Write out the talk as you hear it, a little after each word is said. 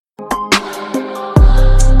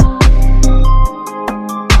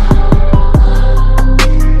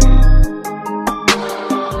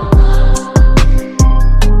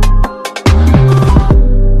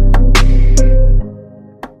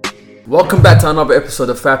to another episode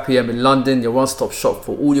of 5pm in London, your one-stop shop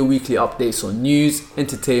for all your weekly updates on news,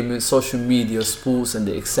 entertainment, social media, sports, and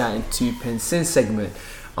the exciting 2 pence sin segment.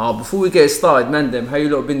 Before we get started, man, how you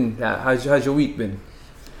lot been? How's your week been?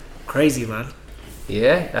 Crazy, man.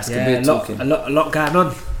 Yeah, that's good bit talking. A lot going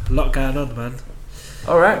on. A lot going on, man.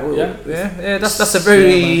 All right, well, yeah. That's a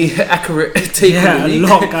very accurate take. Yeah, a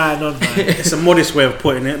lot going on, man. It's a modest way of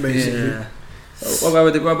putting it, basically. Yeah. What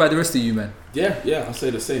about the rest of you, man? Yeah, I'll say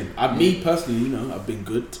the same. Me personally, I've been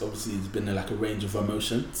good. Obviously, it's been like a range of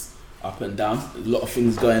emotions, up and down. A lot of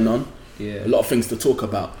things going on. Yeah. A lot of things to talk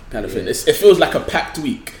about, kind of thing. It feels like a packed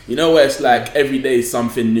week, where it's like every day is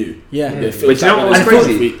something new. Yeah. It feels But do you know like what was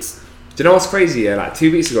crazy? weeks. Do you know what's crazy? Yeah, like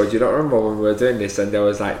 2 weeks ago, do you not remember when we were doing this and there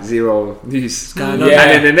was like zero news? Going on. And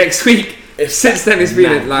then the next week, since then it's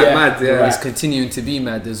been mad. Yeah. It's continuing to be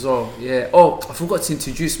mad as well. Yeah. Oh, I forgot to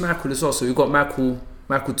introduce Michael as well. So we've got Michael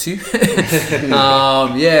 2.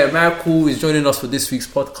 Michael is joining us for this week's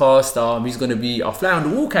podcast. He's going to be our fly on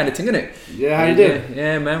the wall kind of thing, isn't it? Yeah, how you doing?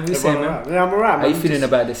 Yeah, man. We say, man. Yeah, I'm alright, man. How you feeling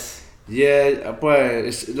about this? Yeah, boy,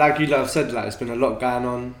 it's like you lot have said, like it's been a lot going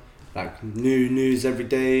on, like new news every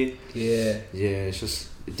day. Yeah. Yeah, it's just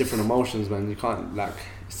different emotions, man. You can't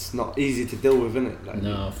it's not easy to deal with, innit? Like,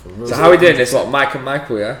 No, for real. So how are we doing this? What, Mike and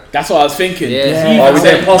Michael, yeah? That's what I was thinking. Yeah. Oh, we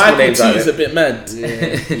doing possible Michael names T out is there? a bit mad.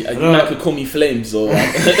 Yeah. You might could call me Flames or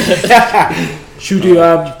Should we do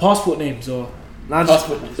passport names or? Nah, just,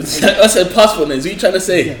 passport. I said passport names. What are you trying to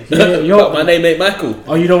say? Yeah, My name ain't Michael.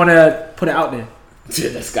 Oh, you don't want to put it out there?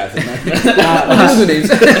 This guy's a man. What's the names?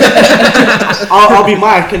 I'll be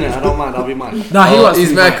Mike, innit? I don't mind. I'll be Mike. No, he wants He's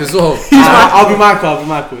to be Mike as well. I'll be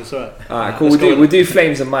Michael. It's alright. Alright, cool. Let's We'll do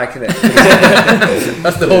Flames and Mike, innit?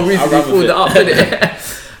 That's the whole reason I'll we run with pulled it. it up,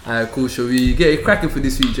 innit? Alright, cool. Shall we get it cracking for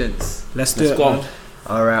this week, gents? Let's do Let's it, go. man.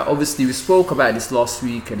 Alright, obviously we spoke about this last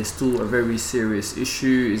week and it's still a very serious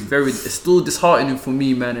issue. It's still disheartening for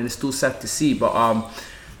me, man, and it's still sad to see. But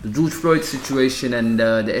the George Floyd situation and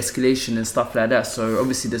the escalation and stuff like that. So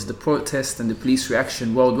obviously there's the protest and the police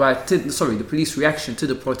reaction worldwide. The police reaction to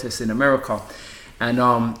the protest in America. And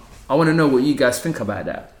I want to know what you guys think about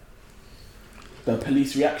that. The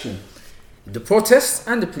police reaction. The protest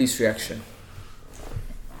and the police reaction.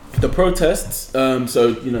 The protests.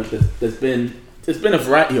 There's been a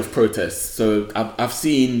variety of protests. So I've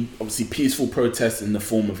seen obviously peaceful protests in the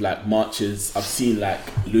form of like marches. I've seen like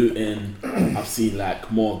looting. I've seen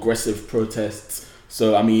like more aggressive protests.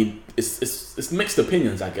 So I mean, it's mixed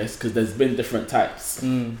opinions, I guess, because there's been different types.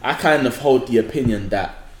 I kind of hold the opinion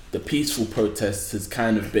that the peaceful protests has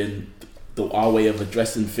kind of been our way of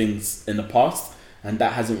addressing things in the past, and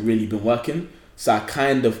that hasn't really been working. So I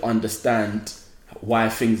kind of understand why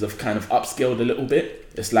things have kind of upscaled a little bit.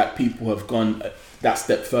 It's like people have gone that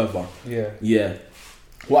step further. Yeah.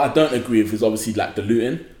 What I don't agree with is obviously like the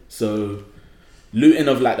looting. So looting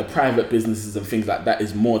of like the private businesses and things like that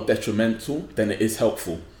is more detrimental than it is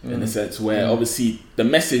helpful in a sense where obviously the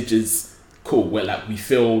message is cool. Where like we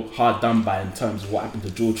feel hard done by in terms of what happened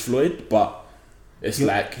to George Floyd, but it's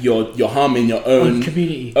like you're harming your own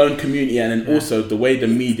community, and then also the way the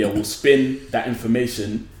media will spin that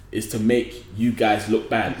information is to make you guys look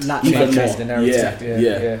bad. Like even change more. the narrative.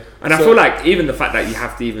 Yeah. And I feel like even the fact that you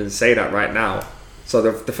have to even say that right now, so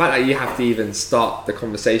the fact that you have to even start the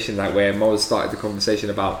conversation like where Mo started the conversation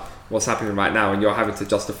about what's happening right now and you're having to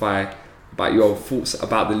justify about your thoughts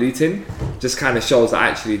about the looting just kind of shows that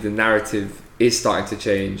actually the narrative is starting to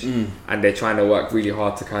change and they're trying to work really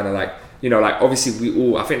hard to kind of like, like obviously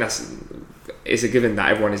I think it's a given that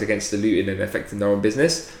everyone is against the looting and affecting their own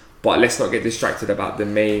business, but let's not get distracted about the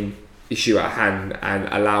main issue at hand and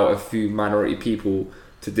allow a few minority people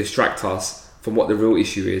to distract us from what the real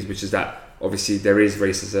issue is, which is that obviously there is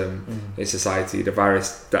racism in society, the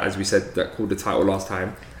virus that, as we said, that called the title last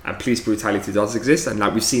time, and police brutality does exist, and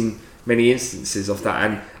like we've seen many instances of that.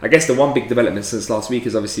 And I guess the one big development since last week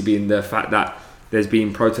has obviously been the fact that there's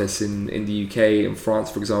been protests in the UK and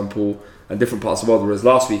France, for example, and different parts of the world, whereas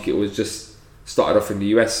last week it was just started off in the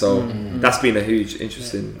US, so that's been a huge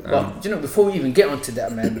interesting before we even get onto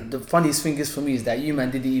that, man, the funniest thing is for me is that you, man,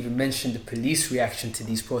 didn't even mention the police reaction to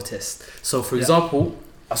these protests. So for example,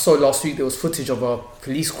 I saw last week there was footage of a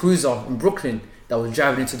police cruiser in Brooklyn that was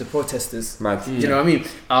driving into the protesters. Mad. Do you know what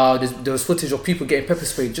I mean? There was footage of people getting pepper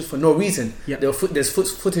sprayed just for no reason. There's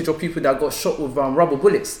footage of people that got shot with rubber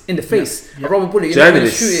bullets in the face. A rubber bullet,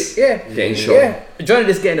 journalists getting shot. A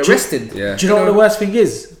journalist getting arrested. Do you know what the worst thing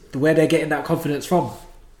is? Where they're getting that confidence from?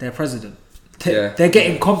 Their president. They're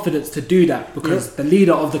getting confidence to do that because the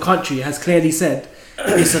leader of the country has clearly said,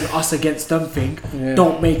 it's an us against them thing.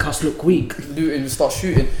 Don't make us look weak. Looting, start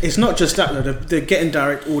shooting. it's not just that though. They're getting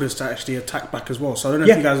direct orders to actually attack back as well. So I don't know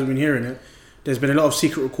if you guys have been hearing it, there's been a lot of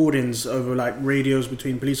secret recordings over like radios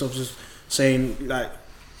between police officers saying like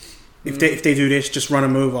if they do this, just run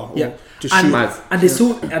them over or just shoot. And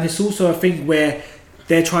it's also a thing where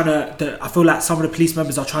they're trying to. I feel like some of the police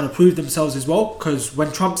members are trying to prove themselves as well, because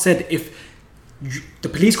when Trump said if the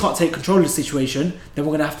police can't take control of the situation, then we're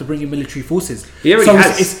going to have to bring in military forces. He already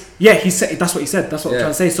has. He said that's what he said. That's what I'm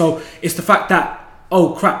trying to say. So it's the fact that,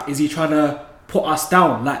 oh crap, is he trying to put us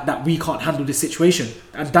down, like that we can't handle this situation?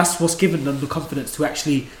 And that's what's given them the confidence to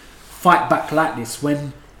actually fight back like this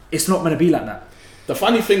when it's not going to be like that. The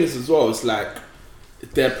funny thing is as well, it's like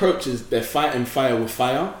their approach is they're fighting fire with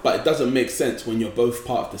fire, but it doesn't make sense when you're both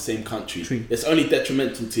part of the same country. True. It's only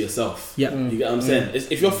detrimental to yourself. Yeah. You get what I'm saying?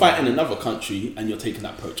 If you're fighting another country and you're taking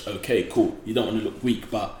that approach, okay, cool. You don't want to look weak,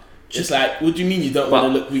 but it's like, what do you mean you don't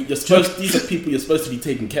want to look weak? These are people you're supposed to be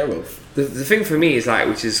taking care of. The thing for me is like,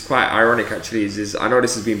 which is quite ironic actually, is I know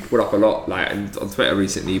this has been put up a lot like on Twitter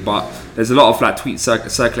recently, but there's a lot of like tweets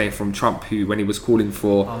circulating from Trump who, when he was calling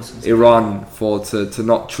for Iran to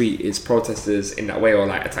not treat its protesters in that way or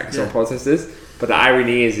like attack its own protesters. But the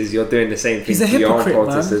irony is you're doing the same thing to your own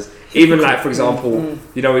protesters. Even like, for example,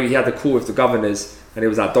 you know, he had the call with the governors and it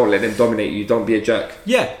was like, don't let them dominate you, don't be a jerk.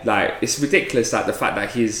 Yeah. Like, it's ridiculous that the fact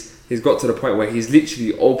that he's got to the point where he's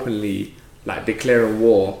literally openly like declaring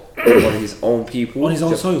war on his own people, on his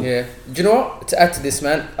own soil. Yeah. Do you know what? To add to this,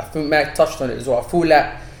 man, I think Mac touched on it as well. I feel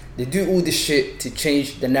like they do all this shit to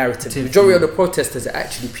change the narrative. The majority of the protesters are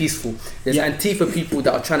actually peaceful. There's Antifa people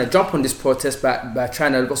that are trying to jump on this protest by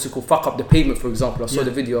trying to fuck up the pavement, for example. I saw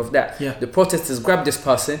the video of that. Yeah. The protesters grabbed this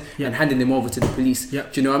person and handed them over to the police. Yeah.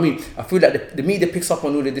 Do you know what I mean? I feel like the media picks up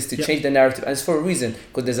on all of this to change the narrative, and it's for a reason,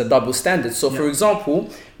 because there's a double standard. So, for example,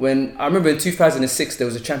 when I remember in 2006 there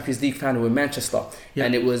was a Champions League final in Manchester,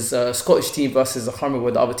 and it was a Scottish team versus I can't remember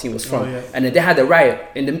where the other team was from, and then they had a riot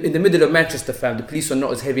in the middle of Manchester. Fam, the police were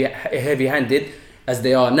not as heavy-handed as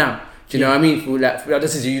they are now. Do you know what I mean?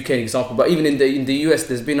 This is a UK example, but even in the US,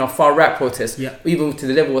 there's been a far right protest, even to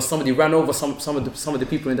the level where somebody ran over some of the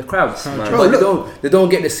people in the crowds. But they don't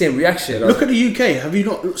get the same reaction. Look at the UK. Have you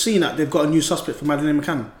not seen that they've got a new suspect for Madeleine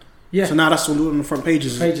McCann? Yeah. So now that's on the front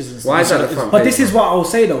pages. Why is that the front page? But this is what I'll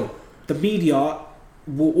say though: the media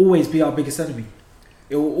will always be our biggest enemy.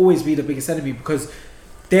 It will always be the biggest enemy because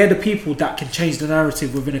they're the people that can change the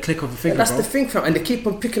narrative within a click of a finger. That's the thing, fam. And they keep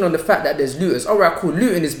on picking on the fact that there's looters. Alright, cool.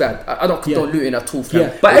 Looting is bad. I don't condone looting at all, fam.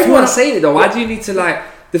 Yeah. But everyone's saying it though. Why do you need to like?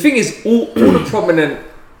 The thing is, all the prominent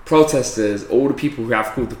protesters, all the people who have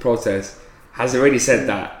called the protest, has already said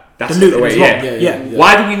that. That's not the way. Yeah.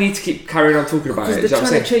 Why do we need to keep carrying on talking about it? Because they're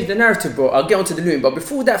trying to change the narrative, bro. I'll get onto the looting, but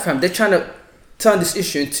before that, fam, they're trying to turn this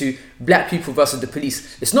issue into black people versus the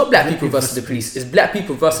police. It's not black people versus the police. It's black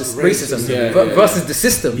people versus racism versus the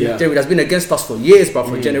system. Jerry, that's been against us for years, but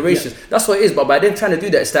for generations. That's what it is. But by them trying to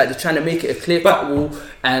do that, it's like they're trying to make it a clear-cut wall.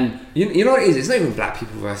 And you know what it is? It's not even black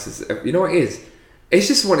people versus. You know what it is? It's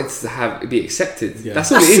just wanting to be accepted.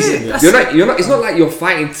 That's all it is. You're not. It's not like you're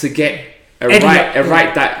fighting to get a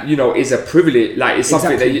right that is a privilege, like it's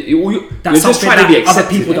something that you're just trying to be accepted. Other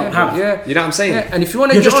people don't have. Yeah, you know what I'm saying. And if you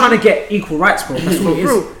want to, you're just trying to get equal rights, bro. That's what it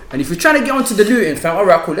is. And if you're trying to get onto the looting, fam,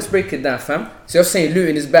 alright, cool. Let's break it down, fam. So you're saying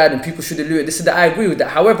looting is bad and people shouldn't loot. I agree with that.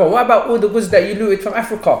 However, what about all the goods that you looted from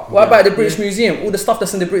Africa? What about the British Museum? All the stuff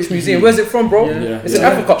that's in the British Museum. Where's it from, bro? It's in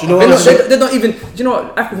Africa. Do you know they don't even. Do you know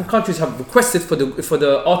what? African countries have requested for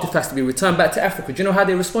the artifacts to be returned back to Africa. Do you know how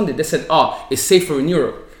they responded? They said, it's safer in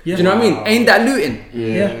Europe. Do you know what I mean? Ain't that looting?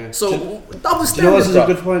 Yeah. So double standards. You know, this is a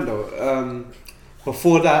good point though.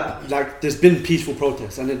 Before that, like, there's been peaceful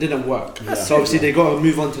protests and it didn't work. So obviously they got to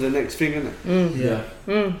move on to the next thing,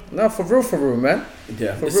 innit? No, for real, man.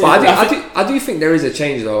 Yeah. For real. But I do think there is a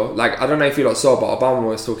change though. Like, I don't know if you lot saw, but Obama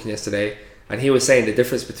was talking yesterday and he was saying the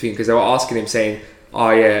difference between, because they were asking him saying,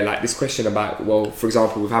 oh yeah, like this question about, well, for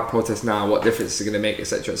example, we've had protests now, what difference is it going to make,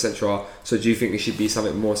 etc., etc. So do you think there should be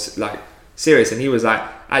something more like serious? And he was like,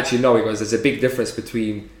 actually no, he goes, there's a big difference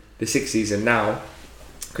between the 60s and now.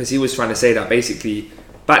 Because he was trying to say that basically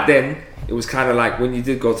back then it was kind of like when you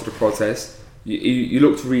did go to the protest, you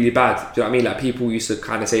looked really bad. Do you know what I mean? Like people used to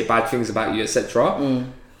kind of say bad things about you, etc.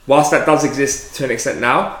 Whilst that does exist to an extent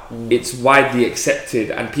now, it's widely accepted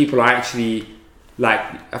and people are actually, like,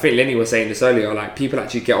 I think Lenny was saying this earlier, like people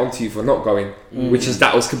actually get onto you for not going,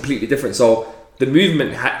 that was completely different. So the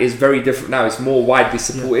movement is very different now. It's more widely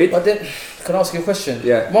supported. But then, can I ask you a question?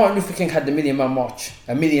 Yeah. Martin Luther King had the Million Man March.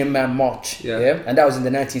 Yeah. And that was in the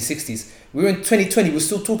 1960s. We were in 2020. We're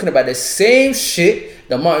still talking about the same shit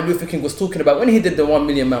that Martin Luther King was talking about when he did the 1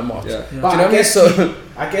 Million Man March. Yeah. Do you know what I mean? So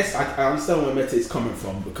I guess I understand where Mete is coming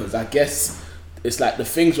from, because I guess it's like the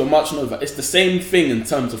things we're marching over. It's the same thing in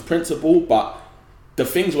terms of principle, but the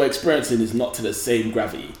things we're experiencing is not to the same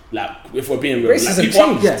gravity. Like, if we're being real, racism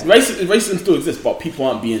racism still exists, but people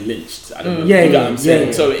aren't being lynched. I don't know. Yeah, you know what I'm saying?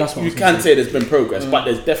 yeah. So You can say there's been progress, but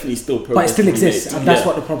there's definitely still progress. But it still exists, and that's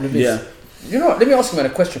what the problem is. Yeah. You know what? Let me ask you a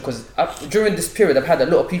question, because during this period, I've had a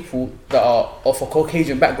lot of people that are of a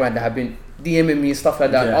Caucasian background that have been DMing me and stuff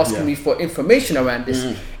like that, asking me for information around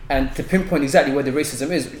this, and to pinpoint exactly where the racism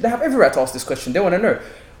is. They have every right to ask this question. They want to know.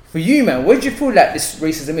 For you, man, where do you feel like this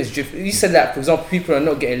racism is? You said that, for example, people are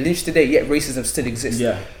not getting lynched today, yet racism still exists.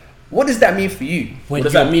 Yeah. What does that mean for you? What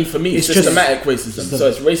does that mean for me? It's systematic racism. So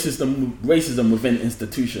it's racism within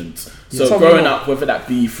institutions. So growing up, whether that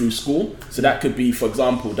be through school, so that could be, for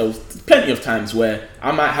example, there was plenty of times where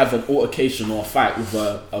I might have an altercation or a fight with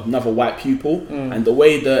another white pupil, and the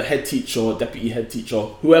way the head teacher or deputy head teacher,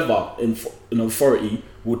 whoever in authority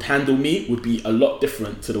would handle me would be a lot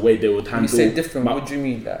different to the way they would handle. You say different, what do you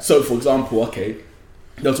mean that? So, for example,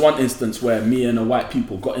 there was one instance where me and a white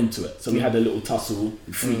people got into it. So we had a little tussle.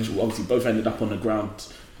 Obviously, both ended up on the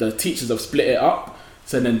ground. The teachers have split it up.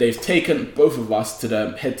 So then they've taken both of us to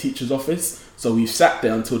the head teacher's office. So we've sat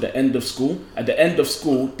there until the end of school. At the end of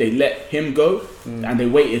school, they let him go and they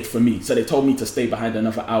waited for me. So they told me to stay behind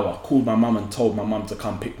another hour. Called my mum and told my mum to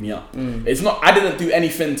come pick me up. It's not, I didn't do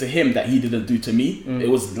anything to him that he didn't do to me. It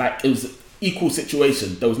was equal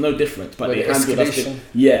situation. There was no difference, but they handled us.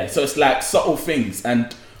 Yeah, so it's like subtle things,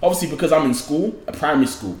 and obviously because I'm in school, a primary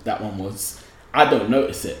school, that one was, I don't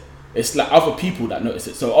notice it. It's like other people that notice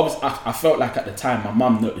it. So obviously, I felt like at the time my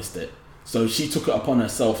mum noticed it, so she took it upon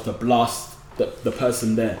herself to blast the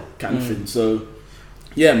person there, kind of thing. So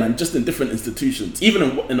yeah, man, just in different institutions,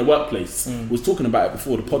 even in the workplace, we was talking about it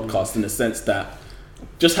before the podcast, in the sense that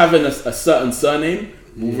just having a certain surname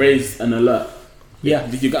will raise an alert. Yeah,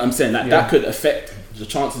 you get what I'm saying? Like that could affect the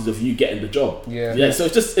chances of you getting the job. Yeah. So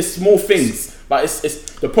it's small things, but it's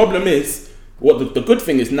the problem is the good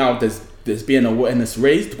thing is now there's being awareness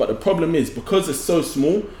raised, but the problem is because it's so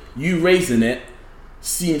small, you raising it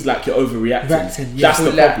seems like you're overreacting. That's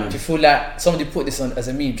the problem. Do you feel like somebody put this on as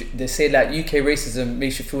a meme? They say like UK racism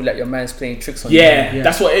makes you feel like your man's playing tricks on you. Yeah,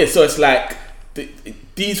 that's what it is. So it's like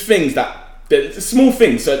these things that. The small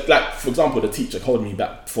things, so like for example, the teacher held me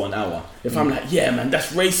back for an hour. If I'm like, yeah man,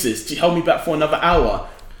 that's racist, she held me back for another hour,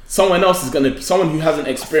 someone who hasn't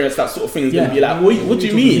experienced that sort of thing is gonna be like, what do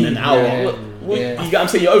you mean an hour? You get what I'm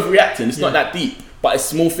saying? You're overreacting. It's not that deep, but it's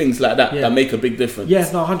small things like that that make a big difference.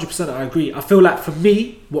 Yes, no, 100%. I agree. I feel like for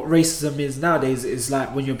me, what racism is nowadays is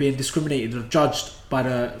like when you're being discriminated or judged by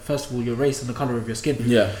first of all your race and the color of your skin.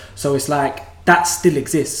 Yeah. So it's like that still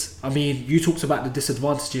exists. I mean, you talked about the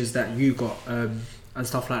disadvantages that you got and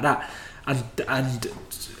stuff like that, and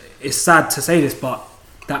it's sad to say this, but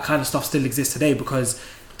that kind of stuff still exists today because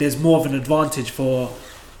there's more of an advantage for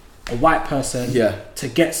a white person to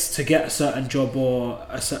get a certain job or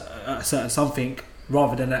a certain something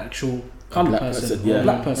rather than an actual coloured person or a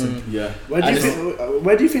black person.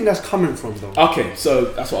 Where do you think that's coming from though? Okay, so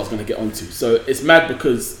that's what I was going to get onto. So it's mad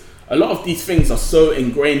because a lot of these things are so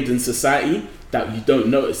ingrained in society that you don't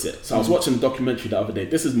notice it. So I was watching a documentary the other day.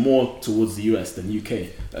 This is more towards the US than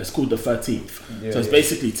UK. It's called The 13th. So it's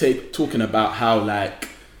basically talking about how like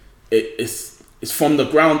it's from the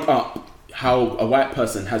ground up how a white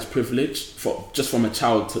person has privilege just from a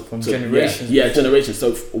child to generations. Generations.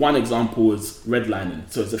 So one example is redlining.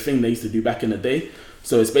 So it's a thing they used to do back in the day.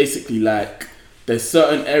 So it's basically like there's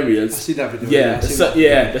certain areas. I see that video.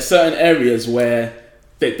 There's certain areas where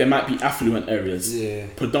there might be affluent areas,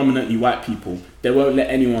 predominantly white people. They won't let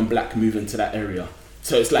anyone black move into that area.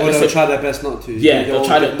 So it's like they'll try their best not to. Yeah, they'll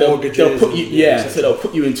put you. So they'll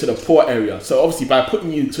put you into the poor area. So obviously, by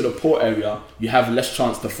putting you into the poor area, you have less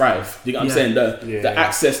chance to thrive. You get what I'm saying? The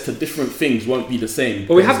access to different things won't be the same.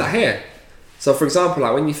 But we have that here. So for example,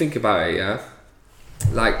 like when you think about it,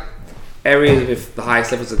 like areas with the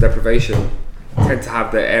highest levels of deprivation tend to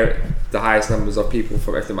have the highest numbers of people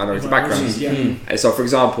from ethnic minority backgrounds. And so, for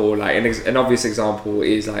example, like an obvious example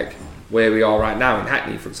is like where we are right now in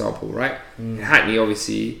Hackney, for example, right? In Hackney,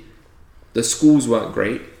 obviously, the schools weren't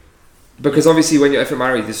great because obviously when you're ethnic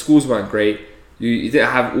minority, the schools weren't great. You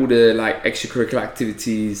didn't have all the like extracurricular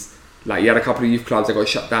activities. Like you had a couple of youth clubs that got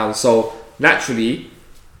shut down. So naturally,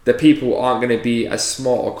 the people aren't going to be as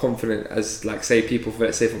smart or confident as like say people,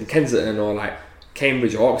 let's say from Kensington or like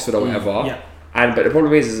Cambridge or Oxford or whatever. But the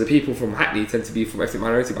problem is the people from Hackney tend to be from ethnic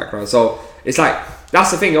minority backgrounds. So it's like,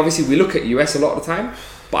 that's the thing. Obviously, we look at US a lot of the time,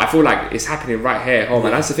 but I feel like it's happening right here at home.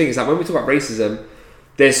 And that's the thing, is that when we talk about racism,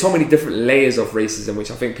 there's so many different layers of racism, which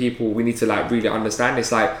I think we need to like really understand.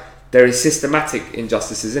 It's like, there is systematic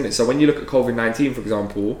injustices in it. So when you look at COVID-19, for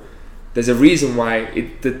example, there's a reason why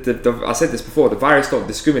I said this before, the virus don't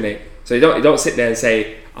discriminate. So So you don't sit there and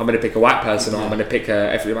say, I'm going to pick a white person, or I'm going to pick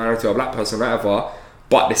a ethnic minority or a black person, or whatever.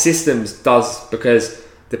 But the systems does, because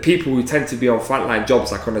the people who tend to be on frontline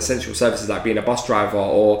jobs, like on essential services, like being a bus driver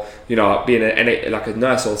or being like a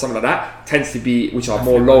nurse or something like that, tends to be, which are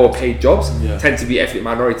more lower paid jobs, tend to be ethnic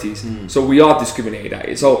minorities. So we are discriminated at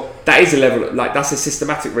it. So that is a level, like that's a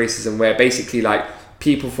systematic racism where basically like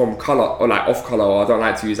people from colour or like off colour, or I don't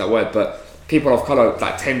like to use that word, but people of colour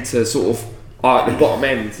like tend to sort of are at the bottom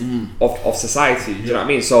end of society. Do you know what I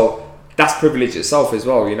mean? So that's privilege itself as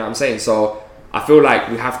well. You know what I'm saying? So I feel like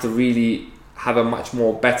we have to really have a much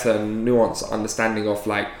more better nuanced understanding of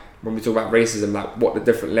like when we talk about racism, like what the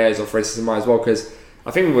different layers of racism are as well. Because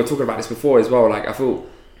I think we were talking about this before as well. Like I feel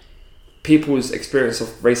people's experience of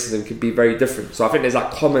racism could be very different. So I think there's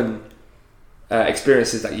like common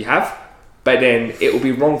experiences that you have, but then it will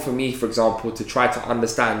be wrong for me, for example, to try to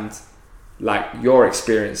understand like your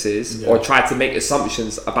experiences or try to make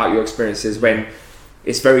assumptions about your experiences when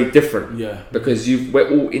it's very different. Because we're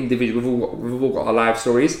all individual. We've all got our life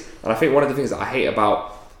stories, and I think one of the things that I hate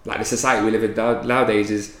about like the society we live in nowadays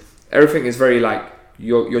is everything is very like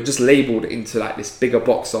you're just labelled into like this bigger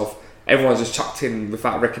box of everyone's just chucked in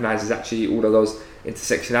without recognising actually all of those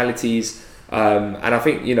intersectionalities. And I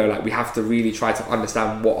think like we have to really try to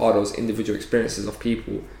understand what are those individual experiences of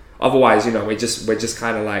people. Otherwise, we're just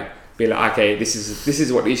kind of like being like, okay, this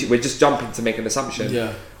is what the issue. We're just jumping to make an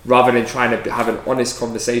assumption rather than trying to have an honest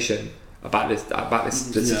conversation about the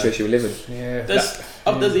situation we live in.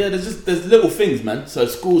 There's little things, man. So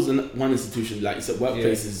schools and one institution, like you said,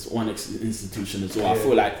 workplace is one institution as well. I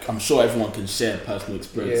feel like I'm sure everyone can share personal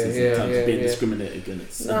experiences in terms of being discriminated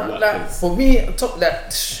against in the workplace. Like, for me, on top of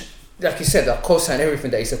that, like you said, I co-sign everything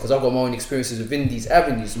that you said because I've got my own experiences within these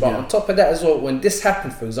avenues. But on top of that as well, when this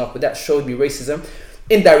happened, for example, that showed me racism.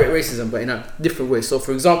 Indirect racism, but in a different way. So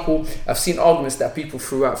for example, I've seen arguments that people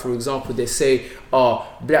threw out. For example, they say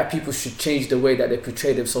black people should change the way that they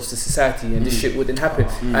portray themselves to society, and this shit wouldn't happen.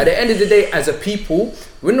 At the end of the day, as a people,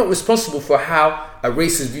 we're not responsible for how a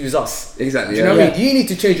racist views us. Exactly. Do you know what I mean? You need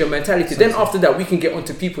to change your mentality. Then after that, we can get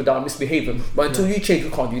onto people that are misbehaving. But until you change, we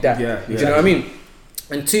can't do that. Do you know what I mean?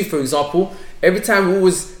 And two, for example, every time we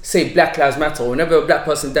always say Black Lives Matter, or whenever a black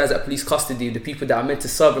person dies at police custody, the people that are meant to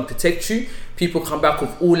serve and protect you, people come back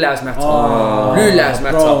with all lives matter, blue lives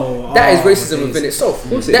matter. That is racism within itself.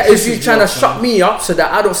 That is you trying to shut me up so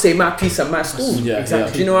that I don't say my piece and my story.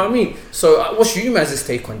 Exactly. Do you know what I mean? So what's your man's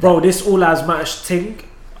take on that? Bro, this all lives matter thing,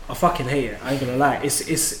 I fucking hate it. I ain't gonna lie.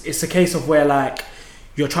 It's a case of where like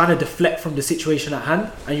you're trying to deflect from the situation at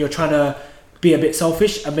hand, and you're trying to be a bit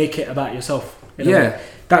selfish and make it about yourself.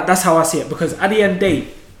 That's how I see it, because at the end of the day,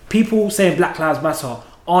 people saying Black Lives Matter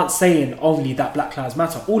aren't saying only that Black Lives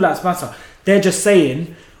Matter, all lives matter. They're just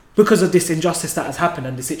saying because of this injustice that has happened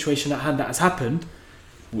and the situation at hand that has happened,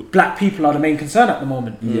 black people are the main concern at the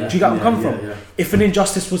moment. Do you get where I'm coming from? If an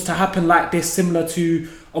injustice was to happen like this, similar to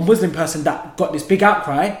a Muslim person that got this big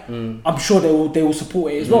outcry, I'm sure they will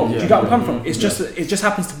support it as well. Do you get where I'm coming from? It just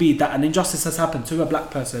happens to be that an injustice has happened to a black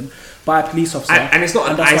person by a police officer, and it's not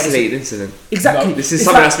an isolated incident. Exactly. No, this is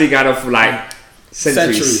something that's been going on for like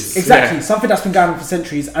centuries. Exactly, something that's been going on for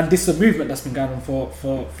centuries, and this is a movement that's been going on for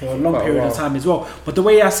a long period of time as well. But the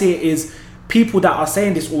way I see it is, people that are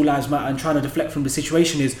saying this all lives matter and trying to deflect from the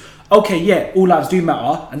situation is, okay, yeah, all lives do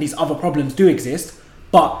matter and these other problems do exist,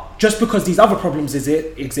 but just because these other problems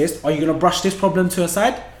exist, are you going to brush this problem to a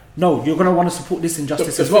side? No, you're going to want to support this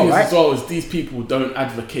injustice as well, right? As well as these people don't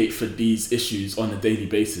advocate for these issues on a daily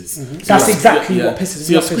basis. So that's exactly what pisses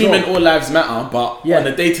me off. So you're screaming all lives matter, but on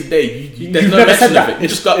a day to day, there's no mention of it.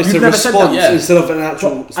 It's a response instead of an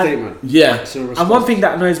actual statement. And one thing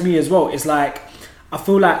that annoys me as well is like, I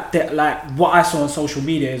feel like that, like what I saw on social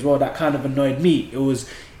media as well, that kind of annoyed me. It was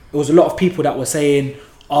a lot of people that were saying,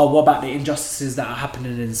 "Oh, what about the injustices that are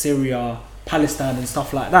happening in Syria, Palestine, and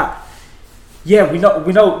stuff like that?" Yeah, we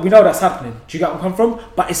know that's happening. Do you get where I'm coming from?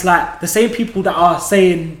 But it's like the same people that are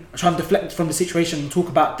saying, trying to deflect from the situation and talk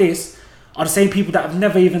about this, are the same people that have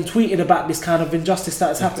never even tweeted about this kind of injustice that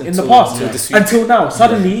has happened in the past until now.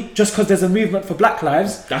 Suddenly, just because there's a movement for Black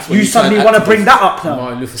Lives, you suddenly want to bring that up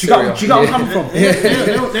now. Do you get where I'm coming from?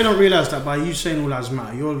 They don't realise that by you saying all lives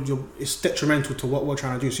matter, it's detrimental to what we're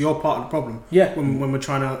trying to do. So you're part of the problem. When we're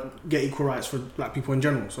trying to get equal rights for black people in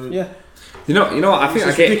general. So You know what? I think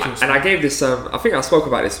I gave this. I think I spoke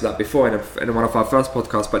about this like before in one of our first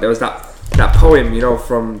podcasts. But there was that poem,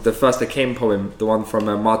 from the First They Came poem, the one from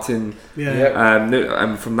Martin,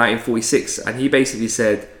 from 1946, and he basically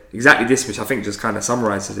said exactly this, which I think just kind of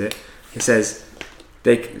summarizes it. He says,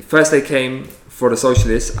 first they came for the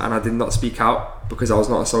socialists, and I did not speak out because I was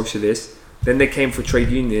not a socialist. Then they came for trade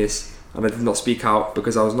unionists, and I did not speak out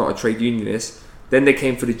because I was not a trade unionist. Then they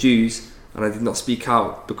came for the Jews, and I did not speak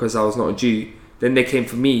out because I was not a Jew. Then they came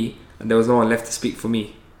for me, and there was no one left to speak for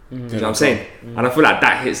me. Do you know what I'm saying? And I feel like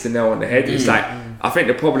that hits the nail on the head. It's like, I think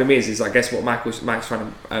the problem is I guess what Mike's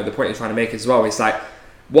trying to, the point he's trying to make as well. It's like,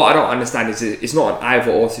 what I don't understand is it's not an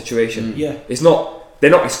either or situation. Yeah. It's not. They're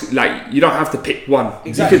not like, you don't have to pick one.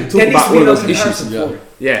 Exactly. You can talk about all those issues.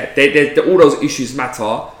 Yeah, all those issues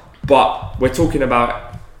matter, but we're talking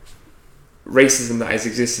about racism that has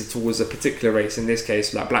existed towards a particular race, in this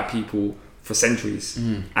case, like black people, for centuries,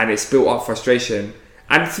 and it's built up frustration.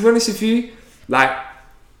 And to be honest with you, like,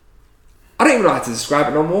 I don't even know how to describe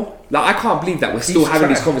it no more. Like, I can't believe that we're still having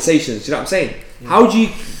these conversations. Do you know what I'm saying?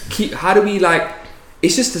 How do we like?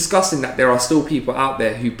 It's just disgusting that there are still people out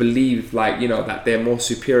there who believe, like, you know, that they're more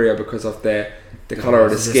superior because of the color of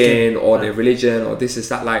the skin or their religion or this is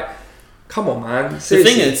that. Like, come on, man.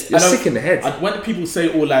 Seriously, the thing is, you're sick in the head. When people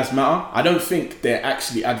say all lives matter, I don't think they're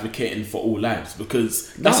actually advocating for all lives,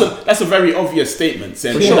 because that's a very obvious statement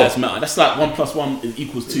saying all lives matter. That's like 1 + 1 =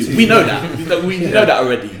 2. We know that. we know that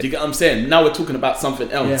already. Do you get what I'm saying? Now we're talking about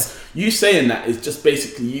something else. You saying that is just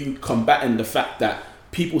basically you combating the fact that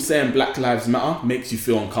people saying Black Lives Matter makes you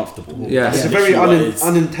feel uncomfortable. Yeah, it's a very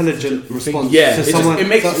unintelligent response. Yeah, to someone, it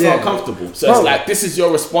makes you feel uncomfortable. So it's like, this is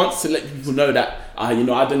your response to let people know that, you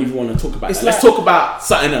know, I don't even want to talk about it. Let's talk about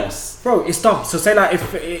something else. Bro, it's dumb. So say like,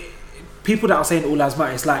 if people that are saying all lives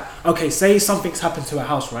matter, it's like, okay, say something's happened to a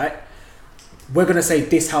house, right? We're going to say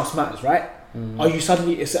this house matters, right? Are you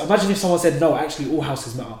suddenly... imagine if someone said, no, actually all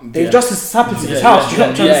houses matter. The injustice has happened to this house. Do you know what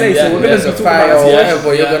I'm trying to say? So we're going to be talking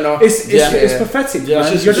about it's pathetic.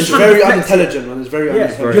 It's very unintelligent, man. It's very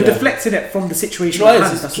unintelligent. You're deflecting it from the situation. Do you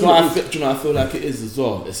know I feel like it is as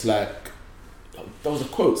well? It's like, there was a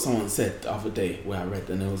quote someone said the other day where I read,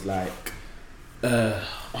 and it was like,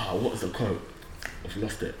 what was the quote? I've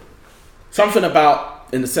lost it. Something about,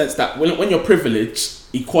 in the sense that when you're privileged,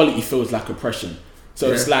 equality feels like oppression. So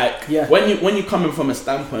it's like, when you're coming from a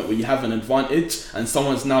standpoint where you have an advantage and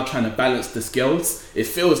someone's now trying to balance the scales, it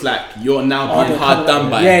feels like you're now being hard done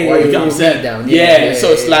by. You get what I'm saying?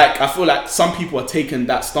 So it's like, I feel like some people are taking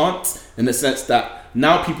that stance in the sense that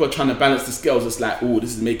now people are trying to balance the scales. It's like, oh,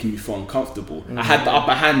 this is making me feel uncomfortable. I had the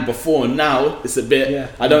upper hand before, and now it's a bit,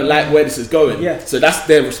 I don't like where this is going. So that's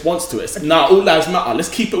their response to it. Now all lives matter. Let's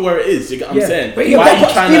keep it where it is. You get what I'm saying? But why are you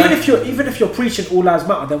trying even if you're preaching all lives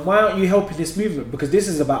matter, then why aren't you helping this movement? Because this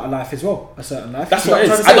is about a life as well, a certain life. That's what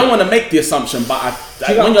it is. I don't want to make the assumption, but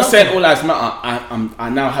when you're saying all lives matter, I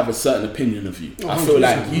now have a certain opinion of you. I feel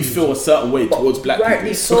like you feel a certain way towards black people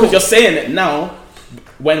because you're saying it now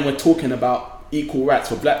when we're talking about equal rights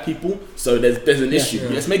for black people, so there's an issue.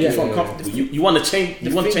 It's making you feel uncomfortable. You want to change.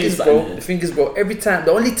 You want to change that. The thing is, bro. The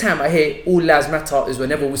only time I hear all lives matter is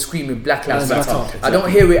whenever we're screaming Black Lives Matter. I don't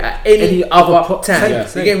hear it at any other time.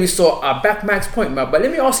 Again, we saw back Max point, man. But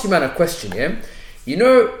let me ask you, man, a question. Yeah, you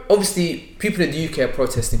know, obviously, people in the UK are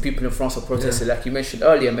protesting. People in France are protesting, like you mentioned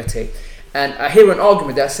earlier, Mete. And I hear an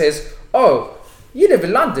argument that says, "Oh, you live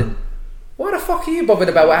in London. Why the fuck are you bothered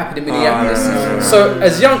about what happened in Minneapolis?" So,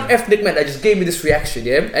 as young ethnic men, that just gave me this reaction,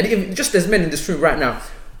 and even just as men in this room right now,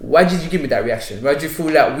 why did you give me that reaction? Why do you feel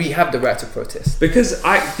like we have the right to protest? Because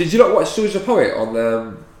did you not watch George the Poet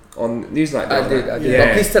on Newsnight? I did.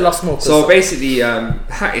 But please tell us more. So basically,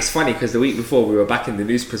 it's funny because the week before we were back in the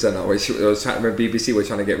news presenter, which was trying to remember BBC were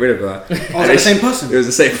trying to get rid of her. Oh, the same person. It was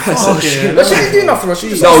the same person. Oh, shit. But she didn't do nothing. She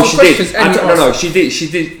just no, she did. No, she did. She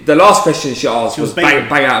did. The last question she asked was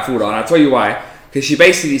bang out of order, and I'll tell you why. Because she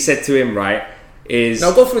basically said to him, right, is...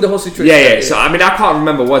 Now go through the whole situation. Yeah. So, I mean, I can't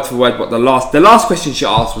remember word for word, but the last question she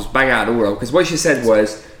asked was bang out of order. Because what she said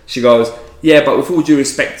was, she goes, yeah, but with all due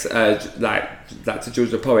respect, like to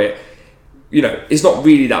George the Poet, you know, it's not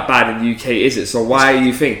really that bad in the UK, is it? So why are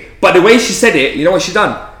you thinking? But the way she said it, you know what she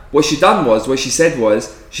done? What she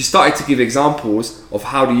started to give examples of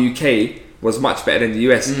how the UK was much better than the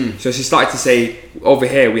US. So she started to say, over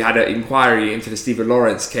here, we had an inquiry into the Stephen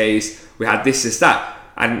Lawrence case. We had this, that.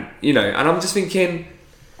 And, you know, and I'm just thinking,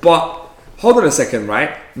 but hold on a second,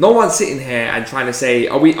 right? No one's sitting here and trying to say,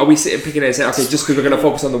 are we sitting picking it and saying, okay, just because we're going to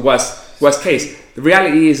focus on the worst case. The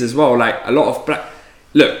reality is as well, like a lot of black,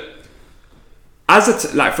 look,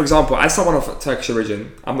 like for example, as someone of Turkish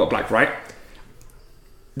origin, I'm not black, right?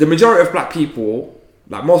 The majority of black people,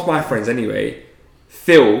 like most of my friends anyway,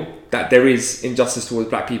 feel that there is injustice towards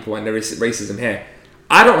black people and there is racism here.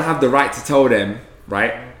 I don't have the right to tell them,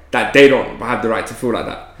 right, that they don't have the right to feel like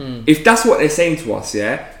that. If that's what they're saying to us,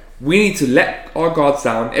 we need to let our guards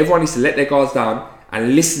down. Everyone needs to let their guards down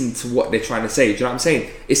and listen to what they're trying to say. Do you know what I'm saying?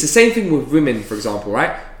 It's the same thing with women, for example,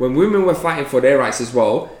 right? When women were fighting for their rights as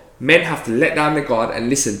well, men have to let down their guard and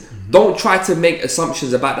listen. Don't try to make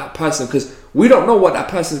assumptions about that person, because we don't know what that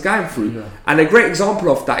person's going through. Yeah. And a great example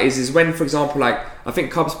of that is when, for example, like I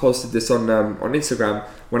think Cubs posted this on Instagram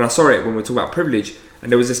when I saw it, when we were talking about privilege,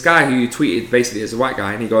 and there was this guy who tweeted basically as a white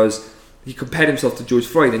guy, and he compared himself to George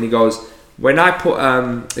Floyd, and he goes, when I put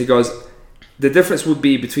the difference would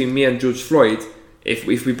be between me and George Floyd if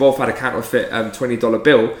we both had a counterfeit $20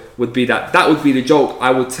 bill would be that would be the joke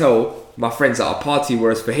I would tell my friends at a party,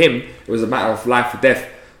 whereas for him it was a matter of life or death.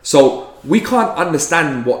 So we can't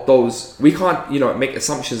understand we can't make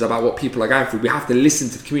assumptions about what people are going through. We have to listen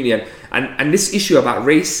to the community, and this issue about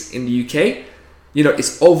race in the UK,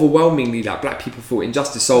 it's overwhelmingly that black people feel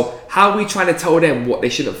injustice. So how are we trying to tell them what they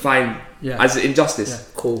shouldn't find as injustice?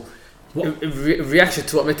 Yeah. Cool. Reaction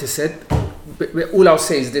to what Meta said, all I'll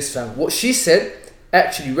say is this, fam. What she said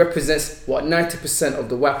actually represents what 90% of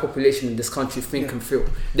the white population in this country think and feel.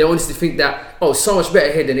 They honestly think that, so much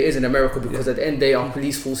better here than it is in America, because at the end of the day, our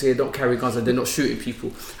police force here don't carry guns and they're not shooting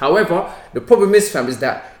people. However, the problem is, fam, is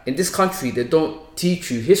that in this country, they don't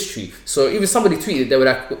teach you history. So even somebody tweeted, they were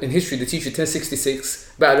like, in history, they teach you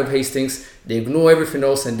 1066, Battle of Hastings, they ignore everything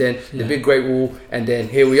else, and then the Big Great Wall, and then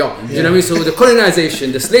here we are. Do you know what I mean? So the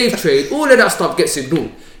colonization, the slave trade, all of that stuff gets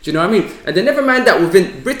ignored. Do you know what I mean? And then never mind that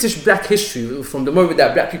within British black history, from the moment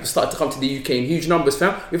that black people started to come to the UK in huge numbers,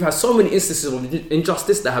 fam, we've had so many instances of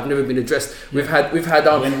injustice that have never been addressed. We've had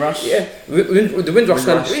Windrush. The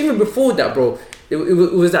Windrush. Even before that, bro, it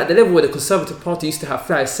was at the level where the Conservative Party used to have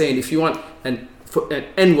flyers saying, if you want an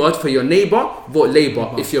N-word for your neighbour, vote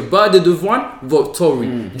Labour. If you're burdened with one, vote Tory.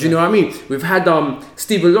 Do you know what I mean? We've had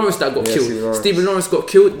Stephen Lawrence that got killed. Stephen Lawrence got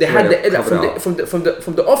killed. They had from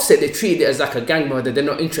the offset, they treated it as like a gang murder. They're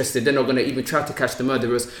not interested. They're not going to even try to catch the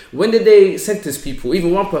murderers. When did they sentence people?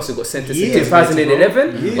 Even one person got sentenced in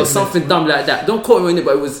 2011 or something dumb like that. Don't quote me on it,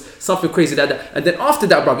 but it was something crazy like that. And then after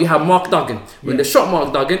that, bro, you have Mark Duggan. When they shot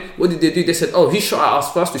Mark Duggan, what did they do? They said, he shot at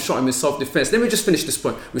us first. We shot him in self-defense. Let me just finish this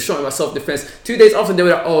point. We shot him at self-defense. 2 days after, they were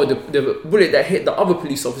like, the bullet that hit the other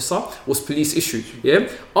police officer was police issue. Yeah.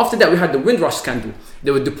 After that, we had the Windrush scandal.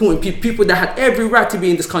 They were deporting people that had every right to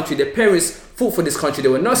be in this country. Their parents fought for this country.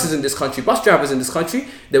 There were nurses in this country, bus drivers in this country.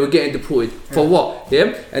 They were getting deported for what?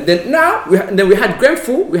 Yeah. And then now we had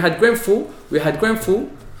Grenfell. We had Grenfell,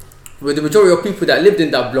 where the majority of people that lived in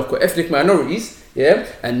that block were ethnic minorities. Yeah.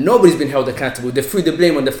 And nobody's been held accountable. They threw the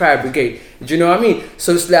blame on the fire brigade. Do you know what I mean?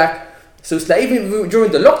 So it's like even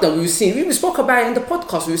during the lockdown, we even spoke about it in the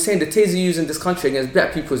podcast. We were saying the taser use in this country against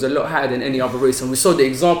black people is a lot higher than any other race. And we saw the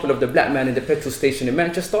example of the black man in the petrol station in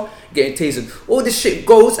Manchester getting tasered. All this shit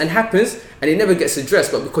goes and happens and it never gets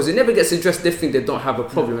addressed. But because it never gets addressed, they think they don't have a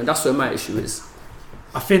problem. And that's where my issue is.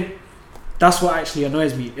 I think that's what actually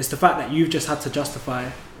annoys me. It's the fact that you've just had to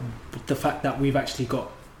justify the fact that we've actually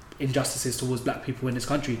got injustices towards black people in this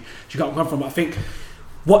country. Do you get where I'm coming from? I think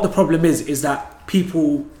what the problem is that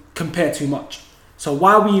people compare too much. So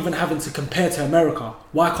why are we even having to compare to America?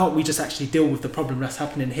 Why can't we just actually deal with the problem that's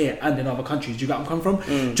happening here and in other countries? Do you get where I'm coming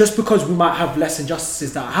from? Just because we might have less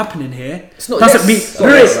injustices that are happening here doesn't mean.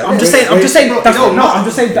 I'm just saying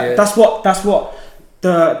that's what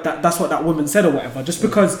that woman said or whatever. Just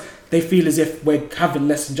because they feel as if we're having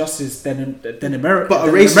less injustice than America. But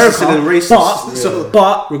a racist and a racist.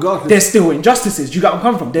 But regardless, there's still injustices. Do you get where I'm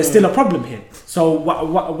coming from? There's still a problem here. So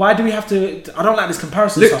why do we have to? I don't like this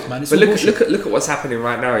comparison stuff, man. It's look at what's happening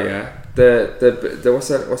right now. Yeah, the what's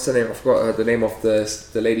her name? I forgot the name of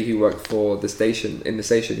the lady who worked for the station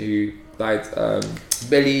who died.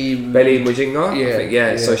 Belly Mujinga. Yeah, I think,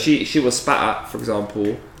 yeah. So she was spat at, for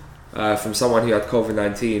example, from someone who had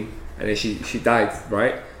COVID-19, and then she died,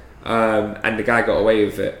 right? And the guy got away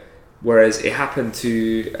with it, whereas it happened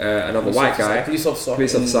to another white guy, police officer,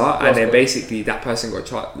 and then basically that person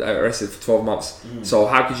got arrested for 12 months. So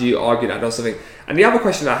how could you argue that that's something? And the other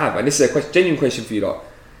question I have, and this is a genuine question for you lot,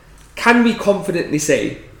 can we confidently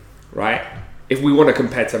say, right, if we want to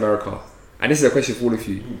compare to America, and this is a question for all of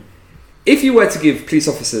you, if you were to give police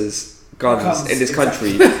officers guns in this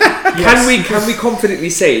country, can we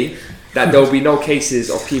confidently say that there will be no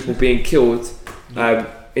cases of people being killed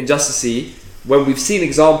injustice when we've seen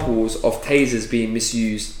examples of tasers being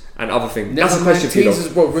misused and other things? That's a question for you.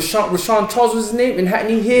 Tasers, bro. Rashawn Charles was his name in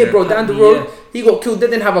Hackney here, bro, down the road. He got killed. They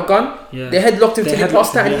didn't have a gun. They headlocked him till he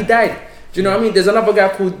passed out and he died. Do you know what I mean? There's another guy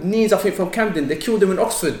called Neens, I think, from Camden. They killed him in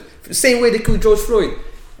Oxford. The same way they killed George Floyd.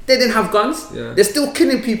 They didn't have guns. They're still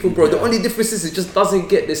killing people, bro. The only difference is it just doesn't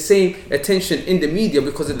get the same attention in the media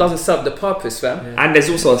because it doesn't serve the purpose, fam. And there's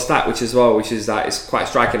also a stat which is that it's quite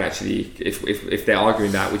striking actually, if they're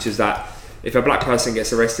arguing that, which is that if a black person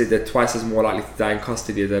gets arrested, they're twice as more likely to die in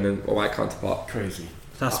custody than a white counterpart. Crazy.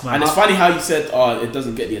 That's my. And it's funny how you said, it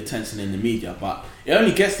doesn't get the attention in the media, but it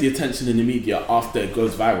only gets the attention in the media after it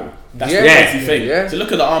goes viral. That's the crazy thing. Yeah. So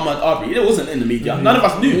look at the Ahmad Arbery. It wasn't in the media. None of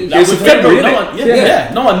us knew. It was with February,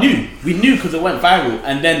 no one knew. We knew because it went viral,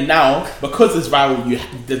 and then now because it's viral,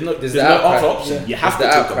 there's no other option. You have to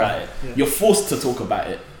talk about it. You're forced to talk about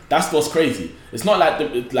it. That's what's crazy. It's not like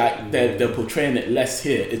they're portraying it less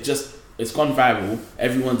here. It's gone viral.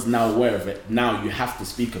 Everyone's now aware of it. Now you have to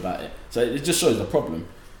speak about it. So it just shows the problem.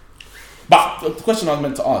 But the question I was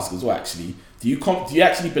meant to ask as well, actually, do you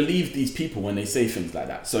actually believe these people when they say things like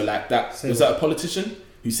that? So like that, was that a politician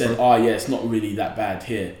who said, it's not really that bad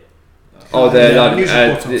here? Oh, the news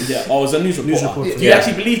reporter. It was a news reporter. Do you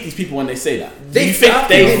actually believe these people when they say that? Do you think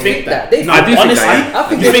they think that? No, I do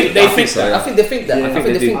honestly, think that. I think so. I think they think that. Yeah, I think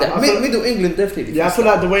they think that. Middle England definitely. Yeah, I feel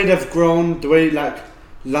like the way they've grown, the way like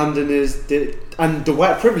London is, and the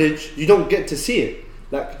white privilege, you don't get to see it.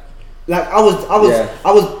 Like I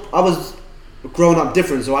was grown up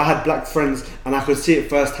different, so I had black friends and I could see it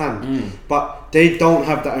firsthand. But they don't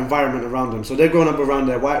have that environment around them, so they're growing up around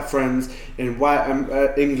their white friends in white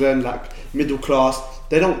England, like middle class.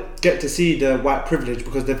 They don't get to see the white privilege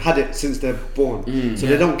because they've had it since they're born, so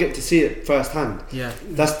they don't get to see it firsthand. Yeah,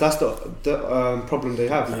 that's the problem they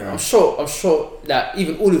have. I'm sure that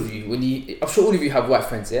even all of you, I'm sure all of you have white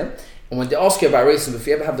friends, yeah. And when they ask you about racism, if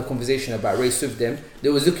you ever have the conversation about race with them, they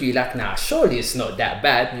always look at you like, nah, surely it's not that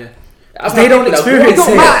bad. Yeah. They don't experience it. It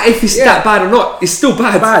don't matter if it's that bad or not. It's still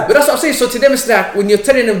bad. But that's what I'm saying. So to them, it's like when you're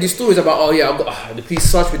telling them these stories about, the police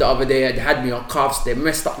searched me the other day, they had me on cuffs, they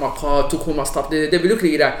messed up my car, took all my stuff. They'll be looking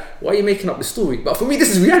at you like, why are you making up the story? But for me, this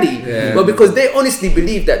is reality. Yeah. But because they honestly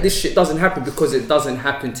believe that this shit doesn't happen because it doesn't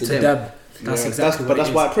happen to them. That's exactly what it is.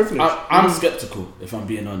 That's white privilege. I'm skeptical, if I'm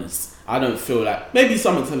being honest. I don't feel like maybe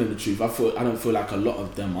some are telling the truth. I don't feel like a lot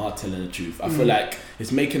of them are telling the truth. I feel like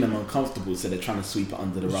it's making them uncomfortable, so they're trying to sweep it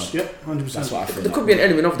under the rug. Yep, 100%. That's what I feel. There could be an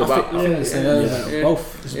element of the both.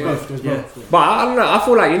 Both. There's both. But I don't know. I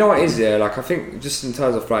feel like, you know what is there. Like I think just in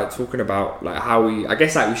terms of like talking about like how I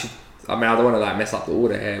guess like we should. I mean, I don't want to like mess up the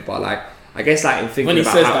order here, but like I guess like in thinking when he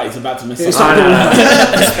about says how, that he's about to mess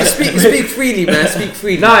up. Speak freely, man. Speak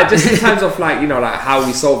freely. No, just in terms of like, you know, like how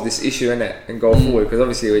we solve this issue innit, and go forward, because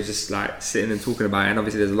obviously we're just like sitting and talking about it, and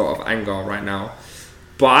obviously there's a lot of anger right now.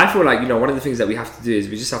 But I feel like, you know, one of the things that we have to do is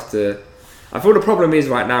we just have to. I feel the problem is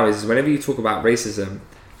right now is whenever you talk about racism,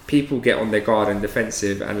 people get on their guard and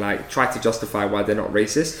defensive and like try to justify why they're not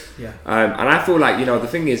racist. Yeah. And I feel like, you know, the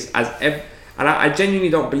thing is and I genuinely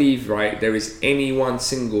don't believe, right, there is any one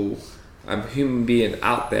single human being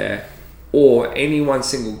out there, or any one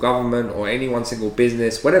single government, or any one single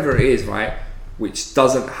business, whatever it is, right, which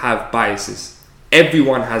doesn't have biases.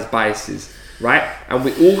 Everyone has biases, right? And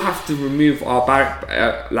we all have to remove our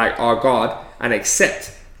our guard and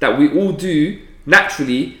accept that we all do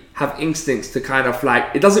naturally have instincts to kind of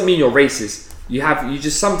like. It doesn't mean you're racist. You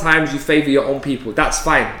just sometimes you favor your own people. That's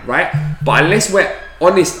fine, right? But unless we're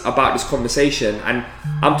honest about this conversation, and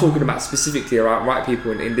I'm talking about specifically around white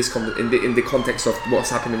people in the context of what's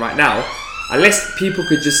happening right now, unless people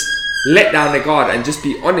could just let down their guard and just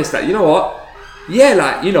be honest that, you know what, yeah,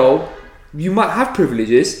 like, you know, you might have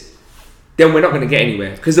privileges, then we're not going to get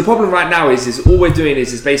anywhere. Because the problem right now is all we're doing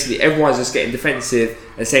is basically everyone's just getting defensive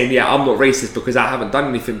and saying, yeah, I'm not racist because I haven't done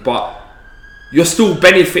anything, but you're still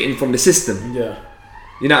benefiting from the system. Yeah.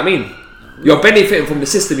 You know what I mean? You're benefiting from the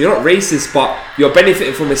system. You're not racist, but you're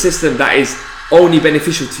benefiting from a system that is only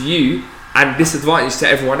beneficial to you and disadvantage to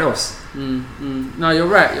everyone else. No, you're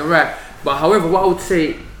right. But however, what I would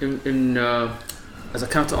say in as a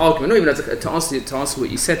counter argument, not even as to answer what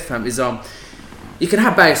you said, fam, is you can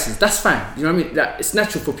have biases. That's fine. You know what I mean? That it's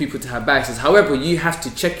natural for people to have biases. However, you have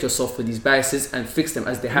to check yourself for these biases and fix them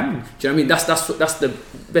as they happen. Do you know what I mean? That's the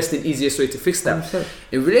best and easiest way to fix that.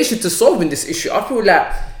 In relation to solving this issue, I feel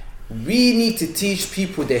like we need to teach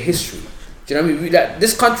people their history. Do you know what I mean?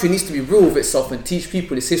 This country needs to be real with itself and teach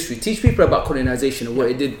people its history. Teach people about colonization and what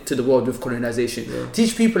it did to the world with colonization. Yeah.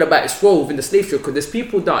 Teach people about its role within the slave trade, because there's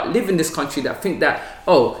people that live in this country that think that,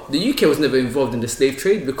 the UK was never involved in the slave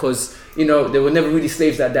trade because, you know, there were never really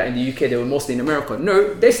slaves like that in the UK. They were mostly in America.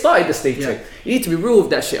 No, they started the slave trade. You need to be real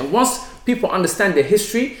with that shit. And once people understand their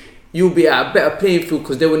history, you'll be at a better playing field,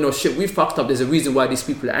 because they will know, shit, we fucked up. There's a reason why these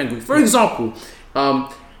people are angry. For example,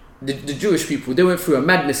 the Jewish people, they went through a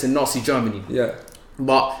madness in Nazi Germany. Yeah.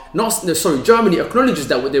 But Germany acknowledges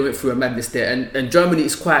that they went through a madness there, and Germany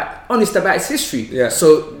is quite honest about its history. Yeah.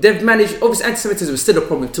 So they've managed. Obviously, anti-Semitism is still a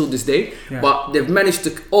problem till this day, but they've managed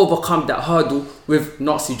to overcome that hurdle with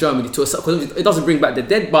Nazi Germany because it doesn't bring back the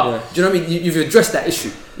dead. But do you know what I mean? You've addressed that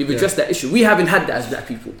issue. You've addressed that issue. We haven't had that as black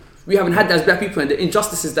people. We haven't had that as black people, and the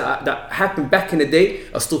injustices that happened back in the day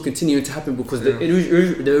are still continuing to happen because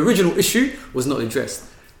the original issue was not addressed.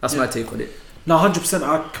 That's my take on it. No, 100%.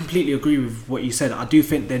 I completely agree with what you said. I do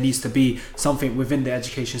think there needs to be something within the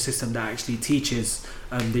education system that actually teaches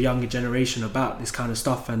the younger generation about this kind of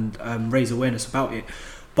stuff and raise awareness about it.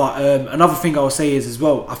 But another thing I will say is as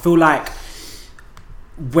well, I feel like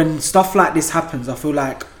when stuff like this happens, I feel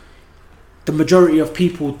like the majority of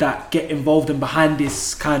people that get involved and behind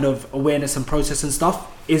this kind of awareness and process and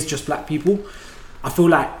stuff is just black people. I feel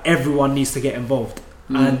like everyone needs to get involved.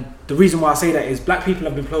 And the reason why I say that is black people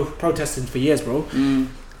have been protesting for years, bro.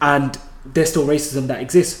 And there's still racism that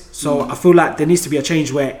exists. So I feel like there needs to be a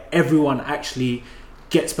change where everyone actually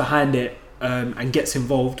gets behind it and gets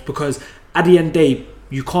involved, because at the end of the day,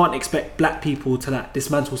 you can't expect black people to like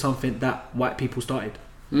dismantle something that white people started.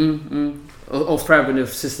 Or thrive in a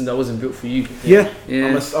system that wasn't built for you. Yeah.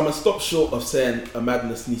 I'm a stop short of saying a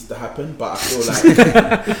madness needs to happen, but I feel like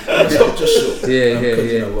I'm a stop just short.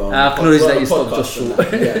 I acknowledge that you stopped just short.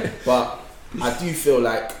 But I do feel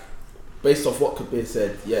like, based off what Kabir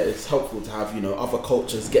said, it's helpful to have, other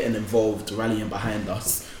cultures getting involved, rallying behind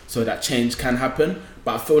us, so that change can happen.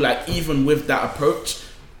 But I feel like even with that approach,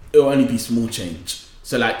 it'll only be small change.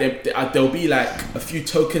 So like there'll be like a few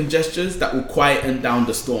token gestures that will quieten down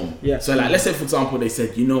the storm. Yeah. So like, let's say for example they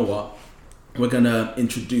said, you know what, we're gonna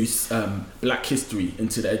introduce Black history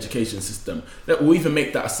into the education system. We'll even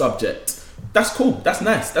make that a subject. That's cool. That's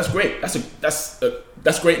nice. That's great.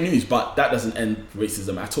 That's great news. But that doesn't end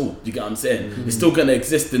racism at all. You get what I'm saying? It's still gonna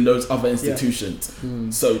exist in those other institutions.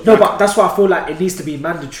 So but that's why I feel like it needs to be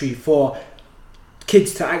mandatory for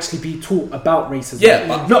kids to actually be taught about racism,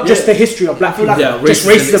 not just the history of black people, just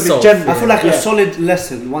racism in general. I feel like a solid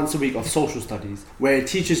lesson once a week of social studies where it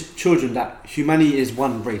teaches children that humanity is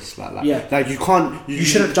one race. Like you can't, you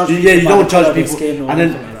shouldn't judge people. You don't judge people. And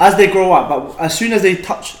then as they grow up, but as soon as they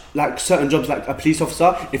touch like certain jobs, like a police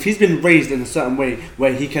officer, if he's been raised in a certain way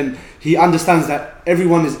where he understands that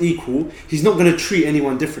everyone is equal, he's not going to treat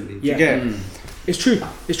anyone differently. Do you get it? It's true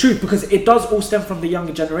because it does all stem from the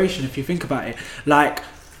younger generation. If you think about it, like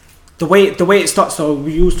the way it starts. So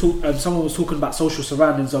someone was talking about social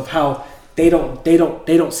surroundings of how they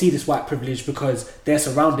don't see this white privilege because they're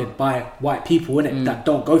surrounded by white people in it that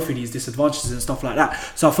don't go through these disadvantages and stuff like that.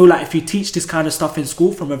 So I feel like if you teach this kind of stuff in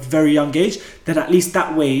school from a very young age, then at least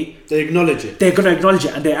that way they acknowledge it. They're going to acknowledge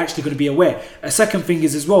it and they're actually going to be aware. A second thing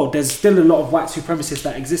is as well, there's still a lot of white supremacists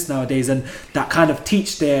that exist nowadays and that kind of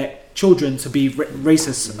teach their children to be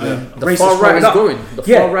racist. The far right is growing.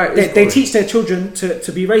 They teach their children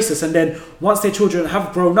to be racist, and then once their children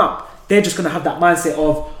have grown up, they're just going to have that mindset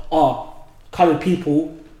of coloured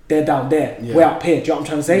people, they're down there, we're up here. Do you know what I'm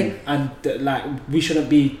trying to say? And like we shouldn't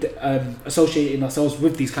be associating ourselves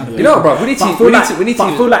with these kind of people. Bro, we need to. I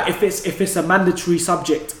feel like if it's a mandatory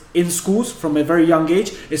subject in schools from a very young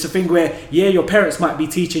age, it's a thing where your parents might be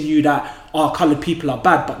teaching you that coloured people are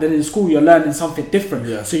bad, but then in school you're learning something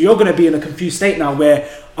different. So you're going to be in a confused state now where,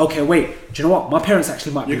 okay, wait, do you know what? My parents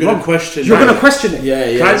actually might be wrong. You're going to question it.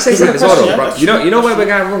 Can I just say something as well, bro? You know where we're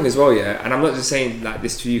going wrong as well, And I'm not just saying like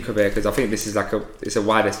this to you, Kabir, because I think this is it's a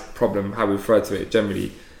wider problem how we refer to it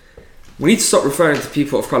generally. We need to stop referring to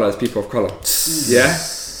people of colour as people of colour.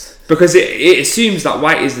 Because it assumes that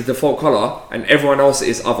white is the default colour and everyone else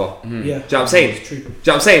is other. Do you know what I'm saying? Do you know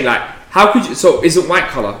what I'm saying? Like, how could you? So, isn't white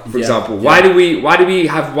colour, for example? Why do we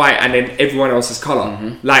have white and then everyone else is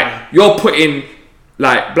colour? Like, you're putting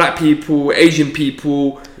like black people, Asian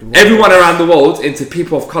people, everyone around the world into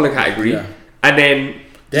people of colour category, and then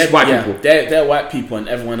just white people. They're white people and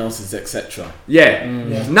everyone else is etc.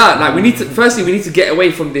 Like we need to get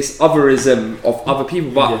away from this otherism of other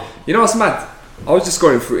people. But you know what's mad? I was just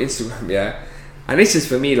going through Instagram, and this is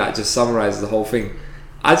for me like just summarizes the whole thing.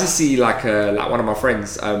 I just see like one of my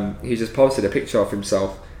friends, he just posted a picture of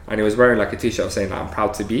himself and he was wearing like a t-shirt saying like, I'm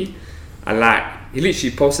proud to be, and like he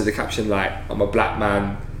literally posted the caption like, I'm a black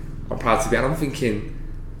man, I'm proud to be, and I'm thinking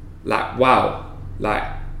like, wow, like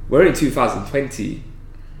we're in 2020,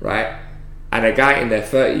 right? And a guy in their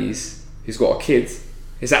 30s who's got a kid,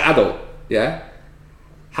 he's an adult,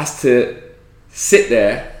 has to sit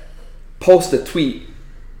there, post a tweet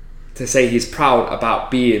to say he's proud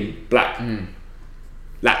about being black.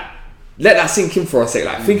 Like, let that sink in for a sec.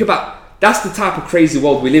 Like, think about, that's the type of crazy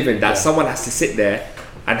world we live in, that someone has to sit there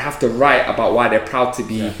and have to write about why they're proud to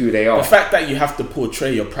be who they are. The fact that you have to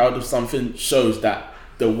portray you're proud of something shows that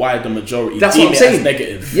the wider majority that's deem what I'm it saying. as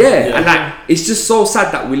negative. And like, it's just so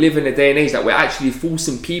sad that we live in a day and age that we're actually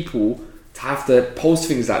forcing people to have to post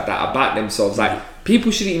things like that about themselves. Like,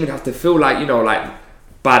 people shouldn't even have to feel like,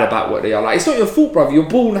 bad about what they are. Like, it's not your fault, brother. You're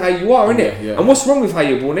born how you are, innit? Yeah. And what's wrong with how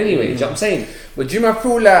you're born anyway? Do you know what I'm saying? But do you not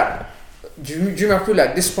feel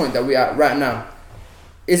like, this point that we're at right now,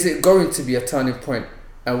 is it going to be a turning point?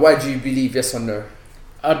 And why do you believe yes or no?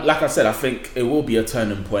 Like I said, I think it will be a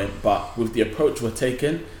turning point, but with the approach we're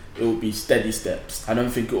taking, it will be steady steps. I don't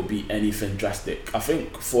think it will be anything drastic. I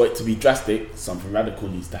think for it to be drastic, something radical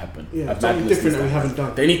needs to happen. Yeah, something different that we haven't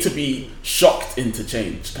done. They need to be shocked into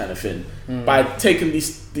change, kind of thing. By taking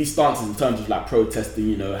these stances in terms of like protesting,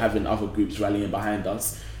 you know, having other groups rallying behind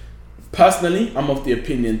us. Personally, I'm of the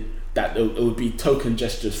opinion that it would be token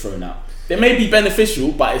gestures thrown out. They may be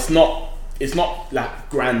beneficial, but it's not like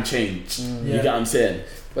grand change. You get what I'm saying?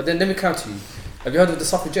 But then let me counter you. Have you heard of the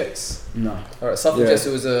suffragettes? No. Alright, suffragettes,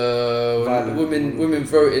 it was a women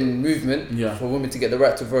voting movement for women to get the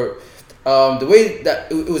right to vote. The way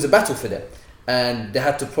that it was a battle for them, and they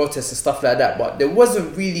had to protest and stuff like that, but there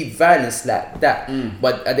wasn't really violence like that.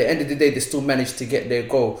 But at the end of the day, they still managed to get their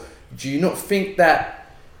goal. Do you not think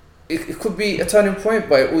that it could be a turning point?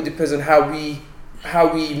 But it all depends on how we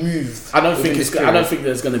move. I don't think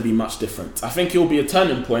there's going to be much difference. I think it will be a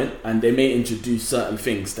turning point, and they may introduce certain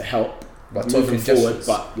things to help. But moving token forward, gestures.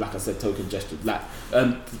 but like I said, token gestures. Like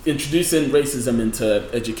introducing racism into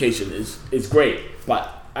education is great,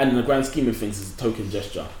 but in the grand scheme of things, it's a token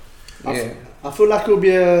gesture. Yeah. I feel like it will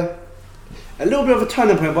be a little bit of a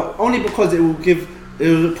turning point, but only because it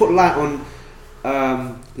will put light on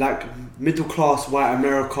like middle class white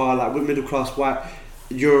America, like with middle class white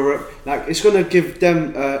Europe. Like, it's gonna give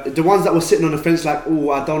them the ones that were sitting on the fence, like,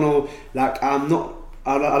 oh, I don't know, like I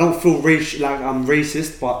don't feel like I'm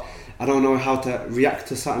racist, but I don't know how to react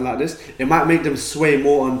to something like this. It might make them sway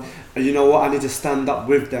more on, you know what, I need to stand up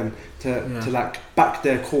with them to like back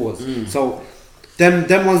their cause. So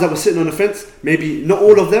them ones that were sitting on the fence, maybe not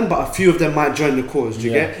all of them, but a few of them might join the cause. Do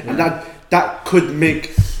you get? And that could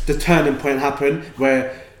make the turning point happen,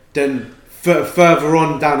 where then further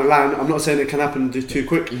on down the line, I'm not saying it can happen too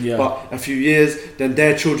quick, but a few years, then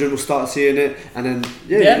their children will start seeing it, and then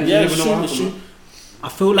you never know what happens. I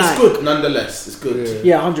feel like it's good nonetheless. It's good.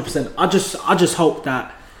 Yeah, 100%. I just hope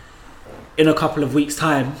that in a couple of weeks'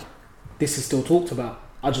 time, this is still talked about.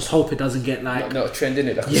 I just hope it doesn't get like not a trend in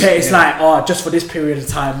it. Like just for this period of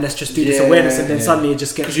time, let's just do this awareness, and then suddenly it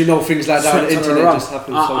just gets, because things like that on the internet just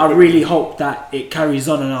happen. I really hope that it carries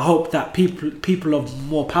on, and I hope that people of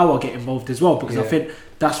more power get involved as well, because I think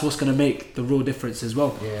that's what's going to make the real difference as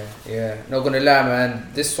well. Not gonna lie, man,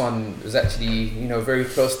 this one was actually very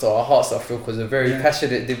close to our hearts, I feel, because a very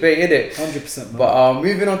passionate debate, innit? 100%. But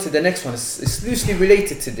moving on to the next one, it's loosely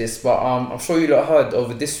related to this, but I'm sure you lot heard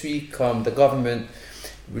over this week, the government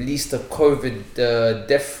released a COVID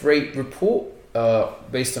death rate report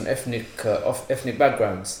based on ethnic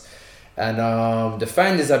backgrounds, and the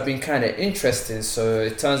findings have been kind of interesting. So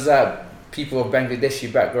it turns out people of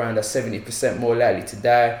Bangladeshi background are 70% more likely to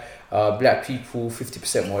die, black people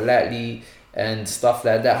 50% more likely, and stuff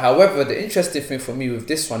like that. However, the interesting thing for me with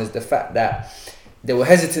this one is the fact that they were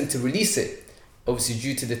hesitant to release it, obviously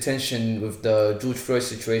due to the tension with the George Floyd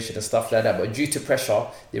situation and stuff like that, but due to pressure,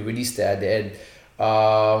 they released it at the end.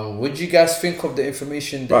 What do you guys think of the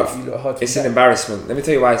information that you heard? It's an embarrassment. Let me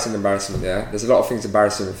tell you why it's an embarrassment. There's a lot of things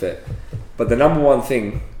embarrassing with it, but the number one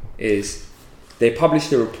thing is they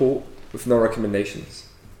published a report with no recommendations.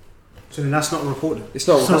 So then that's not a report then? It's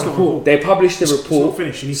not a report. They published a report. It's not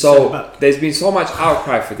finished. You need to send it back. There's been so much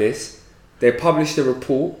outcry for this. They published a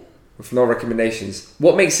report with no recommendations.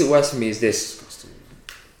 What makes it worse for me is this.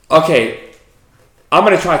 Okay, I'm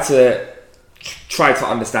going to try to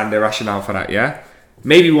understand the rationale for that,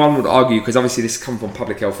 Maybe one would argue, because obviously this comes from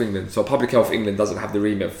Public Health England, so Public Health England doesn't have the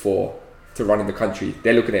remit to run in the country.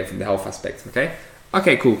 They're looking at it from the health aspect,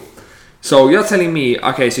 Okay, cool. So you're telling me,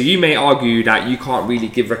 so you may argue that you can't really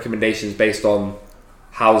give recommendations based on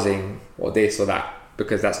housing or this or that,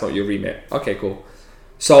 because that's not your remit. Okay, cool.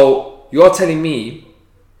 So you're telling me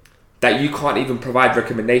that you can't even provide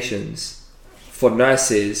recommendations for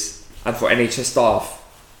nurses and for NHS staff,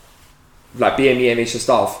 like BME NHS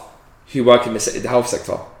staff, who work in the health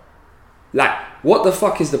sector. Like, what the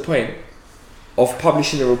fuck is the point of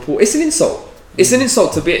publishing a report? It's an insult. It's an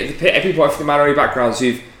insult to people from minority backgrounds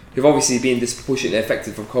who've obviously been disproportionately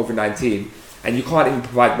affected from COVID-19, and you can't even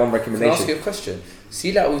provide one recommendation. Can I ask you a question?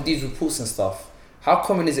 See, like with these reports and stuff, how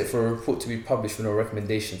common is it for a report to be published with no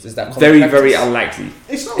recommendations? Is that very, very unlikely?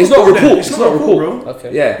 It's not a report. It's not a report, bro.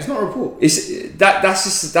 Okay. Yeah. It's not a report. That's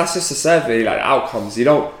just a survey, like outcomes.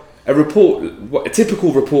 A report, a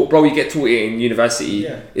typical report, bro, you get taught it in university.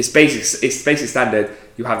 It's basic standard.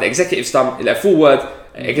 You have the executive summary, like full word,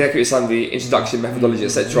 executive summary, introduction, methodology,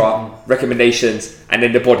 etc., recommendations, and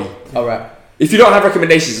then the body. All right. If you don't have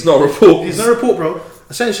recommendations, it's not a report. It's no report, bro.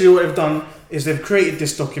 Essentially, what they've done is they've created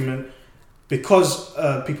this document because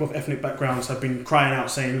people of ethnic backgrounds have been crying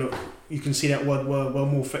out saying, look, you can see that we're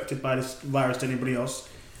more affected by this virus than anybody else.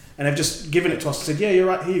 And they've just given it to us and said, yeah, you're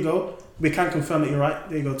right, here you go. We can confirm that you're right.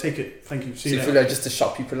 There you go, take it. Thank you. See so you feel like just to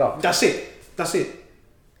shut people up? That's it.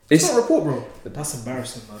 It's not a report, bro. But that's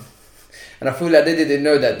embarrassing, man. And I feel like they didn't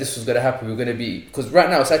know that this was going to happen. We're going to be... Because right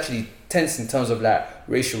now it's actually tense in terms of like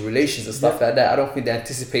racial relations and stuff like that. I don't think they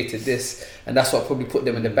anticipated this. And that's what probably put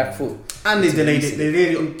them in the back foot. And they delayed it.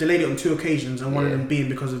 They delayed it on 2 occasions. And one of them being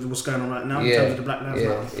because of what's going on right now in terms of the Black Lives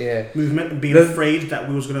Matter movement. And being afraid that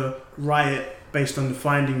we was going to riot based on the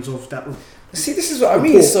findings of that report. See, this is what I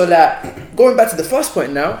mean. So, like, going back to the first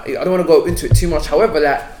point now, I don't want to go into it too much. However,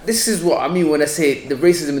 like, this is what I mean when I say the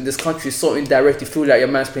racism in this country is so indirect. You feel like your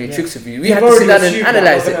man's playing tricks with you. We have to sit down and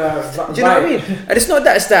analyze it. Do you know what I mean? And it's not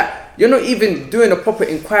that. It's that you're not even doing a proper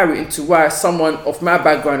inquiry into why someone of my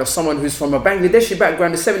background or someone who's from a Bangladeshi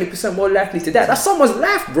background is 70% more likely to die. That's someone's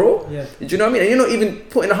life, bro. Yeah. Do you know what I mean? And you're not even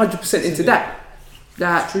putting 100% into that.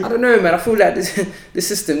 That I don't know, man. I feel like this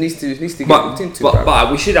system needs to get looked into. But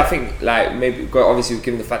we should, I think, like maybe obviously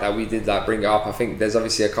given the fact that we did like bring it up, I think there's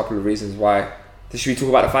obviously a couple of reasons why. Should we talk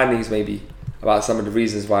about the findings maybe? About some of the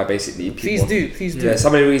reasons why basically people, Please do. Yeah,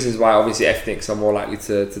 some of the reasons why obviously ethnics are more likely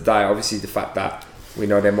to die. Obviously the fact that we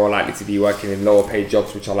know they're more likely to be working in lower paid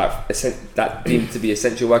jobs which are like that deemed to be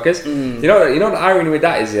essential workers. You know the irony with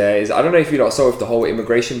that is I don't know if you lot saw with the whole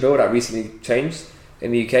immigration bill that recently changed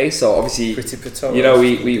in the UK. So obviously, you know,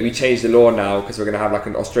 we changed the law now because we're going to have like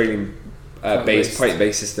an Australian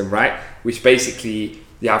point-based system, right? Which basically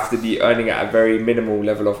you have to be earning at a very minimal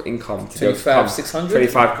level of income to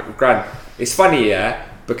 25 grand. It's funny, yeah,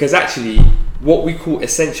 because actually what we call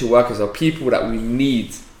essential workers are people that we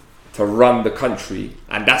need to run the country,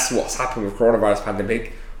 and that's what's happened with coronavirus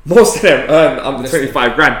pandemic. Most of them earn under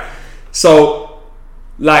 25 grand. So,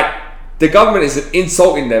 like, the government is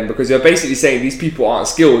insulting them because you're basically saying these people aren't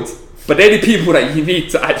skilled, but they're the people that you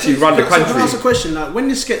need to actually run the country. So can I ask a question? Like, when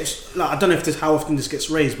this gets, like, I don't know if how often this gets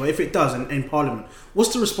raised, but if it does in Parliament,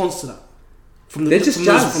 what's the response to that from those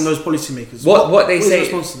policymakers? What they say? The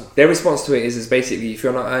response to that? Their response to it is basically if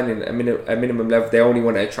you're not earning a minimum level, they only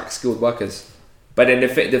want to attract skilled workers. But then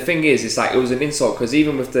the thing is, it's like it was an insult because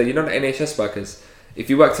even with the NHS workers, if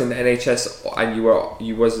you worked in the NHS and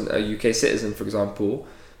you wasn't a UK citizen, for example,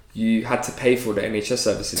 you had to pay for the NHS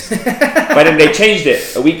services. But then they changed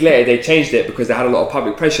it. A week later, they changed it because they had a lot of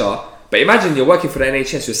public pressure. But imagine you're working for the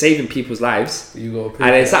NHS, you're saving people's lives, and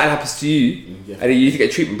then something happens to you, and then you need to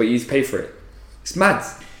get treatment, but you need to pay for it. It's mad.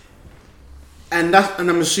 And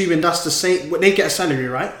I'm assuming that's the same. They get a salary,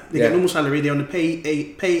 right? They get normal salary. They're on the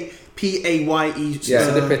PAYE.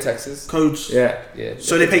 So they pay taxes. Codes. Yeah.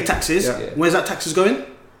 So they pay taxes. Yeah. Where's that taxes going?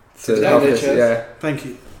 To the NHS. Yeah. Thank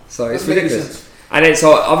you. So it's ridiculous. And then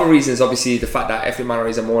so other reasons, obviously, the fact that ethnic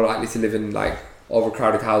minorities are more likely to live in like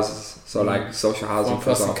overcrowded houses. So like social housing. One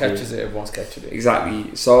person catches it, everyone's catching it.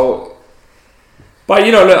 Exactly. So. But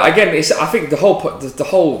look again. I think the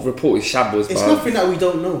whole report is shambles. It's nothing that we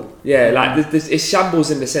don't know. Yeah, like it's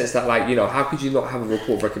shambles in the sense that like how could you not have a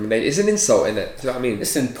report recommendation? It's an insult, isn't it? Do you know what I mean?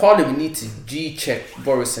 Listen, Parliament need to G-check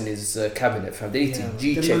Boris and his cabinet, fam. They need to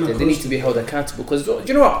G-check them. They need to be held accountable because do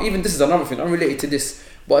you know what? Even this is another thing unrelated to this,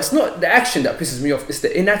 but it's not the action that pisses me off. It's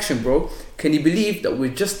the inaction, bro. Can you believe that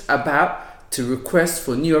we're just about to request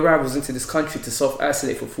for new arrivals into this country to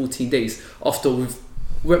self-isolate for 14 days after we've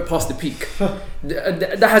went past the peak?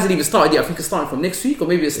 That hasn't even started yet. I think it's starting from next week, or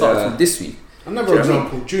maybe it started from this week. Another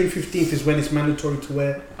example, June 15th is when it's mandatory to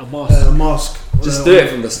wear a mask. Just do it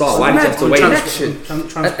from the start. Why do you have to wait?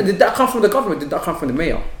 Did that come from the government? Did that come from the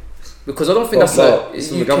mayor? Because I don't think it's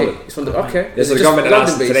from the government. It's from the okay. Yeah, so the government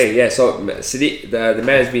announced it today. Yeah, so the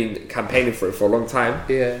mayor's been campaigning for it for a long time.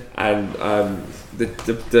 Yeah, and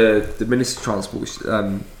the Minister of Transport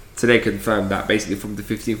today confirmed that basically from the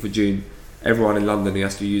 15th of June, everyone in London who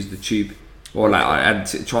has to use the tube or and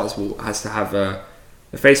transport has to have a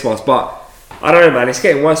face mask. But I don't know, man, it's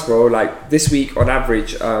getting worse, bro. Like this week on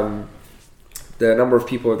average, the number of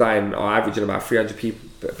people dying are averaging about 300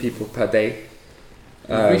 people per day.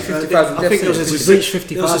 I think there was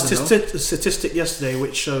a statistic yesterday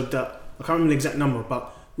which showed that, I can't remember the exact number,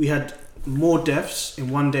 but we had more deaths in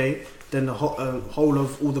one day than the whole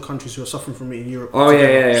of all the countries who are suffering from it in Europe. Oh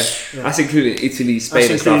yeah. That's including Italy,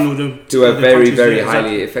 Spain and stuff, who are very, very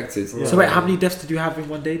highly affected. Yeah. So wait, how many deaths did you have in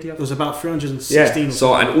one day? It was about 316. Yeah.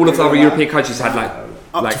 So, and all of the other European countries had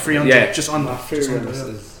up to 300, just under.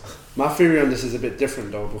 My theory on this is a bit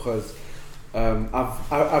different though, because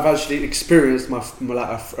I've actually experienced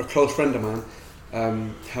a close friend of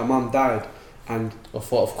mine. Her mum died, and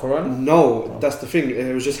Of what? Of Corona? no, that's the thing.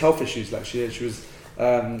 It was just health issues. Like she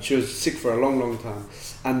was sick for a long time,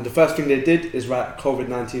 and the first thing they did is write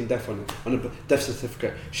COVID-19 death on it, on a death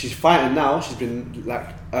certificate. She's fighting now. She's been like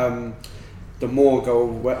the morgue or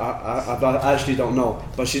where I actually don't know,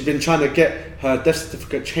 but she's been trying to get her death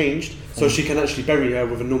certificate changed so she can actually bury her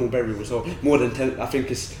with a normal burial. So more than 10, I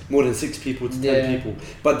think it's more than 6 people to 10 people.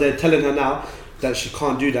 But they're telling her now that she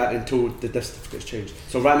can't do that until the death certificate's changed.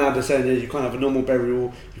 So right now they're saying you can't have a normal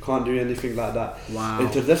burial, you can't do anything like that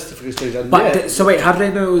until the death certificate's changed. And But so wait, how do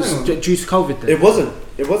they know it was due to COVID then? It wasn't.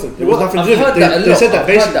 It was nothing to do with it. They said that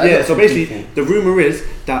basically. So basically, the rumor is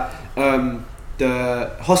that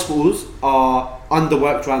the hospitals are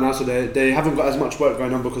underworked right now, so they haven't got as much work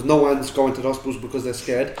going on because no one's going to the hospitals because they're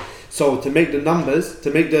scared. So to make the numbers, to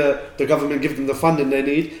make the government give them the funding they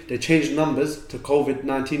need, they change the numbers to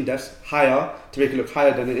COVID-19 deaths higher to make it look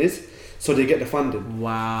higher than it is, so they get the funding.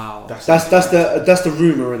 Wow. That's the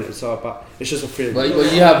rumor in it. So, but it's just a theory. But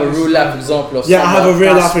you have a real life example of. Yeah, I have a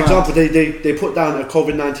real life example. They put down a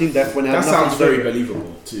COVID-19 death when it That had nothing sounds to do very with it.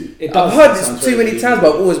 believable too. I've heard this too many times,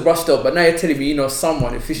 but I've always brushed up. But now you're telling me, you know,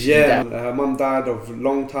 someone officially died. Her mum died of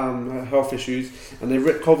long-time health issues, and they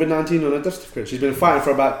wrote COVID-19 on her death certificate. She's been fighting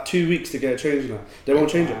for about 2 weeks to get it changed now. They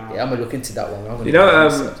won't change it. Yeah, I'm gonna look into that one. You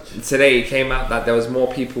know, today it came out that there was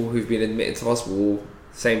more people who've been admitted to hospital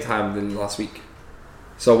same time than last week.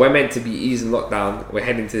 So we're meant to be easing lockdown. We're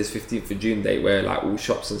heading to this 15th of June date where like all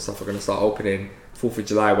shops and stuff are going to start opening. 4th of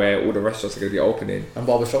July where all the restaurants are going to be opening. And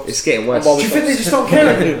barbershops. It's getting worse. Do you think they just don't care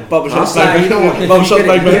anymore? Barbershops,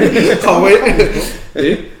 barbershops, can't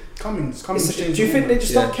wait. Cummings. Do you think they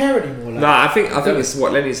just don't care anymore? Like, No, I think it's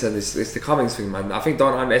what Lenny said. It's the Cummings thing, man. I think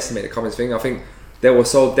don't underestimate the Cummings thing. I think they were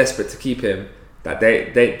so desperate to keep him that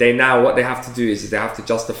they now what they have to do is they have to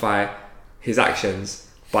justify his actions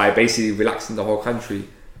by basically relaxing the whole country.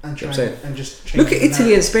 And You know what I'm saying? and just Look at changing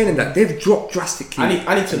Italy and Spain and that they've dropped drastically.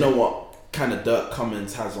 I need to know what kind of dirt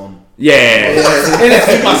Cummins has on. Yeah. He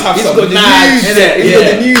must have He's some got the mad news. shit. He's got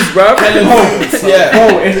the news, bro. Yeah.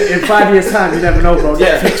 Oh, in 5 years' time, you never know, bro.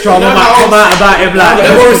 Yeah. Netflix drama might come out about him like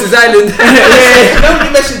Morris's Island. You know when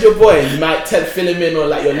you message your boy, you might fill him in on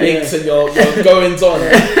like your links and your goings on,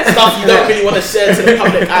 stuff you don't really want to share to the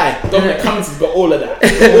public eye. Dominic Cummins has got all of that.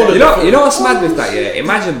 You know what's mad with that? Yeah,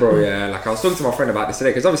 imagine, bro. Yeah, like I was talking to my friend about this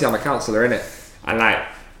today because obviously I'm a counsellor, innit? And like,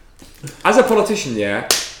 as a politician, yeah,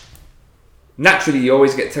 naturally you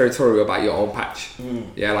always get territorial about your own patch.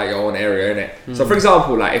 Yeah, like your own area, innit? So for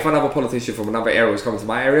example, like if another politician from another area was coming to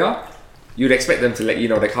my area, you'd expect them to let you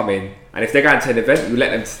know they're coming. And if they're going to an event, you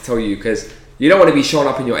let them to tell you because you don't want to be showing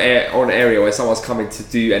up in your own area where someone's coming to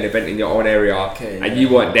do an event in your own area and you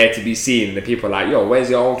weren't there to be seen. And the people are like, yo,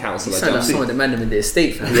 where's your own councillor? You sound like someone demanding in the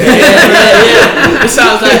estate, fam. It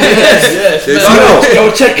sounds like yes.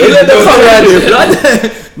 Go check it.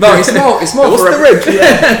 No, it's more What's for the red?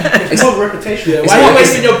 It's not reputation. Why are you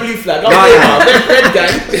wasting your blue flag? Red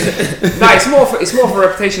gang. No, it's more of a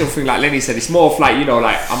reputational thing, like Lenny said. It's more of like, you know,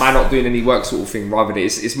 like am I not doing any work sort of thing, rather than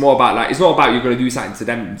it's more about like it's not about you're gonna do something to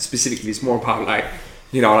them specifically. It's more about like,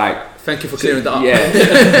 you know, like Thank you for clearing that up.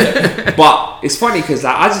 yeah. But it's funny because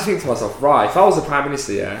like I just think to myself, right, if I was the Prime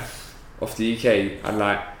Minister, of the UK, and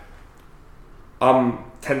like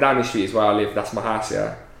 10 Downing Street is where I live, that's my house,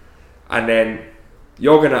 and then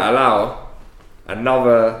you're gonna allow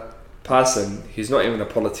another person who's not even a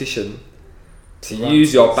politician to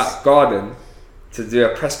use your back garden to do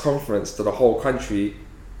a press conference to the whole country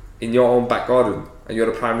in your own back garden, and you're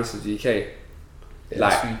the Prime Minister of the UK. You know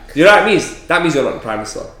what that means? That means you're not the Prime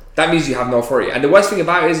Minister. That means you have no authority. And the worst thing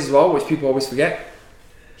about it is as well, which people always forget,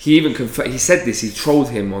 he even he said this, he trolled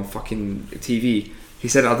him on fucking TV. He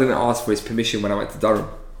said, I didn't ask for his permission when I went to Durham.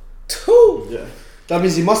 Yeah. That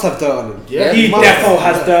means he must have dirt on him. Yeah, He definitely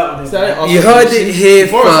has dirt on him. You heard it here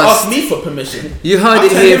Boris asked first. me for permission. You heard I'll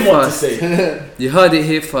it tell here him what to first. say. You heard it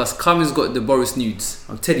here first. Cummins got the Boris nudes.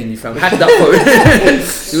 I'm telling you, fam. Hack that phone.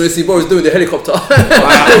 You want to see Boris doing the helicopter?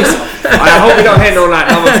 I hope we don't hear no like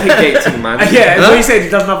another pig gate thing, man. Yeah, that's what he said. He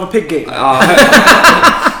doesn't have a pig gate.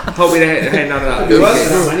 Hope we don't hear none of that. Could be worse than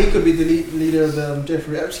that, man. He could be the leader of the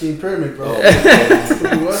Jeffrey Epstein pyramid, bro.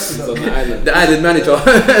 Could be worse than that. The island manager.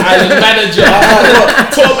 Island manager.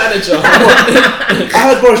 Tour manager. I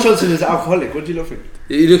heard Boris Johnson is an alcoholic. What do you not think?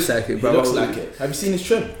 He looks like it, He bro. looks like it. Have you seen his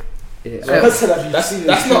trim? Yeah. That's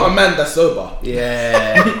not a man that's sober.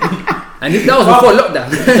 Yeah. And that was before lockdown.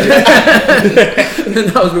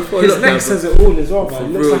 That was before His lockdown. neck says it all as well, man. For It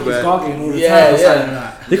looks real, like he's man. gargling all the Yeah, time. or yeah. something like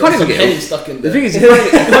that. They can't even Some get penny it. stuck in The there. thing is,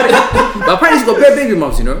 But apparently he's got bare baby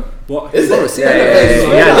mums, you know. What? Is it? Boris, yeah.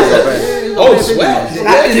 Oh, swear.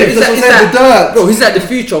 He's like the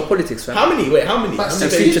future of politics, fam. How many? How many? The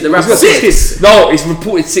future, the rapper. No, he's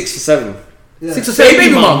reported 6 or 7. Yeah. 6 or 7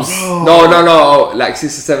 baby mums. No, like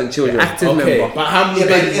 6 or 7 children. Active Okay, member. but how many? Yeah,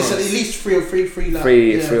 but baby it's at mums? least three or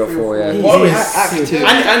four. Yeah. What is active.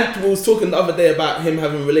 And we was talking the other day about him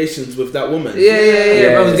having relations with that woman. Yeah.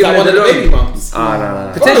 Yeah. Is that one of the baby mums?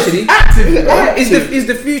 No. Potentially. Active. Is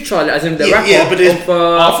the future, like, as in the rapper yeah, but there's- of I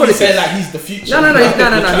thought you politics. said like he's the future. No.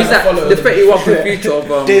 He's like the pretty one for the future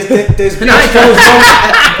of.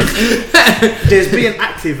 There's being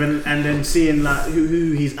active and then seeing like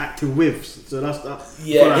who he's active with. So that's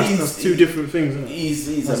Yeah, that's two different things. Isn't it?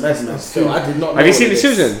 He's a madman. So I did not. Have you seen the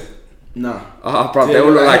children? No. Oh, bro, they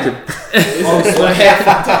all look like him.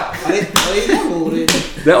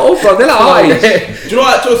 They're all, bro. They're like our age. Do you know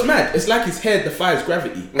what? It's mad. It's like his head defies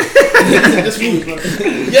gravity. Just move.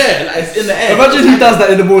 Yeah, like it's in the air. Imagine he does that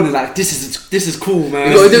in the morning, like this is cool,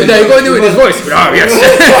 man. You gotta do it with his voice. Oh,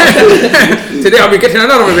 yes. Today I'll be getting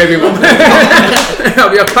another one, baby mum.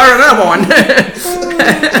 I'll be acquiring another one.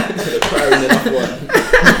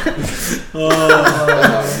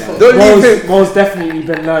 Mo's definitely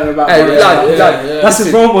been learning about. Hey, Morris. lad, That's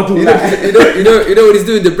his role model. You know what he's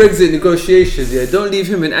doing the Brexit negotiations. Yeah, don't leave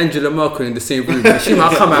him and Angela Merkel in the same room. She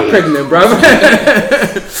might come out pregnant, bro.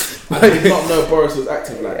 I did not know Boris was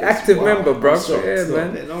active like this. Active member, bro. I'm shocked. Yeah, Still.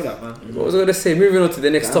 man. Didn't know that, man. What was I gonna say? Moving on to the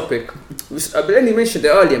next topic. But Lenny mentioned it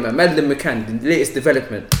earlier, man. Madeleine McCann, the latest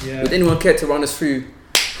development. Yeah. Would anyone care to run us through?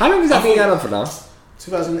 How long has that been going on for now?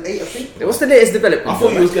 2008, I think. What's the latest development? I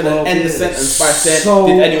thought you was gonna 12 end the years. sentence by saying, So-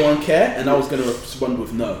 "Did anyone care?" And I was gonna respond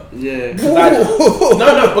with no. Yeah.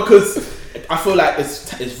 No, because I feel like it's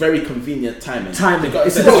very convenient timing. Timing. Because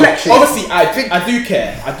It's a deflection. Obviously, I do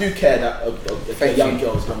care. I do care that a Thank young you.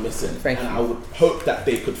 girl's gone missing, Thank and you. I would hope that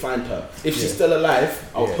they could find her. If she's still alive,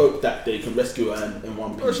 I would hope that they can rescue her in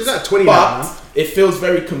one piece. Oh, she's at 20 now, But man. it feels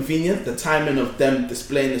very convenient. The timing of them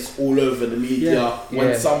displaying this all over the media when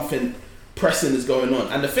Yeah. something pressing is going on.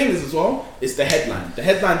 And the thing is as well, it's the headline. The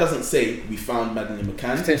headline doesn't say we found Madeleine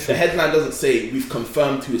McCann. Potential. The headline doesn't say we've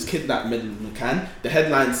confirmed who has kidnapped Madeleine McCann. The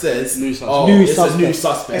headline says New suspect. oh, New it's a suspect. new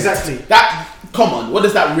suspect. Exactly. That come on, what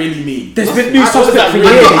does that really mean? There's been new What does suspects that for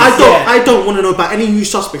really years. mean? I don't want to know about any new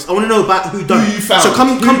suspects. I want to know about who done Who it. you found. So come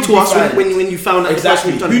Who to did you us find? when you found out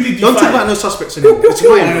Exactly. the person who done Who it. did you Don't talk find? about no suspects anymore. It's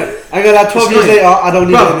annoying. I got that 12 years later. I don't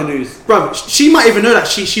need it in the news. Bro, she might even know that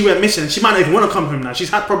she went missing. She might not even want to come home now. She's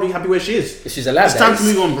probably happy where she is. She's alive. It's time to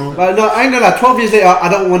move on, bro. But no, I ain't gonna lie. 12 years later, I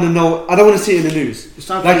don't want to know. I don't want to see it in the news. It's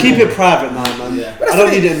time to Like move keep on. it private now, man. Yeah. I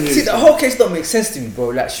don't need it in the news. See, the whole case don't make sense to me, bro.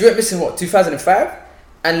 Like, she went missing, 2005?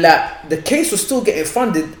 And like, the case was still getting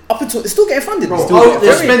funded up until, it's still getting funded. Bro, It's still oh, getting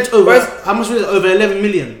they funded. spent over Whereas- how much was it? Over 11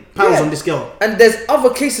 million pounds Yeah. on this girl. And there's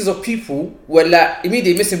other cases of people where like,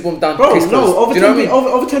 immediately missing, boom, down, Bro, case no, closed. over Do you 10, know what I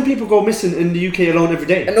mean? over 10 people go missing in the UK alone every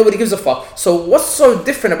day. And nobody gives a fuck. So what's so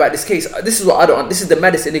different about this case? This is what I don't. This is the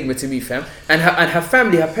maddest enigma to me, fam. And her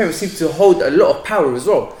family, her parents seem to hold a lot of power as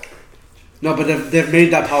well. No, but they've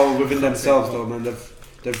made that power within themselves, though, man.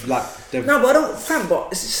 They've No, but I don't, fam. But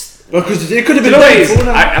it's just. because it could have You been know what it way is? before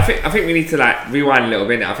now. I think we need to like rewind a little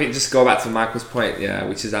bit. I think just go back to Michael's point, yeah,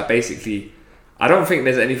 which is that basically, I don't think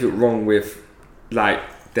there's anything wrong with like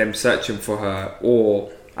them searching for her,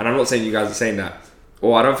 and I'm not saying you guys are saying that,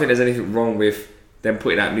 or I don't think there's anything wrong with them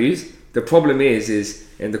putting out news. The problem is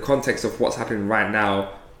in the context of what's happening right now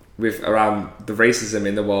with around the racism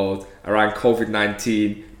in the world, around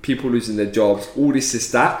COVID-19, people losing their jobs, all this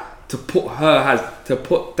is that. To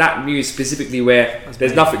put that news specifically where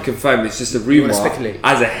there's nothing confirmed, it's just a rumor speculate.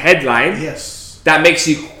 as a headline. Yes. That makes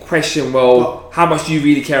you question, well, how much do you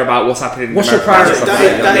really care about what's happening in What's America? your priority? and stuff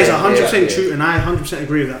like That is Yeah. 100% true, and I 100%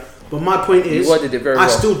 agree with that. But my point is, You worded it very I well.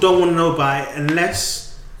 still don't want to know about it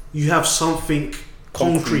unless you have something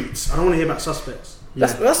concrete. I don't want to hear about suspects.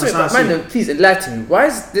 That's how I see man, it. then please enlighten me. Why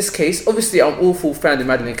is this case? Obviously, I'm all for finding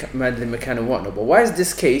Madeleine McCann and whatnot, but why is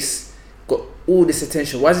this case got all this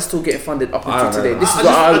attention? Why is it still getting funded up I until don't today? know. This is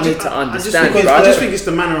what I need to understand. I just think it's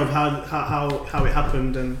the manner of how it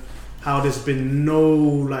happened and how there's been no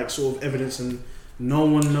like sort of evidence and no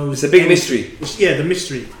one knows. It's a big any- mystery. Yeah, the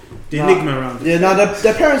mystery, the enigma around it. Yeah, no,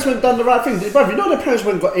 their parents went done the right thing. Bruv, you know their parents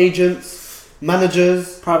went and got agents,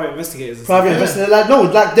 managers, Private investigators. And private investors. Like no,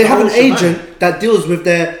 like they The have an whole shebang. agent that deals with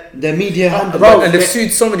their media handle. bro, and they've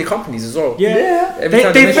sued so many companies as well. Yeah. Every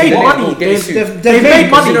time They've mention made their name, money. they'll get sued. They've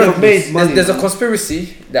made money. You know, They've made money. There's a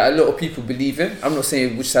conspiracy that a lot of people believe in. I'm not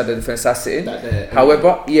saying which side of the fence I sit in. That they're-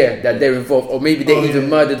 However, that they're involved, or maybe they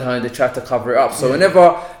even murdered her and they tried to cover it up. So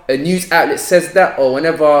whenever a news outlet says that, or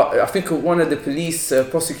whenever I think one of the police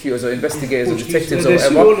prosecutors or investigators or detectives or they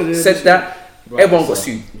sue all of whatever them. said that, everyone got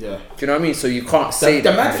sued. Yeah. Do you know what I mean? So you can't say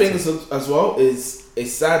The that. mad thing is, as well is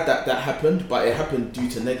it's sad that happened, but it happened due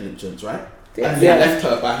to negligence, right? Yeah. And they left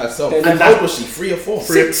her by herself. They And left- how old was she? 3 or 4?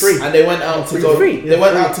 Three. And they went out to go. Three. They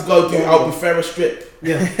went out to go do Albufera strip.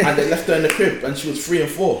 Yeah. And they left her in the crib, and she was 3 and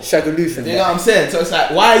 4. Shagaloof. You know what I'm saying? So it's like,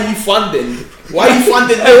 why are you funding? Why are you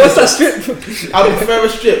funding? Hey, what's that strip? Albufera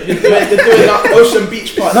strip. You're doing that Ocean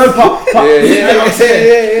Beach party. No, but You know what I'm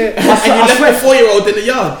saying? Yeah. And you left a 4-year-old in the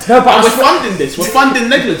yard. No, but and I we're funding this. We're funding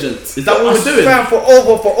negligence. Is that what we're doing? Fam, for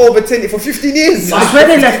over 15 years. I swear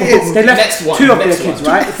they left Next one, two of their next kids, one.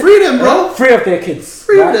 right? Freedom, bro. 3 of their kids.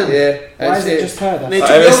 Freedom. Yeah. Why is it just her? They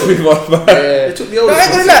That's took the oldest. They took the No, I oldest.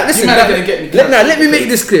 ain't gonna lie. Listen, You man are gonna get me. let me make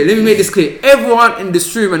this clear. Everyone in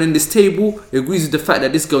this room and in this table agrees with the fact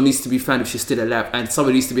that this girl needs to be found if she's still alive, and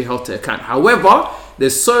somebody needs to be held to account. However,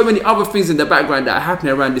 there's so many other things in the background that are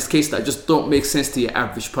happening around this case that just don't make sense to your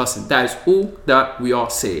average person. That is all that we are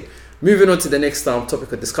saying. Moving on to the next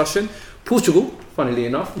topic of discussion. Portugal, funnily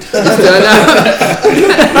enough,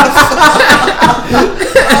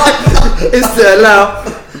 is to allow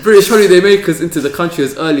British holiday makers into the country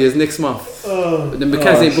as early as next month. The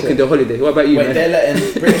McCanns ain't booking their holiday. What about you, Wait, man? they're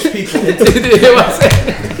letting British people into You know what I'm saying?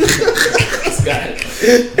 this guy.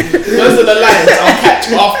 Those are the lines I'll catch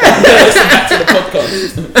after. Listen back to the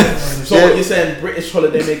podcast. So what you're saying, British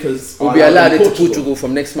holidaymakers Will be allowed into Portugal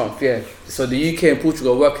from next month, yeah. So the UK and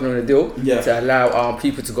Portugal are working on a deal to allow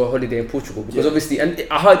people to go holiday in Portugal because obviously, and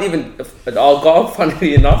I heard even at Algarve,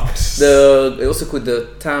 funnily enough, they also called the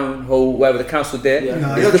town hall, whatever the council there,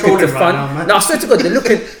 No, is you're looking to trolling fund. right now, man. No, I swear to God,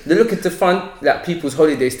 they're looking to fund like people's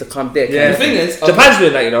holidays to come there. Yeah. The thing is, Japan's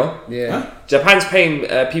doing that, you know. Yeah. Japan's paying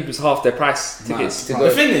people's half their price tickets to Man. go.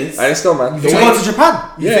 the thing is, And it's still, man. To go to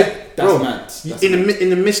Japan. that's mad. That's In mad.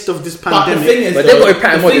 the midst of this But the pandemic. thing is, But though, they've got a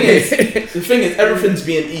pattern the thing holiday. is, the thing is, everything's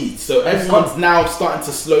being eased, so everyone's now starting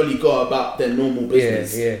to slowly go about their normal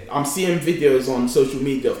business. Yeah. I'm seeing videos on social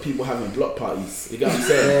media of people having block parties. You get what I'm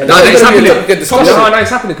saying? No, it's happening. Good discussion. No, it's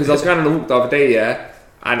happening because I was going on a walk the other day,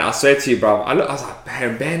 and I swear to you, bro, I was like,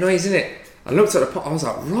 bare noise, innit? I looked at the pot, I was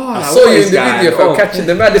like, right. I saw you in the video for catching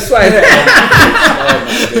the maddest swine. I'm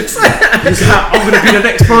gonna be the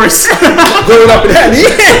next Boris. Going up in that.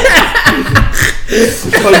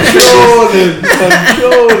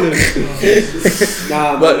 Controlling.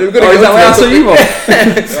 Nah, But we're Oh, gonna is that why I saw you, bro? I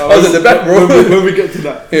was at the back, bro. when we get to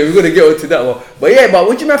that. Yeah, we're gonna get onto that one. But yeah, but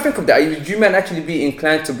what do you man think of that? Do you man actually be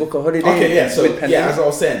inclined to book a holiday? Okay, yeah. So with yeah, pandemic? as I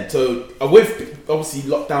was saying, so with obviously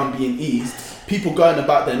lockdown being eased, people going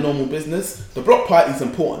about their normal business, the block party is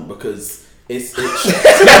important because it's No.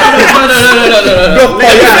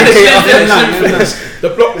 the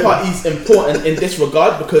block party is important in this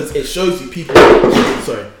regard because it shows you people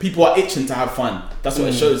are itching to have fun. That's what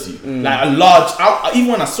it shows you. Like a large,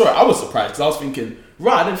 even when I saw it, I was surprised because I was thinking,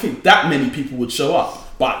 right, I didn't think that many people would show up.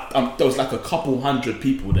 But there was like a couple hundred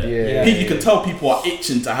people there. Yeah. You can tell people are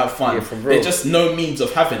itching to have fun. Yeah, for real. There's just no means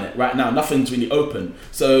of having it right now. Nothing's really open.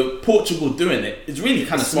 So Portugal doing it is really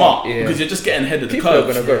kind of smart yeah. because you're just getting ahead of the People curve.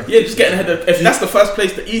 are gonna go. Yeah, just getting ahead of. If that's the first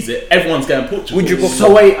place to ease it, everyone's going Portugal. Would you book?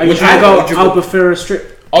 So wait, are you Would trying to I- go would you book- Albufeira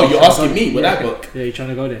Strip? Oh, you're asking me? Would I book? Yeah, you're trying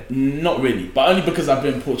to go there. Not really, but only because I've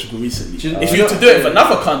been in Portugal recently. Do you- if do you you were to know- do it for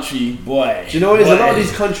another country, boy. Do you know what it is? A lot of boy.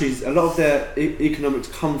 these countries, a lot of their economics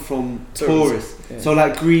come from Tourism. tourists. Yeah. So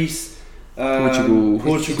like Greece, Portugal,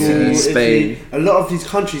 Italy, Spain. A lot of these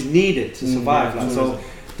countries need it to survive. Like, so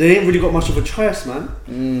they ain't really got much of a choice, man.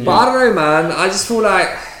 But I don't know, man. I just feel like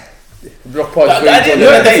Block party.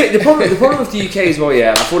 That the problem with the UK as well,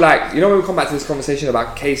 I feel like, when we come back to this conversation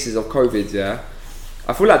about cases of COVID,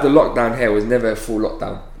 I feel like the lockdown here was never a full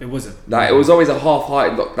lockdown. It wasn't. Like, it was always a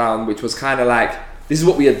half-hearted lockdown, which was kind of like, this is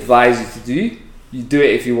what we advise you to do. You do it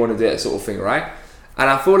if you want to do it, sort of thing, right? And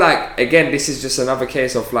I feel like, again, this is just another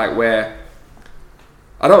case of like where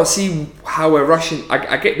I don't see how we're rushing.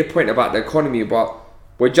 I get the point about the economy, but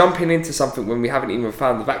we're jumping into something when we haven't even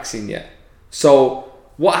found the vaccine yet. So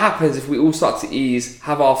what happens if we all start to ease,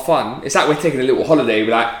 have our fun? It's like we're taking a little holiday.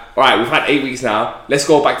 We're like, all right, we've had 8 weeks now. Let's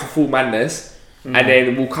go back to full madness, and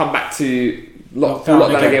then we'll come back to full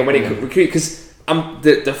lockdown again when it could recruit. Because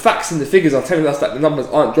the facts and the figures are telling us that the numbers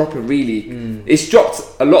aren't dropping really. It's dropped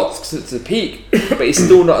a lot to peak, but it's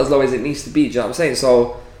still not as low as it needs to be. Do you know what I'm saying?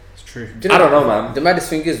 So It's true. I don't know, man. The maddest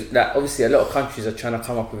thing is that obviously a lot of countries are trying to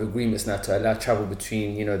come up with agreements now to allow travel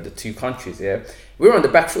between the two countries. Yeah, we're on the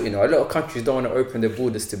back foot. A lot of countries don't want to open their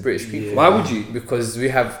borders to British people. Why would you? Because we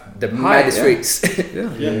have the High, maddest yeah. rates.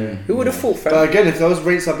 Yeah. Who would have thought, fam? But again, if those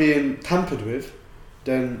rates are being tampered with,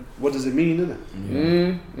 then what does it mean,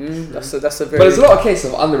 innit? That's a very. But there's a lot of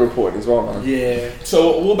cases of underreporting as well, man. Yeah.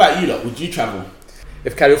 So what about you, lot? Would you travel?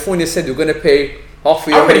 If California said we're going to pay Half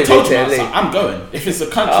of I your already told you, holiday to man, LA. I'm going. If it's a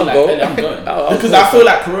country I'll like go. LA, I'm going. I'll Because go. I feel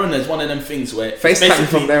like Corona is one of them things where FaceTime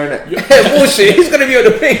from there, innit? Hey, bullshit, he's gonna be on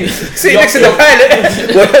the plane. Sitting next to the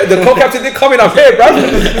pilot. Well, the co-captain did coming up here, bruv.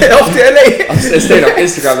 Off to LA. I stayed on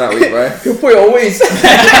Instagram that week, bro. You put it on ways.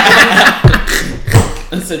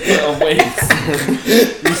 and said put it on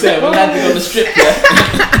waves. You said we're landing on the strip, yeah?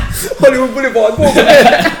 Hollywood Boulevard.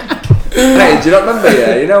 Hey, do you not remember?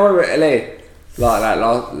 Yeah, you know when we were at LA. Like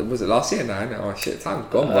last, was it last year? No, oh shit, time's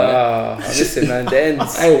gone, bro. Listen, man, the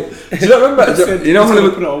ends. Hey, do you not remember? You know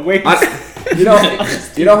Hollywood.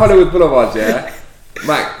 You know Hollywood Boulevard, yeah.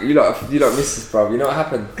 Mac, you lot missed this, bro. You know what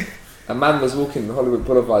happened? A man was walking Hollywood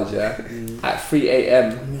Boulevard, yeah, at 3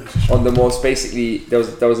 a.m. on the most basically there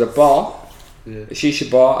was a bar, a shisha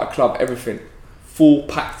bar, a club, everything, full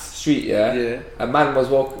packed street, yeah. A man was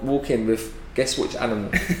walking with. Guess which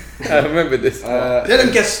animal? I remember this. Let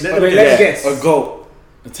them guess. Let them guess. A goat.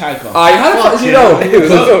 A tiger. How did you know?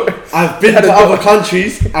 I've been to other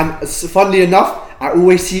countries, and funnily enough, I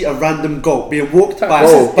always see a random goat being walked by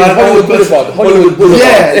Hollywood Boulevard. Hollywood Boulevard.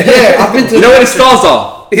 Yeah, I've been to. You know where the stars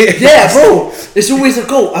are? Yeah, bro. It's always a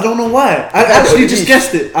goat. I don't know why. I actually just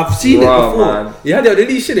guessed it. I've seen it before. Man. You had it on the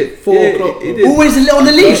leash, innit? 4 o'clock. Always on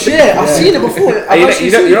the leash. Yeah, I've seen it before.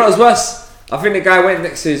 You know what's worse? I think the guy went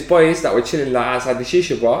next to his boys that were chilling like outside the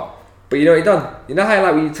shisha bar. But you know what he done? You know how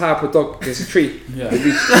like when you tie up a dog against a tree? Yeah.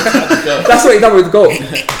 That's what he done with the goat.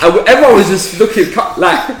 And everyone was just looking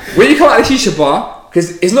like when you come out of the shisha bar,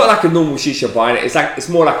 because it's not like a normal shisha bar, innit? It's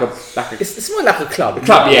more like a It's more like a club. with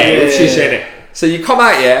shisha in it. So you come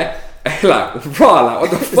out here, and like bro, like what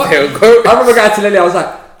the fuck? I remember going to Lily, I was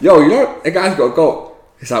like, yo, you know the guy's got a goat.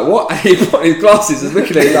 He's like, what? And he put on his glasses and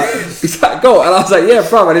looking at it, like, is that a goat? And I was like, yeah,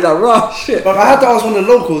 bro. And he's like, raw shit. But I had to ask one of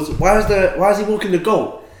the locals, why is he walking the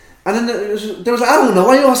goat? And then there was like, I don't know,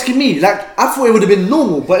 why are you asking me? Like, I thought it would have been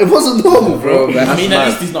normal, but it wasn't normal, bro. Man, I mean, at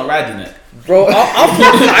least he's not riding it. bro, I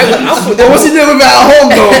thought What's he doing with it at home,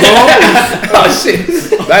 though, bro? oh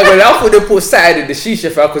shit. Like, when I thought they put Saturday in the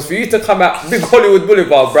shisha, fam, because for you to come out Big Hollywood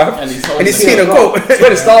Boulevard, bro, and he's seen a goat. That's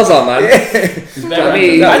where the stars are, man.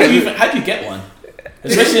 How do you get one?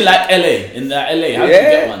 Especially like LA, in LA, how do you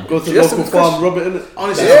get one? Go to the local farm, rub it in it.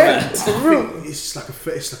 Honestly, It's it's like a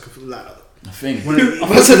thing.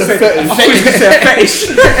 What's it, a fetish?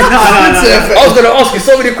 fetish. I was going to ask you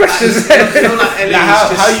so many questions.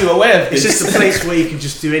 How are you aware of It's this? just a place where you can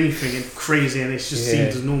just do anything and crazy, and it's just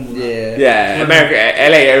seems as normal. Yeah, America,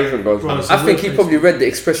 LA, everything goes on. I think he probably read the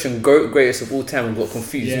expression "goat greatest of all time" and got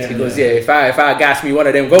confused. He goes, "Yeah, if I gas me one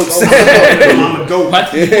of them goats, I'm a goat. Why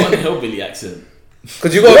did you put on a hillbilly accent?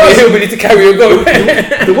 because you got to be a hillbilly to carry a goat."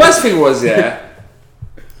 The worst thing was,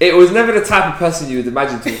 it was never the type of person you would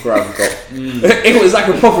imagine to walk around with a goat. It was like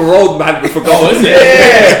a proper road man with a goat. Was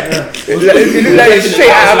it? It looked like a straight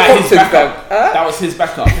out of Compton, fam. That was his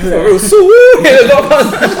backup. For real, so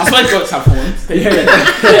I swear goats have horns. Yeah,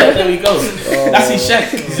 there we go. That's his shank.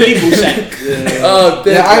 His legal shank.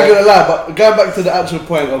 Yeah, I ain't gonna lie, but going back to the actual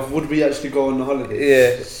point of would we actually go on the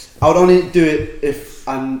holiday? Yeah. I would only do it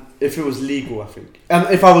if it was legal, I think. And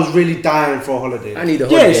if I was really dying for a holiday. I need a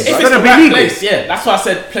holiday. Yes, If it's the right place, that's why I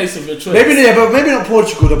said place of your choice. But maybe not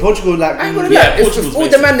Portugal. The Portugal, like, I ain't gonna Yeah, lie. If Portugal's all the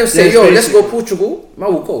basic. man them say, Yeah, "Yo, it's let's basic. go Portugal,"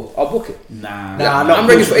 man will go. I'll book it. Nah. I'm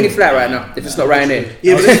ready for any flight right now. If it's not Ryanair.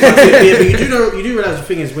 Yeah, but you do realize the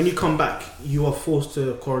thing is when you come back, you are forced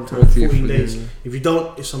to quarantine for 14 days. If you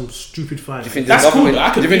don't, it's some stupid fine. Do you think That's this cool, government? I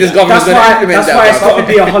could Do you think do this that. government's That's gonna why. implement That's why it's that? got to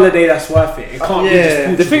be a holiday that's worth it. It can't be just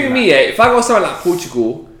Portugal. The thing with me, if I go somewhere like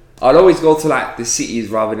Portugal, I'd always go to like the cities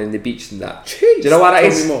rather than the beach and that. Do you know why that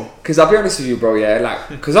Tell is? me more. Because I'll be honest with you, bro. Yeah, like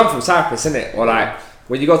because I'm from Cyprus, innit? Or like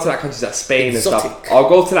when you go to like countries like Spain Exotic. and stuff, I'll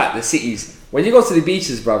go to like the cities. When you go to the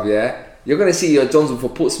beaches, bro, you're gonna see your Johnson for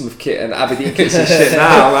Portsmouth kit and Aberdeen kits and shit.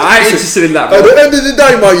 Nah, man, I ain't interested in that, bro. At the end of the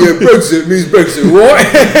day, my Brexit means Brexit. What?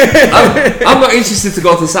 I'm not interested to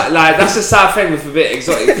go to like that's the sad thing with a bit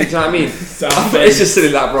exotic. Do you know what I mean? I'm not interested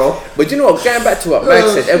in that, bro. But you know what? Going back to what Mike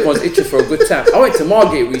said, everyone's itching for a good time. I went to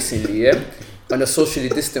Margate recently, on a socially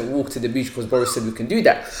distant walk to the beach because Boris said we can do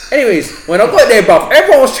that. Anyways, when I got there, bruv,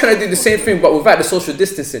 everyone was trying to do the same thing but without the social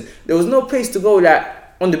distancing. There was no place to go like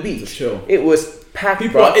on the beach. Chill. It was packed,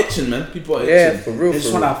 People bruv. are itching, man. People are itching. Yeah, for real. They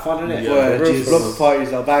just For want to real. have fun, innit? Yeah. Boy, geez, block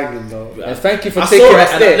parties are banging, though. And thank you for I taking saw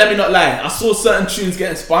us it, there. and let me not lie. I saw certain tunes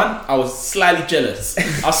getting spun. I was slightly jealous.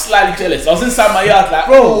 I was inside my yard like,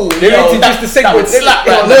 Bro, They introduced the segment. would slap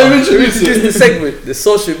right Let now. me introduce This it. is the segment, the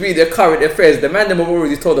social media current affairs. The man them have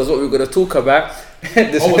already told us what we're going to talk about. Was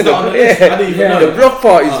that on the list? I didn't even know. The block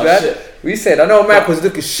parties, Oh, man. shit. We said, I know Mike was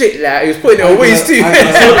looking shit, like he was putting it on ways too. I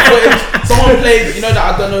saw the footage. Someone played, you know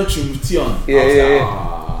that I don't know tune with Tion. Yeah, I was yeah, like,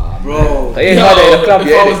 yeah. Bro. I ain't had it in the club if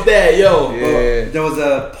yet. I was there, yo. Yeah. There was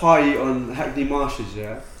a party on Hackney Marshes,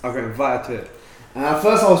 yeah. I got invited to it, and at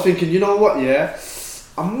first I was thinking, you know what, yeah,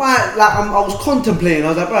 I might I was contemplating. I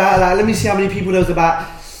was like, right, let me see how many people. There was about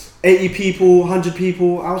 80 people, 100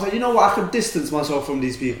 people. I was like, you know what, I could distance myself from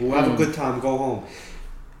these people, have a good time, go home.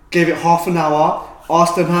 Gave it half an hour.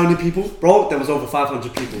 Asked them how many people, bro. There was over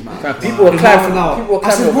 500 people. People were clapping. I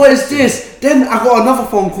said, what is this? Then I got another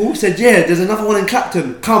phone call. Said, yeah, there's another one in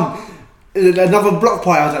Clapton. Come, another block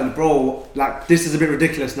party. I was like, bro, like this is a bit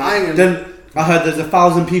ridiculous now. Then I heard there's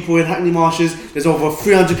 1,000 people in Hackney Marshes. There's over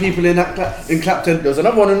 300 people in Clapton. There was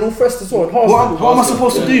another one in North West as well. What am I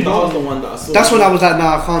supposed to do, That bro? was the one that I saw. That's when I was like,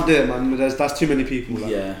 nah, I can't do it, man. That's too many people.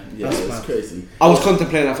 Like. Yeah, it's crazy. I was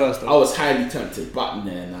contemplating at first. I was highly tempted, but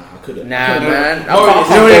nah, I couldn't. Nah, man. I Morris,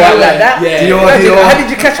 can't go out like that. Yeah. How did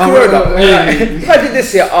you catch corona? How did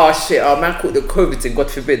this year? Oh shit, man caught the COVID thing,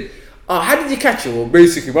 God forbid. Oh, how did you catch it? Well,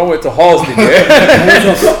 basically, man went to Harsley. I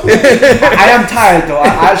am tired though.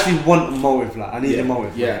 I actually want a motive. Like, I need a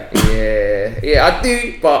motive. Yeah, I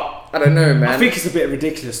do, but I don't know, man. I think it's a bit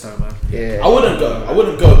ridiculous though, man. Yeah. I wouldn't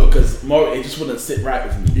go because it just wouldn't sit right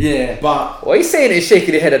with me. Yeah. But Why are you saying it and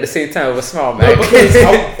shaking your head at the same time with a smile, man? no, because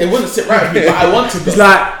it wouldn't sit right with me. But I want to go. It's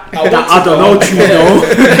like I don't know, you know.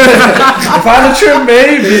 If I had a trim,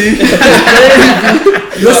 maybe.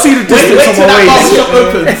 Let's see the distance Wait on till my that waist.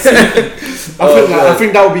 barbershop opens. I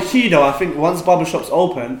think that would be key though. I think once barbershops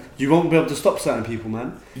open, you won't be able to stop certain people,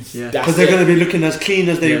 man. Yeah. Because they're going to be looking as clean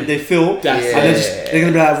as they feel. That's And they're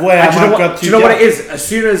going to be like, where And am I grabbed do you know what it is? As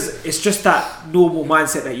soon as it's just that normal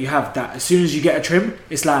mindset that you have, that as soon as you get a trim,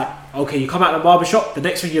 it's like, okay, you come out of the barbershop, the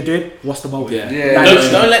next thing you're doing, what's the motive? Yeah.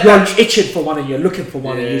 Don't let you're that itching for one and you're looking for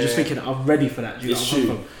one and you're just thinking, I'm ready for that. Do you know It's what I'm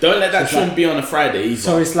true. from? Don't let that So it's trim like- be on a Friday either.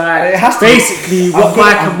 So it's like, It has to be. basically what I've got-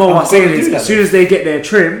 Mike and Mo I've are saying got to is, do as that. soon as they get their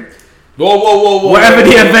trim, whoa. whatever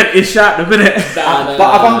the event is, shot the minute. Nah. But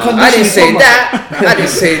I've unconditionally I didn't say told that. I didn't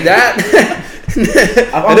say that.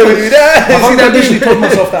 I've never do that. I've See that unconditionally meme? told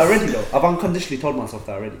myself that already though. I've unconditionally told myself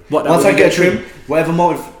that already. What, that Once when I you get a get trim, whatever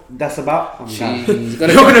motive that's about, I'm down. You're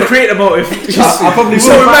gonna create a motive. I probably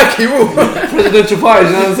So will. Mikey rule. Presidential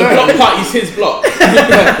parties, you know what I'm The saying? block party's his block.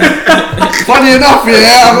 Funny enough,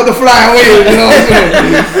 yeah, I got the fly away, you know what I'm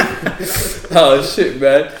saying? Oh shit,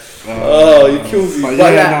 man. Oh, you killed me. But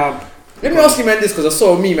But yeah, like, let me ask you, man, this because I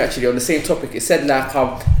saw a meme actually on the same topic. It said like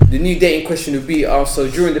the new dating question would be, so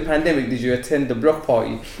during the pandemic, did you attend the block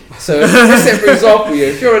party? So let's say, for example, yeah,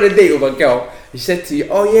 if you're on a date with a girl, she said to you,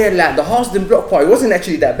 oh yeah, like the Harsden block party wasn't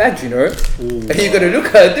actually that bad, you know. Are you gonna look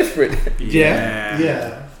at her different?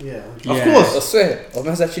 Yeah. Of course. I swear, oh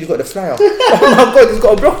man's actually got the flyer. Oh my god, he's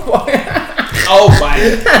got a block party. Oh my.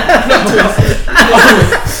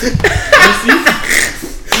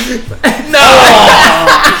 No.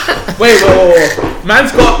 Wait.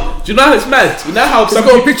 Man's got. Do you know how it's mad? You know how some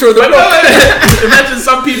got a picture of the block. Imagine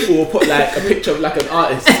some people will put like a picture of like an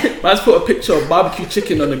artist. Man's put a picture of barbecue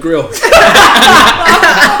chicken on the grill.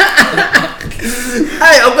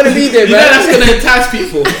 Hey, I'm gonna be there, You know man. that's gonna entice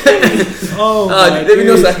people. Let me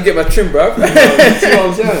know so I can get my trim, bro. See what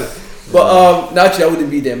I'm saying? But no, actually I wouldn't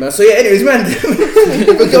be there, man. So yeah, anyways, man,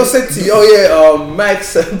 if a girl said to you, oh yeah,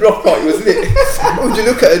 Mike's block party was lit, would you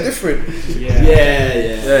look at her different? Yeah.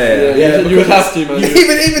 You would have to, man.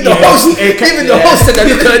 Even the host, the host said that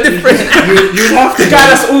look at her different. You'd have to. The guy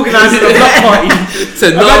that's organising the block party.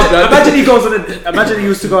 Said no, Imagine he goes on imagine he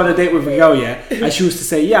used to go on a date with a girl, yeah, and she was to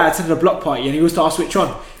say, yeah, I attended a block party, and he was to ask which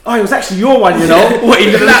one. Oh, it was actually your one, you know. What are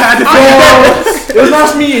you gonna look at? It was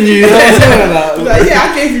nice meeting you. You know what I'm saying? Like, yeah, I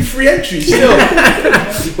gave you free entry still.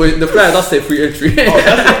 Wait, the flyer does say free entry.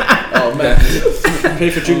 Oh man. Pay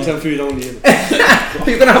for drinks and food only.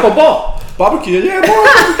 You're gonna have a bar. Barbecue, yeah, boy.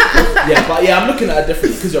 Yeah, but yeah, I'm looking at it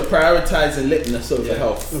differently because you're prioritizing litness over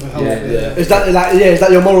health. Yeah. Is that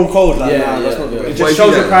your moral code? Like, Yeah, nah, that's yeah, not yeah. the way. It just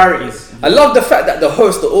shows your priorities. I love the fact that the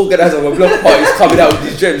host, the organizer of a block party, is coming out with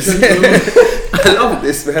these gems. I love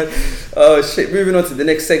this, man. Oh shit! Moving on to the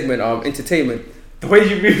next segment, entertainment. The way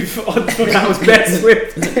you move on to that was best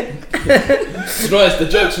with. To be honest, the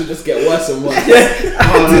jokes will just get worse and worse.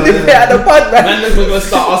 At the bud, man. Man, we're gonna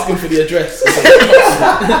start asking for the address.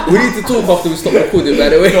 We need to talk after we stop recording, by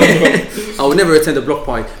the way. I will never attend a block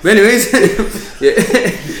party. But anyways, yeah.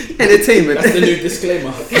 Entertainment. That's the new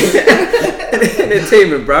disclaimer.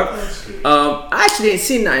 Entertainment, bruv. I actually ain't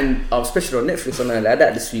seen that especially on Netflix or nothing like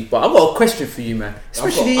that this week. But I've got a question for you, man.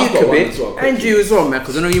 Especially I've got one you, as well, Kabir, and you as well, man.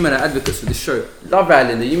 Because I know you man are advocates for the show. Love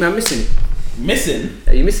Island, are you man missing it? Missing?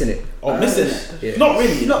 Are you missing it? Or missing it? Yeah. Not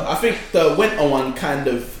really. No, I think the winter one kind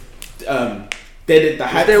of deaded the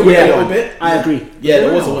hype There for was a one. little bit. I agree. Yeah,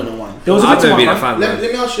 there was a winter one. There was a I've good never been a one. fan, Let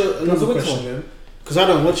man. me ask you That's a another good question one. then. because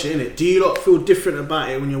I don't watch it, innit? Do you lot feel different about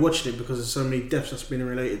it when you're watching it because there's so many deaths that's been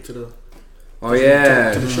related to the Oh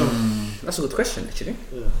yeah, to the show? That's a good question, actually.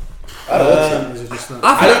 Yeah. I don't watch it. Is it just like,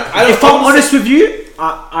 I don't, if I'm honest with you,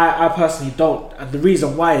 I personally don't, and the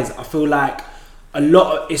reason why is I feel like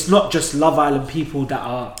it's not just Love Island people that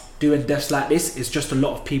are doing deaths like this. It's just a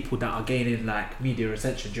lot of people that are gaining like media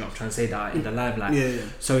attention. Do you know what I'm trying to say? That are in the limelight. Yeah.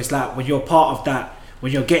 So it's like when you're part of that,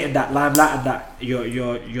 when you're getting that limelight and that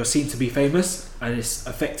you're seen to be famous and it's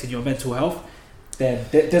affecting your mental health. Then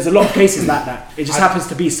there's a lot of cases like that. It just happens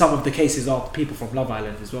to be some of the cases are people from Love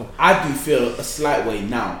Island as well. I do feel a slight way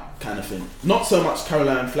now, kind of thing. Not so much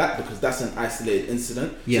Caroline Flack because that's an isolated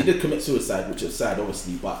incident. Yeah. She did commit suicide, which is sad,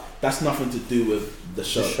 obviously, but that's nothing to do with the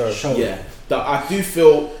show. Show. Yeah, that I do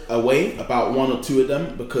feel a way about one or two of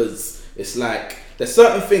them because it's like there's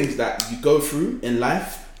certain things that you go through in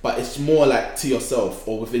life, but it's more like to yourself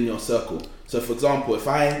or within your circle. So, for example, if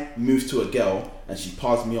I move to a girl and she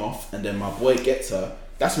passes me off, and then my boy gets her,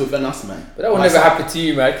 that's within us, man. But that would never happen to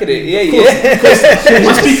you, man. Could it? Yeah.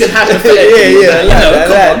 I'm speaking hypothetically.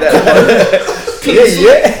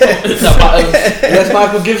 Unless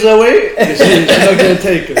Michael gives her away, she's not going to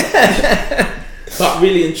take it. But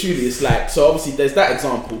really and truly, it's like, so obviously there's that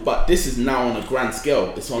example, but this is now on a grand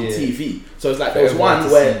scale. It's on TV. So it's like, there was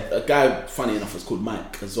one where a guy, funny enough, was called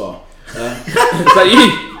Mike as well. is that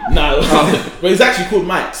you? No, but he's actually called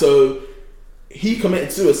Mike. So he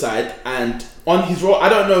committed suicide, and on his role, I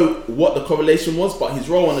don't know what the correlation was, but his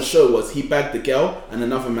role on the show was he bagged the girl and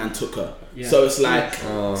another man took her. Yeah. So it's like,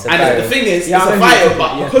 It's and the thing is, it's a fight,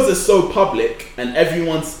 but because it's so public and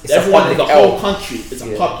everyone in the whole country, it's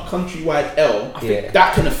a countrywide L.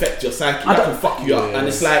 That can affect your psyche. That can fuck you up. And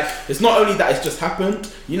it's like, it's not only that it's just happened.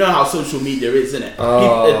 You know how social media is, isn't it?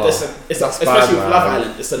 Especially with Love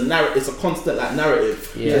Island, it's a narrative. It's a constant like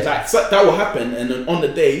narrative. Yeah. It's like, so that will happen, and then on the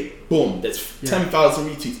day, boom, there's 10,000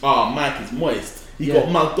 retweets. Oh, Mike is moist. He got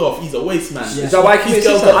mugged off. He's a waste man. Is that why he committed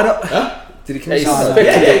suicide? Did he commit suicide?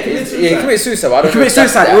 He committed suicide. He committed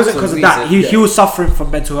suicide. It wasn't because of that. He was suffering from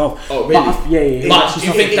mental health. Oh, really? But do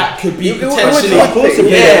you think that could be potentially?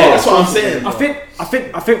 That's what I'm saying.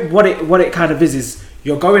 I think what it kind of is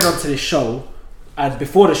you're going onto this show, and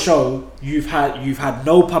before the show you've had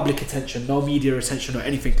no public attention, no media attention or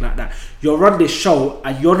anything like that. You're on this show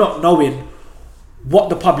and you're not knowing what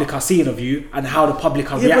the public are seeing of you and how the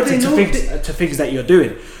public are reacting to things that you're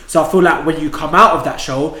doing. So I feel like when you come out of that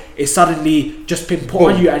show, it's suddenly just been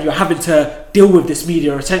put on you and you're having to deal with this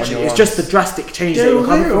media attention. It's just the drastic change that you're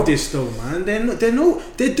coming aware from. of this though, man.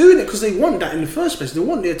 They're doing it because they want that in the first place. They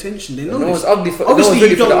want the attention. They know no this. one's ugly for,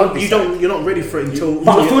 Obviously, no one's you're not ready for it until.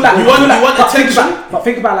 But I feel like you want attention. But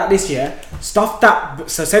think about like this, yeah. Stuff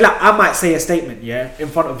that say like I might say a statement, yeah, in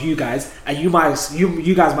front of you guys, and you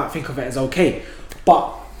guys might think of it as okay,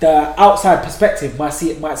 but the outside perspective might see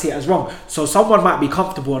it as wrong. So someone might be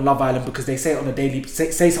comfortable on Love Island because they say it on a daily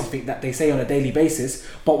say something that they say on a daily basis,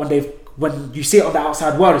 but when you see it on the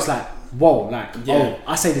outside world, it's like whoa, like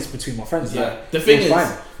I say this between my friends. Yeah. Like, The thing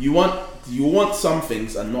is, you want some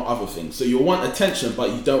things and not other things. So you want attention, but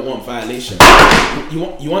you don't want violation.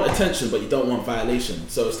 You want attention, but you don't want violation.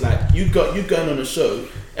 So it's like you going on a show.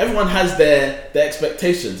 Everyone has their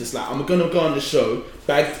expectations. It's like I'm gonna go on the show,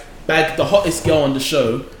 bag the hottest girl on the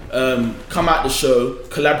show, come out the show,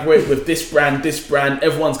 collaborate with this brand,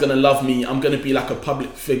 everyone's gonna love me, I'm gonna be like a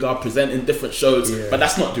public figure presenting different shows, but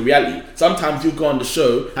that's not the reality. Sometimes you go on the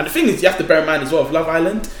show, and the thing is, you have to bear in mind as well, with Love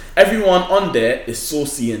Island, everyone on there is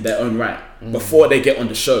saucy in their own right before they get on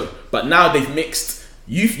the show, but now they've mixed.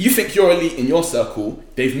 You think you're elite in your circle,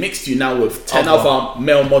 they've mixed you now with 10 other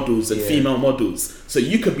male models and female models, so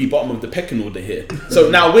you could be bottom of the pecking order here. So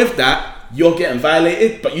now with that, you're getting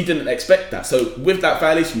violated, but you didn't expect that. So with that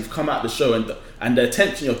violation, you've come out the show, and the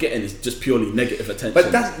attention you're getting is just purely negative attention.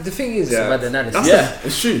 But that's the thing is,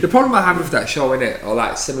 it's true. The problem I have with that show, innit, or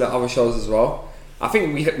like similar other shows as well. I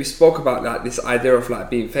think we spoke about like this idea of like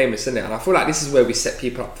being famous, innit, and I feel like this is where we set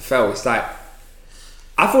people up to fail. It's like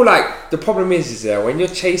I feel like the problem is when you're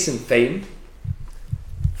chasing fame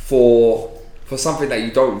for something that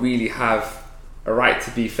you don't really have a right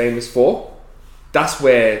to be famous for, that's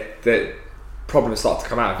where the problems start to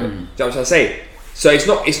come out of it. Do you know what I'm trying to say? So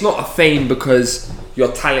it's not a fame because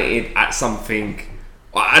you're talented at something.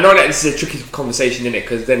 I know that this is a tricky conversation, innit?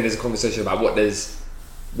 Because then there's a conversation about what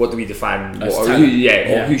do we define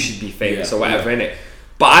who should be famous or whatever, innit?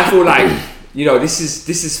 But I feel like this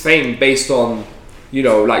is fame based on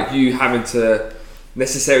like you having to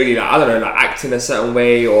necessarily like I don't know like act in a certain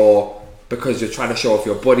way, or because you're trying to show off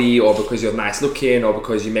your body, or because you're nice looking, or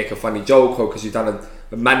because you make a funny joke, or because you've done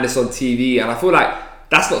a madness on TV. And I feel like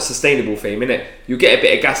that's not sustainable fame, innit? You get a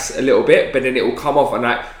bit of gas a little bit, but then it will come off. And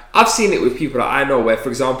like, I've seen it with people that I know where, for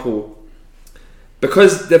example,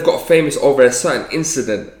 because they've got famous over a certain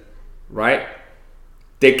incident, right?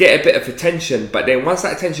 They get a bit of attention, but then once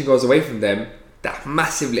that attention goes away from them, that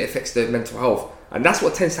massively affects their mental health. And that's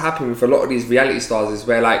what tends to happen with a lot of these reality stars, is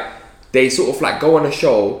where like they sort of like go on a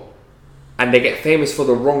show and they get famous for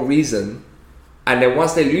the wrong reason, and then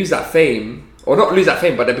once they lose that fame, or not lose that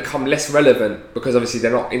fame, but they become less relevant because obviously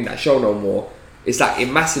they're not in that show no more, it's like it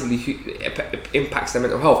massively impacts their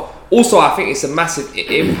mental health. Also, I think it's a massive,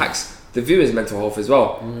 it impacts the viewer's mental health as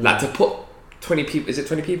well. Like to put 20 people, is it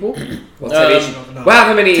 20 people?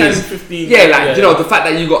 However many 10, it is. 15. Yeah, like, you know, the fact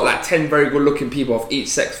that you got like 10 very good looking people of each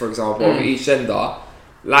sex, for example, of each gender,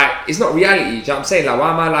 like, it's not reality. Do you know what I'm saying? Like,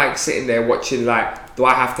 why am I like sitting there watching, like, do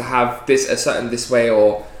I have to have this a certain this way,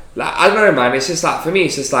 or like, I don't know, man. It's just like, for me,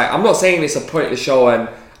 it's just like, I'm not saying it's a pointless show and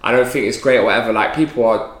I don't think it's great or whatever. Like,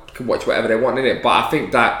 people can watch whatever they want in it, but I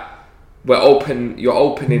think that you're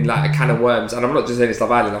opening like a can of worms, and I'm not just saying it's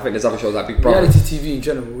Love Island. I think there's other shows like Big Brother, reality TV in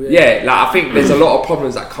general. Yeah, like I think there's a lot of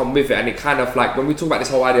problems that come with it, and it kind of like, when we talk about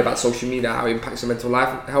this whole idea about social media, how it impacts your mental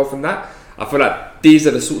life, health, and that, I feel like these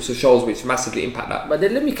are the sorts of shows which massively impact that. But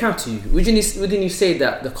then let me counter you. Wouldn't you say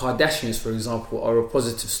that the Kardashians, for example, are a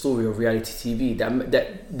positive story of reality TV?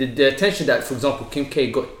 That the attention that, for example, Kim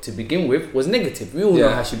K got to begin with was negative. We all know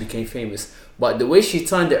how she became famous. But the way she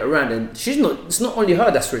turned it around, and it's not only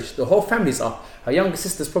her that's rich, the whole family's up. Her younger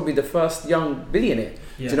sister's probably the first young billionaire.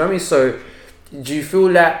 Do you know what I mean? So do you feel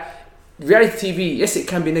that reality TV, yes, it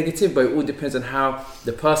can be negative, but it all depends on how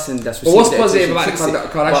the person that's receiving. But what's positive about the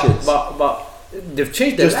Kardashians? But they've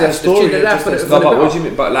changed their Just lives. their story, They've changed their life. But what do you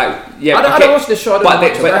mean? But like, yeah, I don't watch the show. But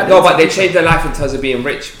they changed their life in terms of being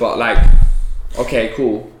rich. But like, okay,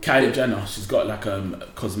 cool. Kylie Jenner, she's got like a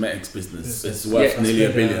cosmetics business. It's worth nearly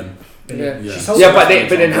 $1 billion. But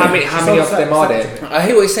then how many of them are there? I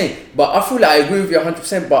hear what you're saying, but I feel like I agree with you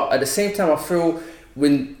 100%. But at the same time, I feel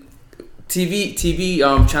when TV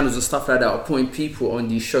channels and stuff like that are putting people on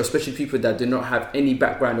these shows, especially people that do not have any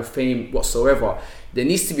background of fame whatsoever, there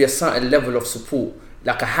needs to be a certain level of support,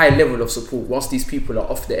 like a high level of support once these people are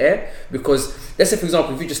off the air. Because let's say, for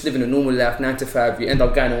example, if you just live in a normal life, 9 to 5, you end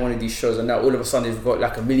up going on one of these shows and now all of a sudden you've got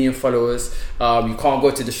like 1 million followers, you can't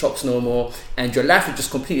go to the shops no more, and your life is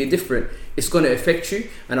just completely different. It's going to affect you.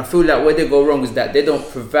 And I feel like where they go wrong is that they don't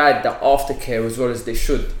provide the aftercare as well as they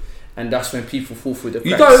should. And that's when people fall through the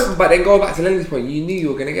cracks. You don't, but then go back to Lenny's point, you knew you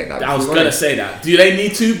were going to get that. I was going to say that. Do they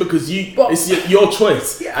need to? Because it's your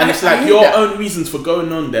choice. Yeah, and it's like your own reasons for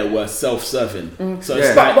going on there were self-serving. So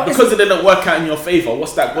it's like, because it didn't work out in your favour,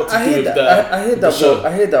 what's that got to do with the show?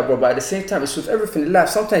 I hear that, bro. But at the same time, it's with everything in life.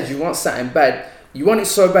 Sometimes you want something bad. You want it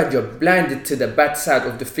so bad, you're blinded to the bad side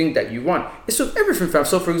of the thing that you want. It's with everything, fam.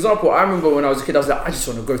 So, for example, I remember when I was a kid, I was like, I just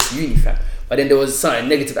want to go to uni, fam. But then there was certain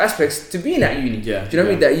negative aspects to being at uni. Yeah, do you know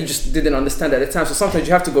what I mean? That you just didn't understand at the time. So sometimes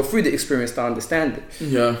you have to go through the experience to understand it.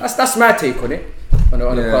 Yeah, that's my take on it, on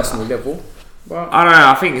a personal level. But I don't know.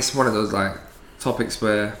 I think it's one of those like topics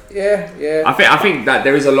where I think that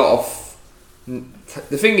there is a lot of.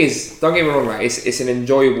 The thing is, don't get me wrong, right? It's an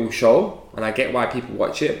enjoyable show, and I get why people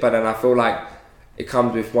watch it. But then I feel like it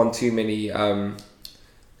comes with one too many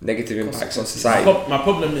negative impacts on society. My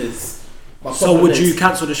problem is. So would you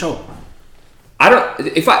cancel the show? I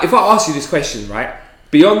don't. If I ask you this question, right,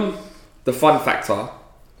 beyond the fun factor,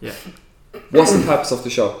 what's the purpose of the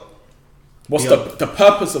show? What's the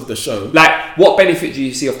purpose of the show? Like, what benefit do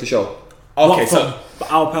you see of the show? Okay, so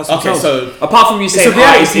our personal so apart from you saying,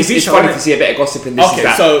 it's funny to see a bit of gossip and this and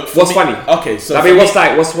that. So what's funny? Okay, so I mean, what's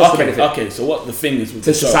the benefit? Okay, so what the thing is with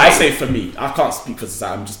the show? I say for me, I can't speak for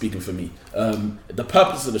society. I'm just speaking for me. The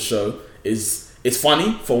purpose of the show is. It's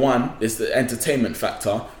funny, for one, it's the entertainment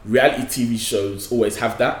factor. Reality TV shows always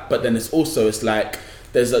have that, but then it's like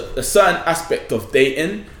there's a certain aspect of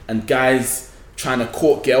dating and guys trying to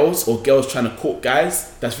court girls or girls trying to court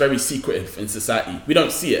guys that's very secretive in society. We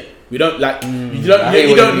don't see it. We don't like you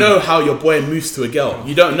don't know how your boy moves to a girl.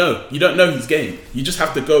 You don't know his game. You just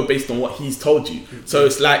have to go based on what he's told you. So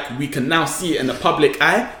it's like we can now see it in the public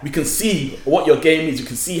eye. We can see what your game is. You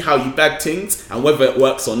can see how you bag things and whether it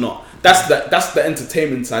works or not. That's the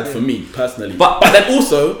entertainment side for me personally. But then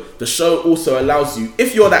also the show also allows you,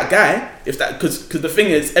 if you're that guy, because the thing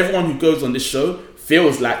is, everyone who goes on this show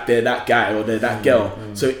feels like they're that guy or they're that girl.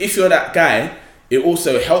 So if you're that guy, it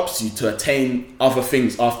also helps you to attain other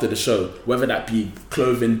things after the show, whether that be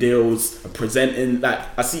clothing deals, presenting. Like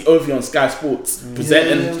I see Ovi on Sky Sports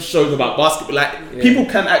presenting shows about basketball. Like people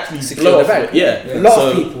can actually blow off it. A lot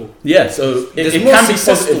of people. Yeah, so it can be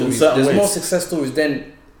positive in certain ways. There's more success stories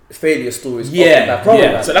than failure stories.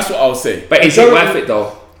 Yeah. So that's what I was saying. But is it worth it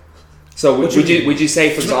though? So would you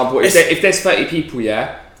say, for example, if there's 30 people,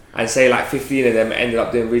 and say like 15 of them ended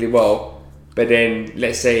up doing really well, but then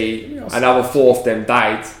let's say another 4 of them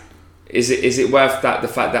died, is it worth that, the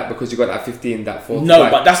fact that because you got that 15, that 4?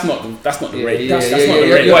 No, but that's not the rate. That's not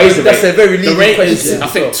the rate. What is the rate? That's a very The leading rate question. is, I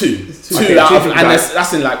think, 2. Okay, And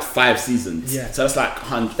that's in like 5 seasons. Yeah. So that's like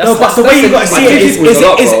 100. No, but the way you got to see it is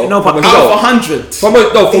no, but Out of 100. For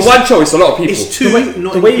one show, it's a lot of people. It's 2,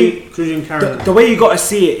 not including Karen. The way you got to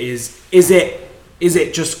see it is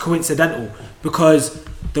it just coincidental? Because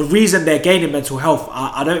the reason they're gaining mental health,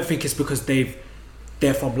 I don't think it's because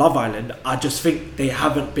they're from Love Island. I just think they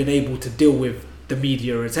haven't been able to deal with the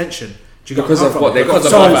media attention. Because of what they got.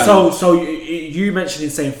 So you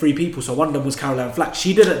mentioned saying 3 people. So one of them was Caroline Flack.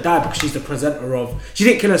 She didn't die because she's the presenter of. She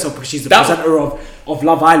didn't kill herself because she's the presenter of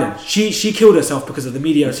Love Island. She killed herself because of the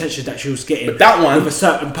media attention that she was getting. But that one, with a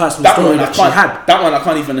certain personal story that she had. That one I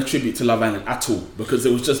can't even attribute to Love Island at all, because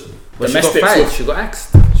it was just domestic. She got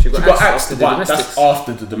axed. She got axed. But that's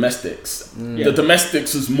after the domestics. The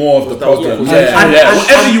domestics was more of the problem. And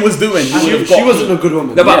whatever you was doing, she wasn't a good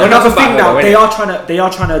woman. No, but another thing now, they are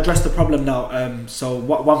trying to address the problem now. So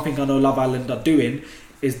one thing I know Love Island are doing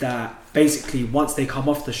is that basically once they come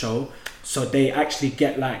off the show, so they actually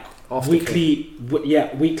get like weekly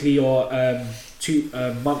or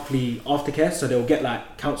monthly aftercare. So they'll get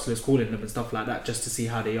like counsellors calling them and stuff like that, just to see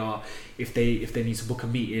how they are, if they need to book a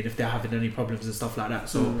meeting, if they're having any problems and stuff like that.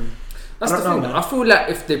 So that's the thing. I feel like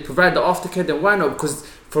if they provide the aftercare, then why not? Because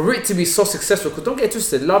for it to be so successful, because don't get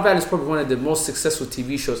twisted, Love Island is probably one of the most successful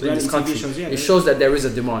TV shows in this country. It shows that there is a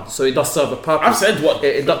demand, so it does serve a purpose. I've said what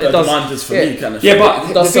the demand is for me, kind of. Yeah,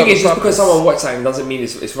 but the thing is, just because someone watched something doesn't mean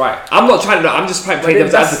it's right. I'm not trying to. I'm just trying to play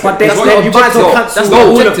devil's advocate. But you might as well cancel. That's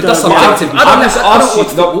not objective. That's subjective.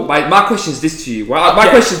 My question is this to you. My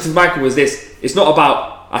question to Michael was this: it's not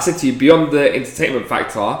about. I said to you, beyond the entertainment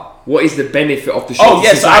factor, what is the benefit of the show? Oh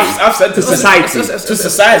yes, I've said to society. To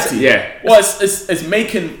society. Yeah. Well, it's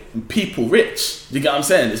making people rich. You get what I'm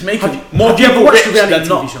saying? It's making more Have you ever people watched rich the reality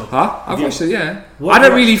than TV not. show? Huh? I've watched it. Yeah. I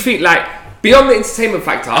don't really think like beyond the entertainment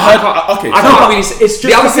factor. I can't really. It's just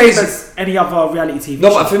the same as any other reality TV show.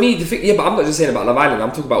 No, but for me, the thing. Yeah, but I'm not just saying about Love Island.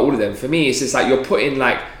 I'm talking about all of them. For me, it's just like you're putting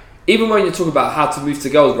like. Even when you're talking about how to move to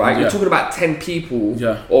girls, right? You're talking about 10 people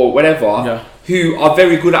or whatever who are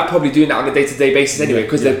very good at probably doing that on a day-to-day basis anyway,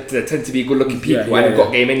 because they tend to be good-looking people and they've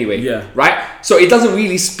got game anyway, right? So it doesn't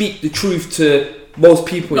really speak the truth to most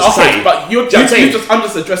people in society. But I'm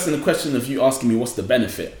just addressing the question of you asking me what's the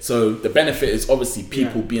benefit. So the benefit is obviously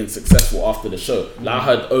people being successful after the show. Like I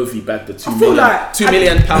heard Ovi bagged the £2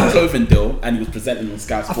 million clothing deal, and he was presenting on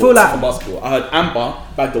Sky Sports for basketball. I heard Amber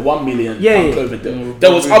bagged the £1 million clothing deal.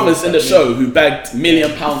 There was others in the show who bagged £1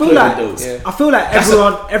 million clothing deals. I feel like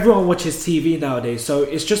everyone watches TV nowadays, so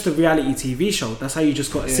it's just a reality TV show. That's how you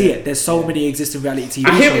just got to see it. There's so many existing reality TV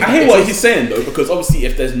shows. I hear what he's saying though, because obviously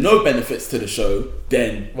if there's no benefits to the show,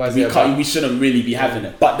 then we shouldn't really be having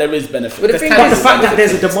it. But there is benefit. But the fact that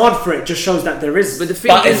there's a demand for it just shows that there is. But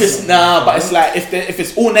it's like if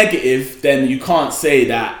it's all negative, then you can't say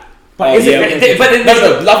that. But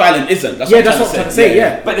Love Island isn't. That's what I'm trying to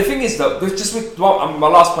say. But the thing is though, just with my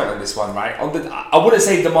last point on this one, right? I wouldn't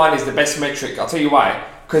say demand is the best metric. I'll tell you why.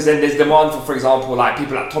 Because then there's demand for example, like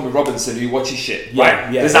people like Tommy Robinson who watches shit,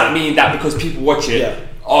 right? Does that mean that because people watch it,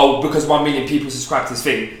 because 1 million people subscribe to this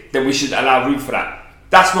thing, then we should allow room for that?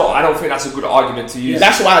 I don't think that's a good argument to use.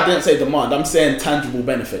 That's why I didn't say demand. I'm saying tangible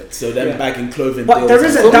benefit. So them bagging clothing. But there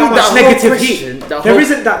isn't that much negative heat. There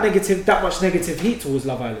isn't that much negative heat towards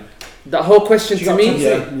Love Island. The whole question to me,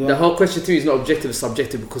 the whole question to me is not objective, it's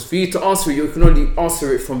subjective. Because for you to answer it, you can only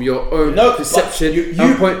answer it from your own perception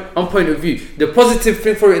and point of view. The positive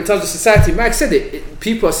thing for it in terms of society, Mike said it,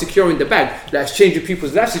 people are securing the bag. That's changing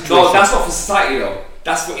people's life situation. No, that's not for society though.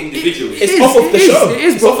 That's for individuals. It's off of the show. It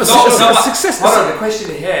is, bro. Success. Hold on, the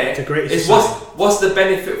question here is what's the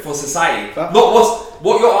benefit for society? Not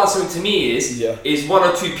what you're answering to me is 1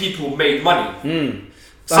 or 2 people made money.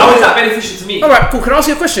 So how is that beneficial to me? Alright, cool. Can I ask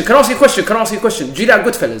you a question? Do you like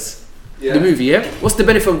Goodfellas? The movie, yeah? What's the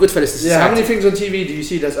benefit of Goodfellas to society? How many things on TV do you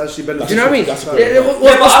see that's actually beneficial? Do you know what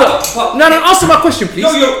I mean? No, answer my question, please.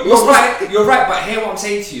 No, you're right, but hear what I'm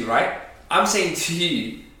saying to you, right? I'm saying to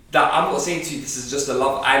you that I'm not saying to you this is just a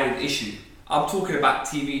Love Island issue. I'm talking about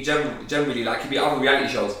TV generally, like it could be other reality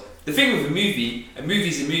shows. The thing with a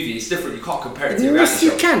movie's a movie. It's different. You can't compare it to a Yes, reality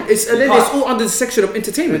you show. can. It's all under the section of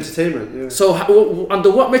entertainment. Yeah. So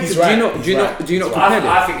under what method He's do right. you not compare them?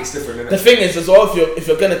 I think it's different. The thing is, as well, if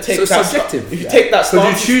you're gonna take So it's that subjective. if you take that So you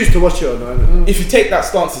stance, choose to watch it or not? if you take that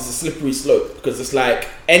stance, it's a slippery slope because it's like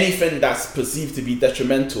anything that's perceived to be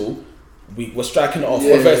detrimental, we're striking it off,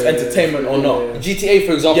 whether it's entertainment or not. GTA,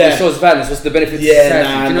 for example, shows violence. What's the benefit to society?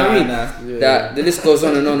 Do you know what I mean? That the list goes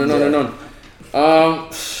on and on and on and on.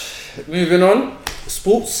 Moving on,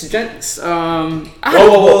 sports, gents.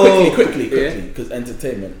 Quickly, because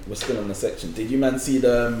entertainment. We're still on the section. Did you man see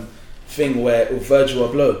the thing where Virgil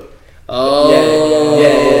Abloh?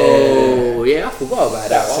 Yeah, I forgot about that.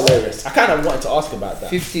 That's hilarious. I kind of wanted to ask about that.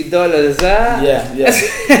 $50, Yeah.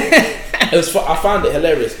 It was. I found it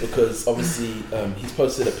hilarious because obviously he's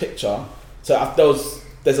posted a picture. So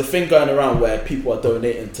there's a thing going around where people are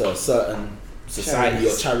donating to a certain society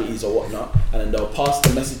or charities or whatnot, and then they'll pass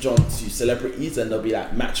the message on to celebrities, and they'll be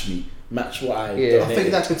like, match what I donated. I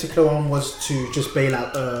think that particular one was to just bail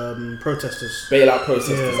out protesters.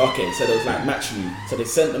 Okay, so there was like, match me. So they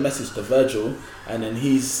sent the message to Virgil, and then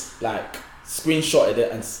he's like screenshotted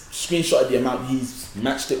it and screenshotted the amount he's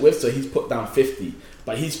matched it with. So he's put down 50,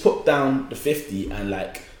 but he's put down the 50 and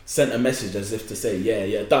like sent a message as if to say,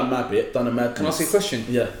 yeah, done my bit, done a madness. Can I ask you a question?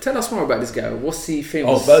 Yeah. Tell us more about this guy. What's he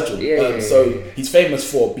famous? Oh, Virgil. Yeah. So he's famous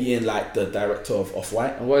for being like the director of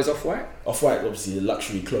Off-White. And what is Off-White? Off-White, obviously, the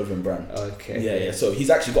luxury clothing brand. Okay. Yeah. So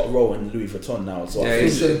he's actually got a role in Louis Vuitton now as well. Yeah,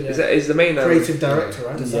 is the main creative director,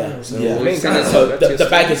 right? Yeah. So So the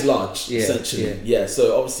bag is large, Yeah, essentially. Yeah.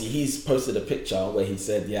 So obviously he's posted a picture where he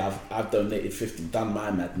said, "Yeah, I've donated 50, done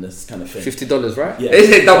my madness," kind of thing. $50, right? Yeah.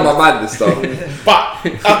 Is it done my madness though? But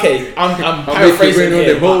okay, I'm paraphrasing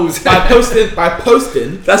here. By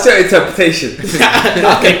posting. That's your interpretation.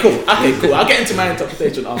 Okay, cool. I'll get into my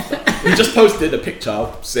interpretation after. He just posted a picture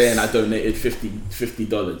saying I donated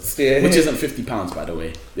 $50, which isn't £50 by the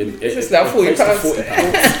way. It's like £40.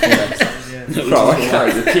 Bro, I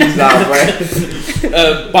can't the keys out,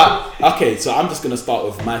 bro. But okay, so I'm just gonna start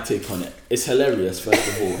with my take on it. It's hilarious, first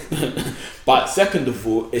of all, but second of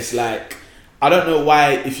all, it's like I don't know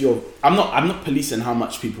why I'm not policing how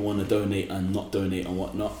much people want to donate and not donate and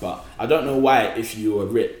whatnot, but I don't know why if you are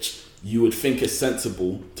rich, you would think it's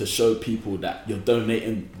sensible to show people that you're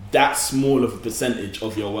donating that small of a percentage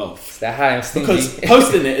of your wealth. That high and stingy. Because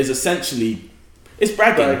posting it is essentially, it's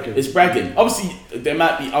bragging. It's bragging. Obviously, there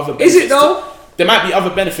might be other benefits. Is it though? There might be other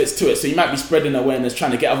benefits to it, so you might be spreading awareness,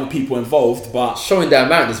 trying to get other people involved, but showing the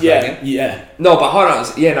amount is bragging. Yeah. No, but hold on.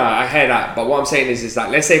 Yeah, no, I hear that. But what I'm saying is that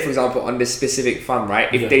let's say, for example, on this specific fund,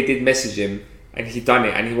 right? If they did message him and he done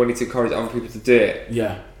it and he wanted to encourage other people to do it,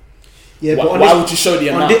 Yeah, but why would you show the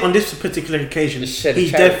amount? On this particular occasion, he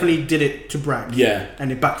definitely did it to brag. Yeah.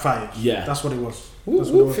 And it backfired. Yeah. That's what it was.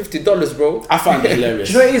 $50, bro. I find it hilarious.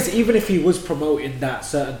 Do you know what it is? Even if he was promoting that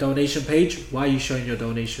certain donation page, why are you showing your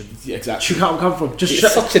donation? Yeah, exactly. Do you know where I'm coming from? Just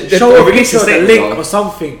such a show a release picture, a a statement, link though. or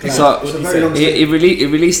something. Like, So it's a very long it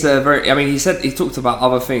released a very. I mean, he talked about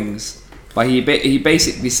other things, but he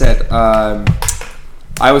basically said, I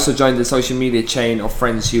also joined the social media chain of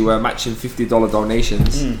friends who were matching $50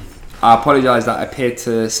 donations. I apologise that I appeared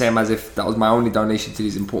to same as if that was my only donation to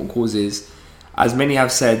these important causes. As many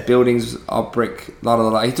have said, buildings are brick. La la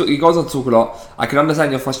la. He goes on to talk a lot. I can understand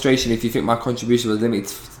your frustration if you think my contribution was limited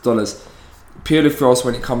to $50. Purely for us,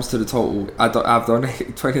 when it comes to the total, I've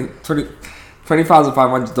donated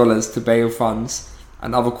 $20,500 to bail funds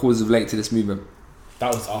and other causes related to this movement.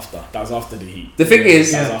 That was after the heat. the thing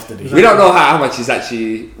is, That was after the heat. we don't know how much is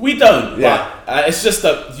actually. We don't. Yeah. But it's just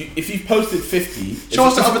that if you posted 50, Show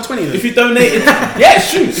us the other 20 then. If you donated, yeah, it's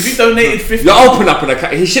true. If you donated 50, You open up an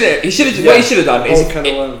account. He should have. What he should have done is,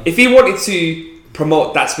 if he wanted to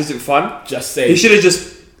promote that specific fund, just say he should have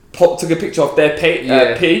just took a picture of their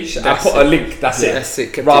page and put a link. That's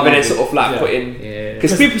it. Kept Rather it than sort of like putting. Yeah.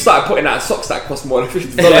 Because people started putting out socks that cost more than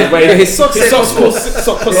 $50. His socks cost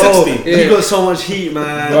 60. You got so much heat,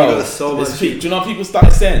 man. Bro, You got so much do heat. you know what people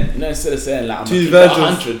started saying? You know, instead of saying like I'm Two gonna keep it Virgils.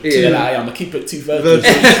 100, Yeah. they're like, I'm gonna keep it 2 Virgils.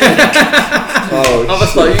 I'm gonna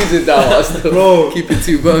start using that. I still Bro. keep it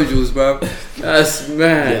 2 Virgils, bro. That's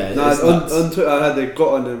mad. Yeah, Nah, it's on nuts. Twitter I had they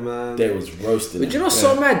got on him, man. They was roasting. But you know what's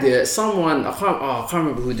so mad there? Someone I can't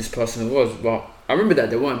remember who this person was, but I remember that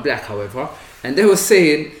they weren't black, however, and they were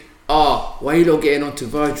saying, why you lot getting onto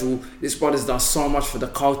Virgil? This brother's done so much for the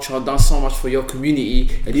culture, done so much for your community,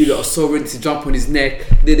 and you lot are so ready to jump on his neck.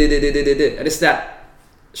 And it's that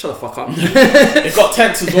Shut the fuck up. It got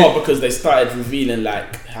tense as well because they started revealing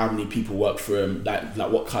like how many people work for him, like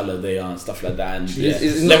what color they are and stuff like that. And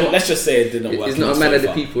let's just say it didn't work. It's not a matter of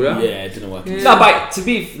the people, yeah, it didn't work. No, but to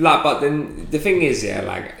be like, but then the thing is, yeah,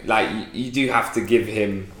 like you do have to give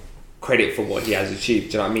him credit for what he has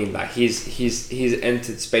achieved. Do you know what I mean? Like he's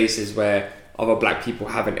entered spaces where other black people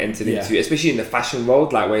haven't entered into, especially in the fashion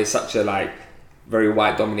world, like where it's such a like very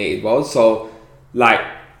white dominated world. So like.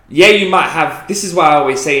 Yeah, you might have. This is why I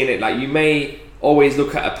always say in it, like you may always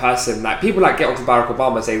look at a person, like people like get onto Barack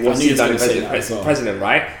Obama and say, "What's he done as president?"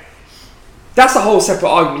 Right? That's a whole separate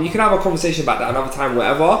argument. You can have a conversation about that another time,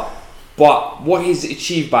 whatever. But what he's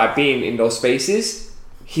achieved by being in those spaces,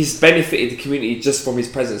 he's benefited the community just from his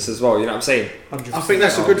presence as well. You know what I'm saying? 100%. I think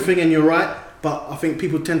that's a good thing, and you're right. But I think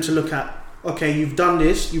people tend to look at, okay, you've done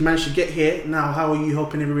this, you managed to get here, now how are you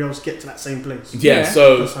helping everybody else get to that same place? Yeah,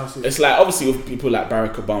 so it's like, obviously with people like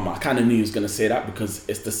Barack Obama, I kind of knew he was going to say that because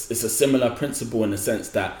it's a similar principle in the sense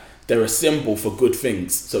that they're a symbol for good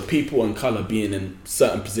things. So people in colour being in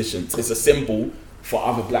certain positions, it's a symbol for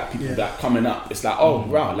other black people that coming up. It's like, oh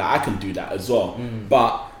wow, like I can do that as well.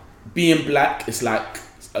 But being black, it's like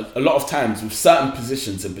a lot of times with certain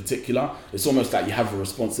positions in particular, it's almost like you have a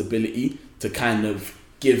responsibility to kind of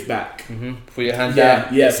give back. Put your hand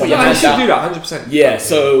down. Yeah, put your hand should down. do that 100%. Yeah,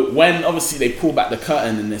 so when obviously they pull back the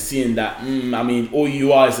curtain and they're seeing that, I mean, all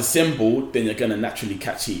you are is a symbol, then you're gonna naturally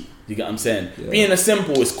catch heat. You get what I'm saying? Yeah. Being a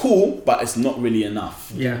symbol is cool, but it's not really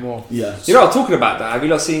enough. Yeah. Yeah. You know, talking about that, have you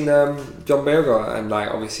not seen John Boyega and like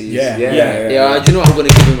obviously? Yeah. Do you know what? I'm gonna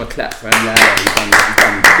give him a clap, man.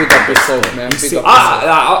 Big up yourself, man. Big up.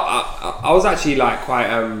 I was actually like quite.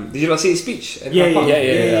 Did you not see his speech?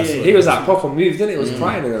 Yeah. He was like proper moved, didn't it? He was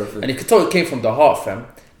crying and everything. And you could tell it came from the heart, fam.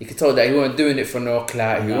 You could tell that he wasn't doing it for no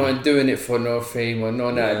clout, he wasn't doing it for no fame or no.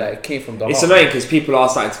 Like it came from the heart. It's annoying because people are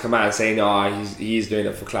starting to come out and say, "No, he's doing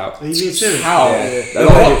it for clout." Are you being serious? How? A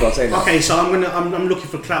lot of people are saying that. Okay, so I'm looking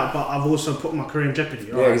for clout, but I've also put my career in jeopardy.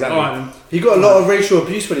 Yeah, exactly. All right, he got a lot of racial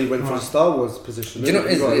abuse when he went for the Star Wars position. Do you know what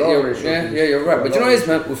it is? You're right. But do you know what it is,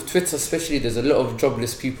 man? With Twitter especially, there's a lot of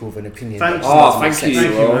jobless people with an opinion. Thank you. That's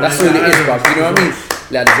what it is, bruv. You know what I mean?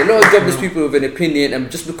 Like, there's a lot of jobless people with an opinion,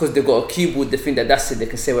 and just because they've got a keyboard, they think that that's it, they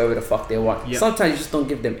can say whatever the fuck they want. Yep. Sometimes you just don't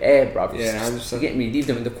give them air, bruv. Yeah, you get me? Leave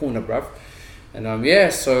them in the corner, bruv. And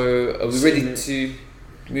so are we ready to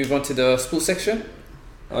move on to the sports section?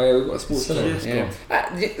 Oh yeah, we've got a sports section. Yeah.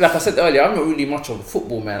 Like I said earlier, I'm not really much of a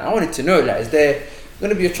football man. I wanted to know, like, is there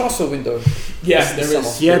going to be a transfer window? Yes, there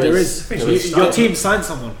is. Yeah, there is. Your team signed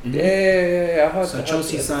someone. Yeah. I heard so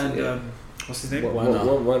Chelsea signed. What's his name?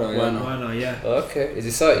 Werner, yeah. Okay, is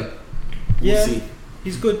he starting? Yeah,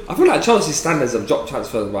 he's good. I feel like Chelsea's standards have dropped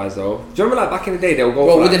transfers wise though. Do you remember like back in the day they would go?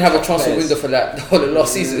 Well, we like, didn't have a transfer window for that the whole of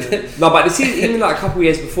last season. No, but the season, even like a couple of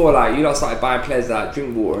years before, like you lot started buying players that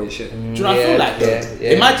drink water and shit. Do you know what I feel like?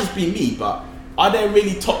 It might just be me, but are there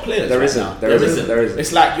really top players? There isn't. There isn't.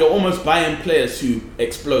 It's like you're almost buying players who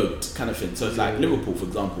explode, kind of thing. So it's like Liverpool, for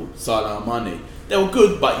example, Salah, Mane. They were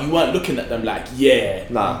good, but you weren't looking at them like,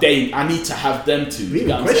 I need to have them too. We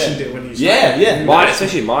even questioned it when you Mane,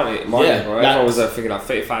 especially Mane, bro. Everyone was thinking like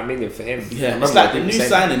 35 million for him. Yeah, it's like the new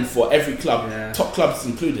signing for every club, top clubs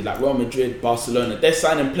included, like Real Madrid, Barcelona. They're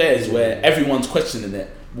signing players where everyone's questioning it,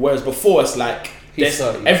 whereas before it's like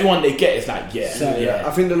everyone they get is like,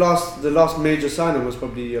 I think the last major signing was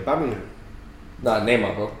probably Aubameyang. Nah,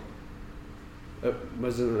 Neymar, bro.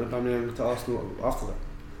 Wasn't Aubameyang to Arsenal after that?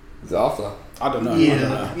 Is it after that? I don't know.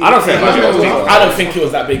 Yeah. I don't think it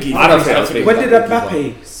was that big either. I don't think it was big. When did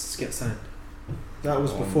Mbappe get signed? That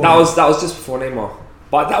was before. That was just before Neymar.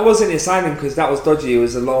 But that wasn't his signing because that was dodgy. It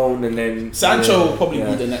was a loan and then Sancho will probably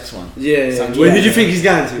be the next one. Yeah. Where did you think he's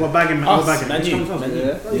going to? What bagging?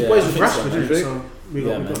 He's boys with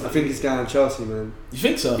Rashford, I think he's going to Chelsea, man. You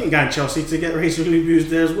think so? He can go to Chelsea to get racially abused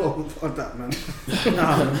there as well. Fuck that, man.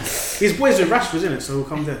 He's boys with Rashford, isn't it? So we'll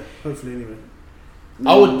come there, hopefully, anyway.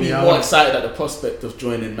 I would be more excited at the prospect of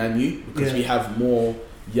joining Man U because we have more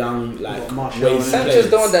young, like, wavy Sancho's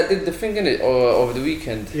the one that did the thing in it over the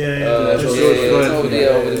weekend. Over the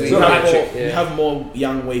weekend. We have more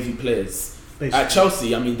young, wavy players. Basically. At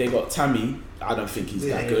Chelsea, I mean, they got Tammy. I don't think he's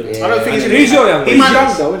that good. I don't think he's Who's your young? He might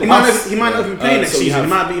not be playing next season. He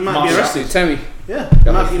might be arrested. Tammy. Yeah.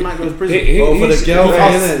 He might go to prison. For the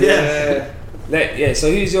girl. Yeah, so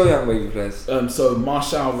who's your young wavy players? So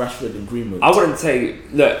Martial, Rashford and Greenwood. I wouldn't say...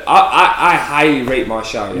 Look, I highly rate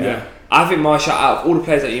Martial, I think Martial, out of all the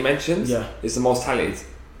players that you mentioned, is the most talented.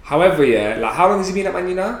 However, like how long has he been at Man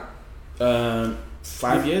U now?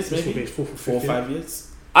 5 years, maybe? 4 or 5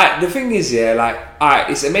 years. The thing is,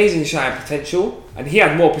 it's amazing showing potential, and he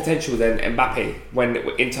had more potential than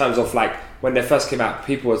Mbappe in terms of like when they first came out,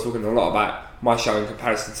 people were talking a lot about Martial in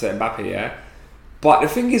comparison to Mbappe, yeah. But the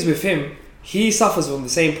thing is with him, he suffers from the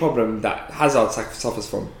same problem that Hazard suffers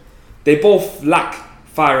from. They both lack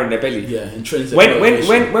fire in their belly. Yeah, intrinsic.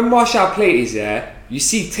 When Martial plays, yeah, you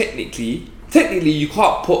see technically you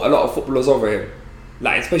can't put a lot of footballers over him,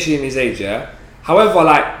 like especially in his age, yeah. However,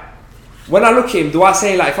 like when I look at him, do I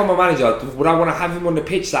say like if I'm a manager, would I want to have him on the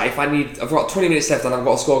pitch? Like if I've got 20 minutes left and I've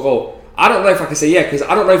got to score a goal, I don't know if I can say yeah, because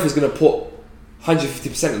I don't know if he's going to put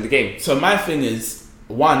 150% of the game. So my thing is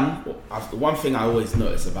one thing I always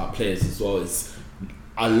notice about players as well is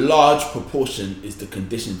a large proportion is the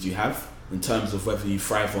conditions you have in terms of whether you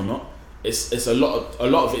thrive or not. It's a lot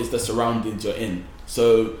of it is the surroundings you're in.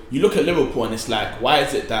 So you look at Liverpool and it's like, why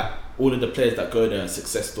is it that all of the players that go there are a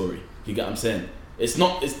success story? You get what I'm saying? It's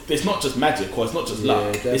not just magic or it's not just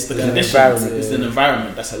luck. It's the conditions. It's an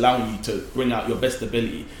environment that's allowing you to bring out your best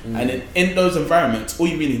ability. And in those environments, all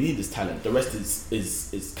you really need is talent. The rest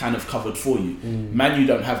is kind of covered for you. Man, you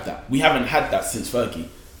don't have that. We haven't had that since Fergie.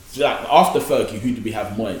 So like after Fergie, who do we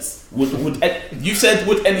have? Moyes. You said,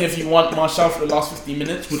 would any of you want Martial for the last 15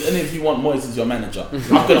 minutes? Would any of you want Moyes as your manager?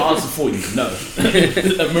 I'm going to answer for you, no.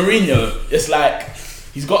 Mourinho, it's like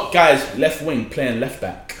he's got guys left wing playing left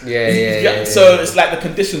back. Yeah. So it's like the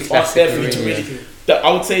conditions aren't there for you to really.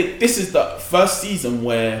 I would say this is the first season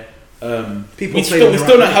where we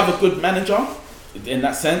still don't have a good manager in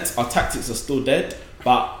that sense. Our tactics are still dead,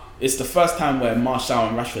 but it's the first time where Martial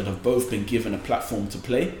and Rashford have both been given a platform to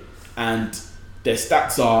play, and their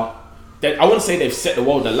stats are. I wouldn't say they've set the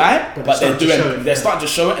world alight, but they're starting to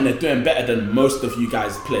show it, and they're doing better than most of you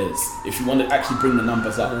guys players. If you want to actually bring the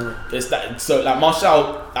numbers up, there's that. So like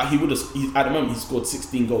Martial, at the moment he scored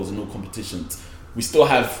 16 goals in all competitions. We still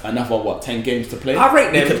have another 10 games to play. I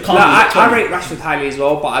rate them. I rate Rashford highly as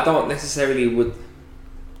well, but I don't necessarily would.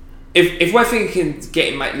 If we're thinking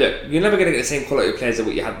getting look, you're never going to get the same quality of players as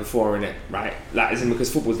what you had before, innit? Right? Like, as in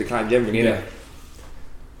because football's declined generally, innit?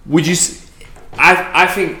 Would you? I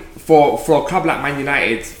think for a club like Man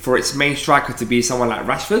United, for its main striker to be someone like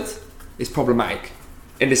Rashford is problematic,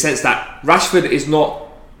 in the sense that Rashford is not.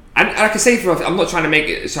 And I can say I'm not trying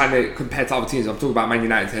to compare to other teams. I'm talking about Man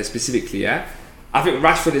United here specifically. Yeah, I think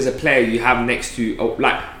Rashford is a player you have next to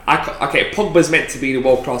Pogba's meant to be the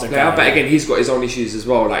world class player, but again he's got his own issues as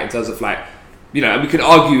well. Like in terms of and we can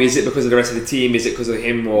argue, is it because of the rest of the team, is it because of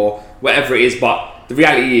him or whatever it is? But the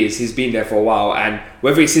reality is he's been there for a while, and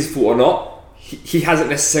whether it's his fault or not, he hasn't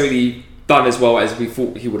necessarily done as well as we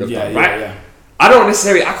thought he would have done. Right? Yeah. I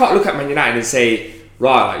can't look at Man United and say,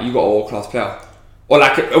 right, like, you got a world class player, or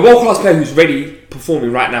like a world class player who's ready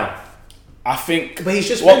performing right now. I think, but he's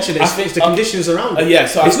just mentioned it. It's the conditions around it.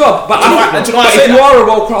 So it's not. But if you are a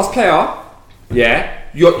world class player,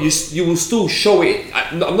 you will still show it.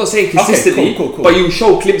 I'm not saying consistently, cool. But you will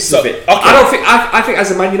show glimpses of it. Okay. I think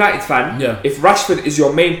as a Man United fan, if Rashford is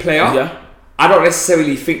your main player, I don't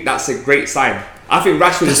necessarily think that's a great sign. I think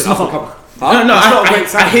Rashford is an up and comer.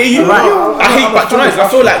 I hear you. But I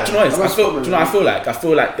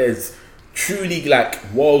feel like there's truly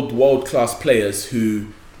like world class players who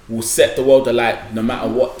will set the world alight no matter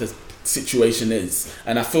what the situation is.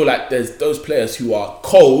 And I feel like there's those players who are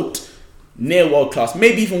cold, near world class,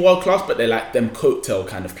 maybe even world class, but they're like them coattail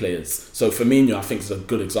kind of players. So Firmino, I think, is a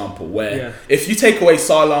good example where if you take away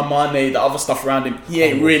Salah, Mane, the other stuff around him, he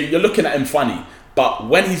ain't really. You're looking at him funny. But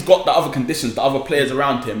when he's got the other conditions, the other players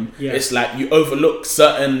around him, it's like you overlook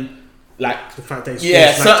certain. Like the fact that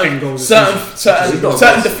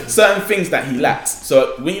certain things that he lacks.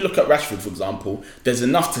 So when you look at Rashford, for example, there's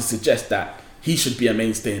enough to suggest that he should be a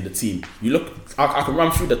mainstay in the team. You look, I can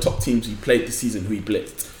run through the top teams he played this season who he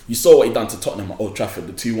blitzed. You saw what he done to Tottenham at Old Trafford,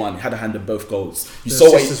 the 2-1. He had a hand in both goals. You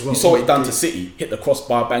saw what he done to City, hit the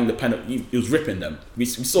crossbar, banged the penalty. He was ripping them. We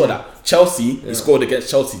saw that. Chelsea, he scored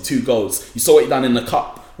against Chelsea 2 goals. You saw what he done in the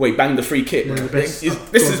cup. Where he banged the free kick.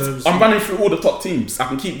 I'm running through all the top teams. I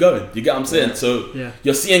can keep going. You get what I'm saying? So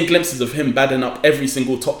you're seeing glimpses of him badding up every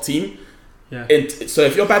single top team. Yeah. So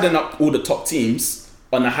if you're badding up all the top teams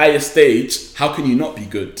on the highest stage, how can you not be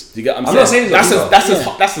good? Do you get what I'm saying? That's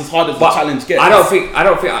as hard as the challenge gets. I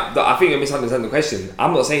think you're misunderstanding the question.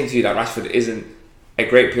 I'm not saying to you that Rashford isn't a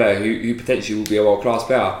great player who potentially will be a world class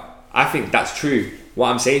player. I think that's true. What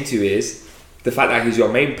I'm saying to you is the fact that he's your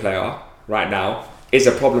main player right now is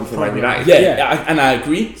a problem for Man United. And I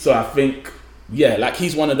agree. So I think, like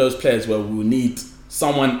he's one of those players where we'll need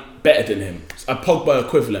someone better than him, a Pogba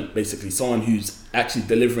equivalent, basically, someone who's actually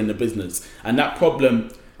delivering the business. And that problem,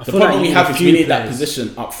 the problem we have is we need that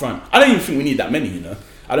position up front. I don't even think we need that many,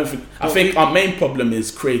 I think our main problem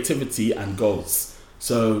is creativity and goals.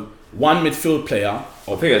 So one midfield player.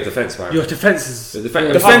 I think your defense, man. Your defense is The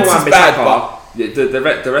defense is bad, but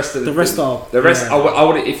the rest of the rest are. I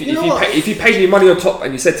would if you paid me money on top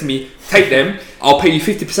and you said to me take them, I'll pay you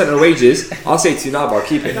 50% of the wages. I'll say to you now, but I'll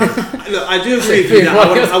keep it. Look, I do agree with you.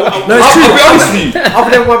 I'll be honest with you.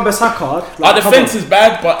 Other than Wan-Bissaka, Our defense is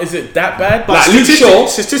bad, but is it that bad? Like Luke Shaw,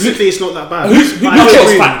 statistically, it's not that bad. Luke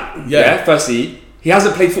Shaw's fat. Yeah. Yeah. Firstly, he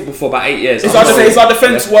hasn't played football for about 8 years. Is our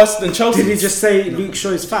defense worse than Chelsea? Did he just say Luke Shaw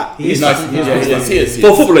is fat? He is Nice. fat. He is.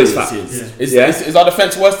 For football, he's fat. Is our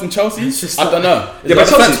defense worse than Chelsea's? I don't know. Yeah, but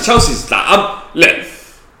Chelsea's like look.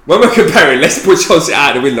 When we're comparing, let's put Chelsea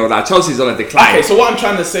out of the window now. Chelsea's on a decline. Okay, so what I'm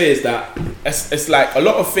trying to say is that it's like a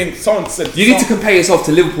lot of things. Someone said You need to compare yourself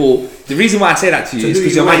to Liverpool. The reason why I say that to you is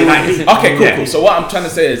because you're Man United. Okay, cool. So what I'm trying to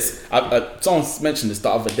say is, someone mentioned this the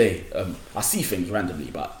other day. I see things randomly,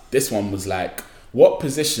 but this one was like, what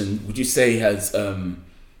position would you say has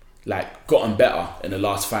like gotten better in the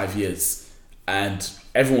last 5 years? And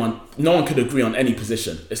no one could agree on any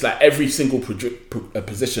position. It's like every single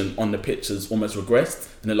position on the pitch has almost regressed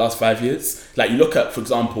in the last 5 years. Like you look at, for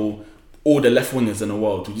example, all the left wingers in the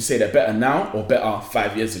world. Would you say they're better now or better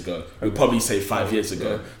 5 years ago? We'd probably say 5 years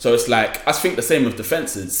ago. Yeah. So it's like, I think the same with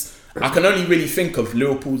defences. I can only really think of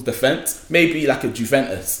Liverpool's defence, maybe like a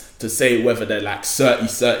Juventus, to say whether they're like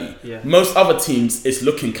 30-30. Yeah. Most other teams, it's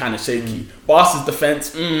looking kind of shaky. Barca's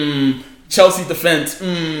defence, Chelsea defence,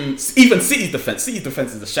 even City's defence. City's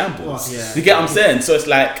defence is a shambles. Yeah. You get what I'm saying? So it's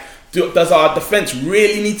like, does our defence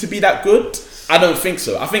really need to be that good? I don't think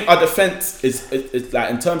so. I think our defence is like,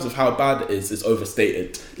 in terms of how bad it is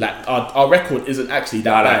overstated. Like our record isn't actually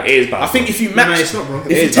that bad. It is bad. I think if you match, no, it's not, bro.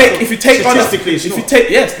 If you take statistically,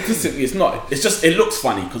 statistically it's not. It's just, it looks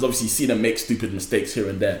funny because obviously you see them make stupid mistakes here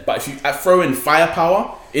and there. But if you throw in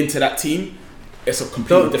firepower into that team, it's a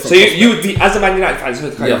completely different. So you as a Man United fan,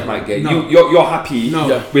 you're happy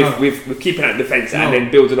with keeping that defence and then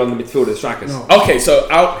building on the midfield and strikers. No. Okay, so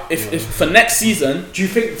if for next season, do you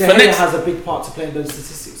think De Gea has a big part to play in those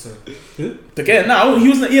statistics? De Gea, no, he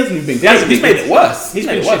hasn't even been great. He's made it worse. He's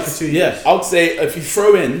made it worse for 2 years. I would say if you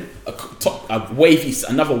throw in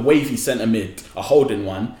another wavy centre mid, a holding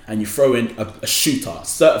one, and you throw in a shooter, a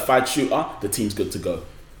certified shooter, the team's good to go.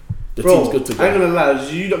 Team's good to go. I'm gonna lie,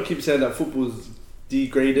 you don't keep saying that football's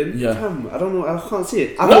degrading. Yeah. I don't know. I can't see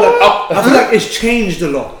it. I feel like it's changed a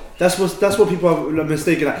lot. That's what people are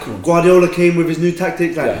mistaken. Like Guardiola came with his new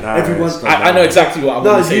tactics. Like everyone's. I know exactly what I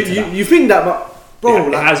want to say. You think that, but bro,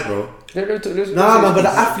 it has, bro. Nah, man. But the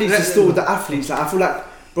athletes are still the athletes. Like I feel like,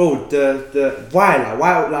 bro, the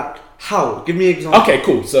why, like how? Give me an example. Okay,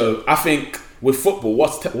 cool. So I think with football,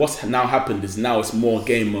 what's now happened is now it's more a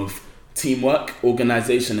game of teamwork,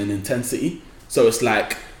 organisation, and intensity. So it's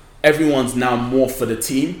like everyone's now more for the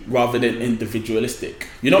team rather than individualistic.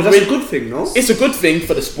 That's a good thing, no? It's a good thing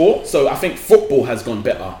for the sport. So I think football has gone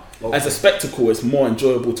better. Okay. As a spectacle, it's more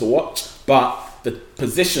enjoyable to watch, but the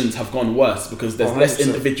positions have gone worse because there's less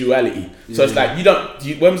individuality. So it's like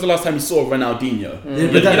when was the last time you saw Ronaldinho?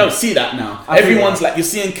 You don't see that now. Everyone's like, you're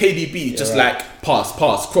seeing KDB just like pass,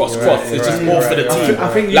 cross. It's just more for the team.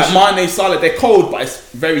 I think like Mane, Salah, they're cold, but it's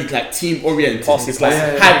very like team oriented. It's like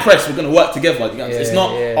high press. We're gonna work together. It's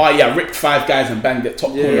not ripped 5 guys and banged it top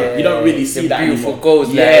corner. You don't really see that beautiful anymore. goals.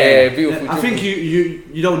 Beautiful. I think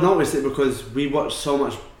you don't notice it because we watch so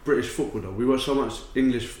much British football though. We watch so much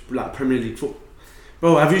English like Premier League football.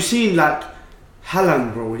 Bro, have you seen like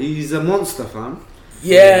Haaland, bro? He's a monster, fam.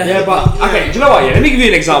 Yeah, but okay. Do you know what? Yeah, let me give you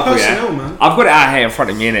an example. Man. I've got it out here in front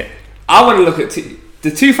of me, innit? I want to look at the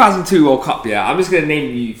 2002 World Cup. Yeah, I'm just gonna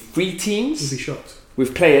name you 3 teams. You'll be shocked.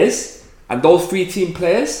 With players, and those 3 team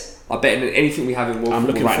players are better than anything we have in world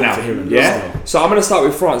football right now. Yeah. So I'm gonna start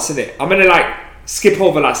with France, innit? I'm gonna like skip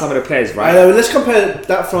over like some of the players, right? Let's compare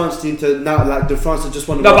that France team to now, like the France that just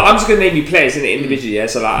won the World Cup. But I'm just gonna name you players in it individually. Yeah.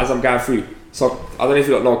 So like as I'm going through. So I don't know if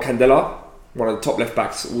you know Candela, one of the top left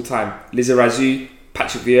backs all time. Lizarazu,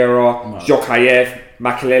 Patrick Vieira, Djokayev,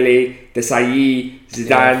 Makelele, Desailly,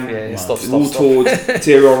 Zidane, Woutord,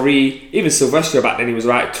 Thierry Henry, even Silvestre back then he was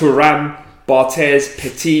right. Thuram, Barthez,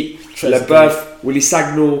 Petit, Leboeuf, Willy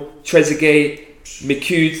Sagnol, Trezeguet,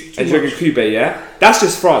 Mikud, and Jürgen Kube. Yeah, that's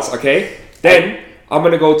just France. Okay, then I'm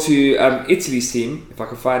gonna go to Italy's team if I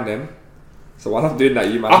can find them. So while I'm doing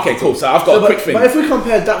that, you might. Okay, cool. So I've got a quick thing. But if we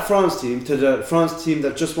compare that France team to the France team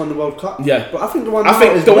that just won the World Cup, but I think the one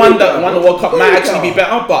that won the World Cup might actually be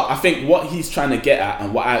better. But I think what he's trying to get at,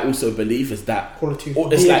 and what I also believe, is that quality.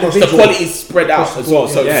 It's like the quality is spread out as well.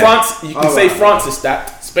 So France, you can say France is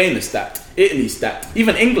stacked, Spain is stacked, Italy is stacked,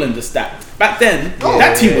 even England is stacked. Back then,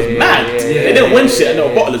 that team was mad. They didn't didn't win shit and they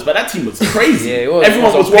were bottlers, but that team was crazy. Yeah, it was.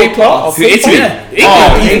 Everyone It was was world class. Who, Italy?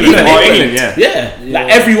 England, yeah. Yeah, like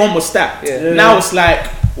everyone was stacked. Yeah. Now it's like,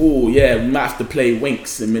 oh yeah, we might have to play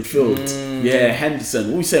Winks in midfield. Yeah, Henderson.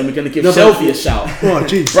 What are we saying? We're gonna give Shelby a shout. Oh,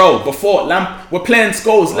 jeez. Bro, before we're playing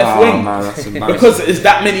Scholes left wing Man, that's because it's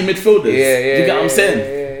that many midfielders. Yeah, you get what I'm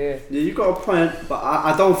saying? Yeah, you got a point, but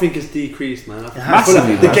I don't think it's decreased, man. I feel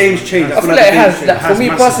Massively, like the game's changed. I feel like it has. It has For me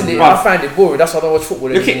massively. personally, Right. I find it boring. That's why I don't watch football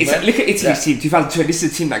Look anymore, at Italy's Yeah. team, 2020. This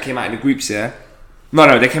is the team that came out in the groups, yeah.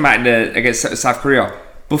 No, they came out against South Korea.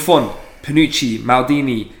 Buffon, Panucci,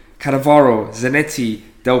 Maldini, Cannavaro, Zanetti,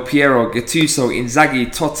 Del Piero, Gattuso, Inzaghi,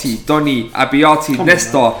 Totti, Doni, Abbiati,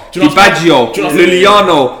 Nesta, Do you know Di what's Baggio, do you know what's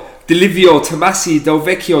Liliano, Di Livio, Tomasi, Del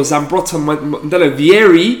Vecchio, Zambrotta, Modello,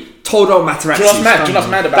 Vieri, Todo Materazzi. Do you know what's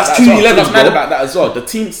mad about That's that? 2 as well? 11, What's mad bro. about that as well?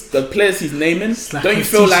 The players he's naming. like Don't you a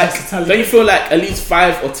feel t-shirt like? Italian. Don't you feel like at least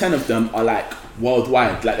 5 or 10 of them are like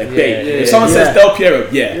worldwide, like they're big? yeah, If someone says Del Piero, I know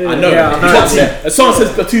Yeah, him. I know Totti, him. if someone says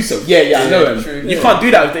Gattuso, I know him. true, You can't do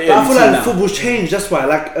that with the But I feel team like now. football's changed. That's why,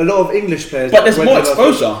 like a lot of English players. But there's when more they were-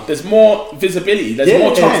 exposure. There's more visibility. There's Yeah,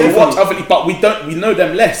 more chance to definitely. watch other leagues, but we know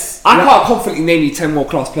them less. I can't confidently name you 10 more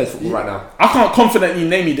class players football right now. I can't confidently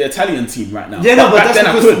name you the Italian team right now. Yeah, no, but back that's then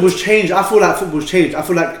I because could. football's changed. I feel like football's changed. I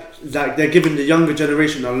feel like they're giving the younger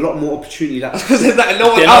generation a lot more opportunity. Like, Because there's like no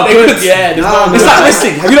one They're out not there. good. Yeah, there's Nah, no. It's like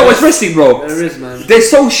wrestling. Have you not watched wrestling, bro? there is, man. They're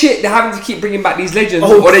so shit. They're having to keep bringing back these legends,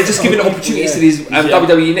 or they're just giving opportunities to these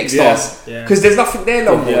WWE next stars Yeah. because there's nothing there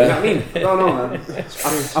no more. You know what I mean? No, man.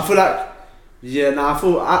 I feel like,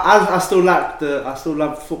 I still like I still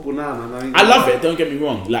love football now, man. I love it. Don't get me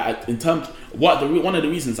wrong. Like in terms, one of the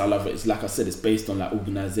reasons I love it is, like I said, it's based on like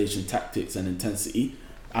organization, tactics, and intensity.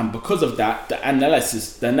 And because of that, the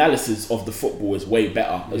analysis of the football is way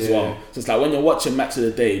better as well. So it's like when you're watching Match of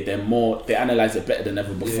the Day, they analyze it better than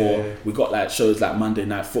ever before. Yeah. We got like shows like Monday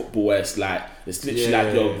Night Football where it's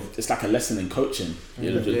literally it's like a lesson in coaching.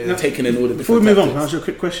 You know, just taking in all the Before different we move on, can I tactics. ask you a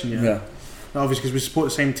quick question? Yeah. Now, obviously, because we support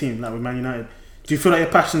the same team, like with Man United. Do you feel like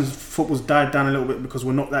your passion for football's died down a little bit because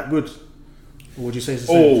we're not that good? Or would you say it's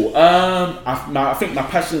the same? I think my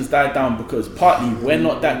passion's died down because partly we're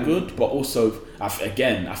not that good, but also I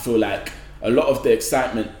feel like a lot of the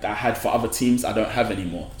excitement that I had for other teams I don't have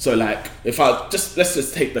anymore. So like let's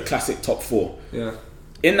just take the classic top 4. Yeah.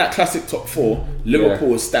 In that classic top 4,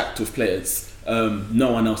 Liverpool is stacked with players.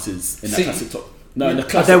 No one else is in that classic top. No, in the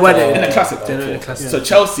classic. They were top, there. in the classic top They're in the 4. classic. So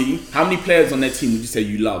Chelsea, how many players on their team would you say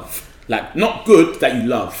you love? Like not good that you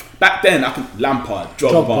love. Back then, Lampard,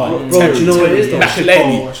 Drogba, Bro, do you know what it is though?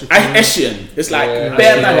 Makelele, Essien. It's like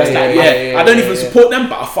bare man. It's like I don't even support them,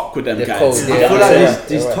 but I fuck with them They're guys. cold, You yeah. I get feel what I'm saying? like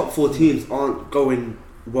these top 4 teams aren't going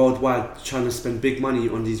worldwide trying to spend big money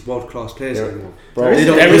on these world class players anymore. Bro, They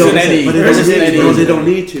don't- there they isn't don't- any. but There they don't isn't need to, any. bro. They don't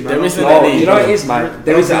need to, man. There isn't Oh, any. you know what it is, man.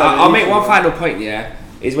 There is. Don't I'll need make to. one final point. Yeah,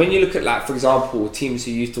 is when you look at like, for example, teams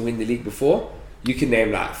who used to win the league before, you can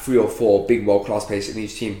name like 3 or 4 big world class players in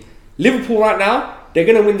each team. Liverpool right now, they're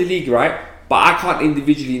gonna win the league, right? But I can't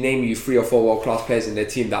individually name you 3 or 4 world class players in their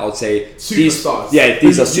team that I would say Superstars.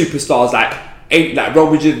 These are superstars. Like Real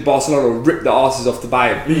Madrid, Barcelona rip the asses off to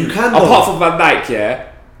buy him. You can Apart from Van Dijk, yeah.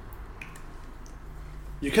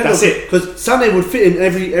 You can That's it. because Sané would fit in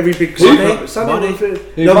every big Who? club. Sané would fit.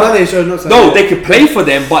 Who? No, Mane, sorry, not Sané. No, they could play for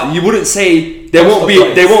them, but you wouldn't say they won't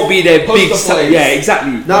be their Poster big. boys. Yeah,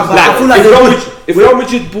 exactly. No, but I feel like if they Real would- Madrid, if Real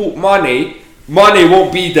Madrid bought Mane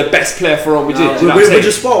won't be the best player for Real Madrid. Do you know what I'm We're saying?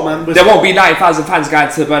 just sport, man. There won't be 90,000 fans going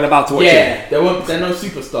to Bernabeu to watch it. Yeah, they're no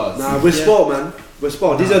superstars. Nah, we're sport, man. We're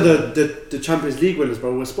sport. These are the Champions League winners,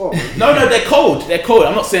 bro. We're sport. Man. No, they're cold. They're cold.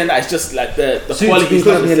 I'm not saying that. It's just like the quality is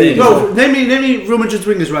not the Because, same. no, name me Real Madrid's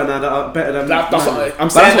wingers right now that are better than. That's Man. what I'm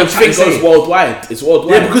saying. The what I'm trying thing to goes say. worldwide. It's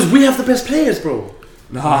worldwide. Yeah, because we have the best players, bro.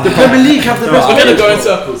 Nah. The Premier League have the best we're gonna players. go in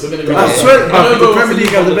circles. We're gonna go. I swear, I'm bro, gonna the go Premier League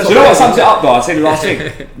have the best Do you know what players. sums it up though? I'll say the last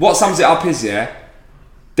thing. What sums it up is,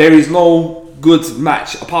 there is no good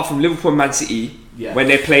match apart from Liverpool and Man City when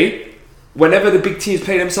they play. Whenever the big teams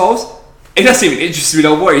play themselves, it doesn't even interest me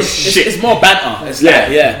no more. It's shit. It's more banter. It's like,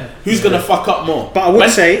 who's gonna fuck up more? But I would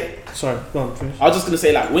say, sorry, go on, finish. I was just gonna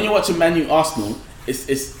say, like, when you're watching Man U Arsenal,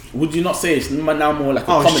 it's would you not say it's now more like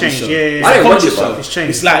a Oh, it's comedy changed. show? Yeah, yeah, It's yeah. I a didn't comedy watch it, show. bro. It's changed,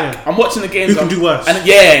 It's like yeah. I'm watching the games. Who can do worse?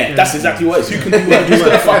 And that's exactly what it is. Who can do worse? Who's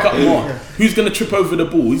gonna fuck up more? Who's gonna trip over the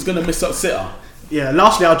ball? Who's gonna miss up sitter? Yeah.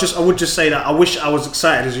 Lastly, I would just say that I wish I was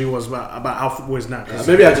excited as you was about how football is now. 'cause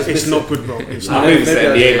Maybe I just it's missed not it. good, bro. It's Nah, not. maybe it's the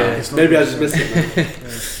NBA, man. It's not Maybe I good. just missed it, man.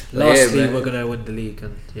 Lastly, man. we're gonna win the league,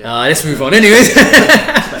 and Let's move on. Anyways,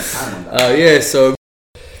 so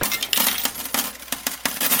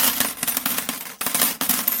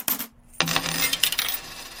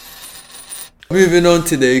Moving on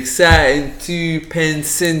to the exciting 2 pence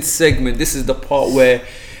sin segment. This is the part where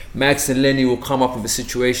Max and Lenny will come up with a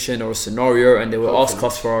situation or a scenario, and they will ask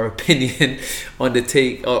us for our opinion on the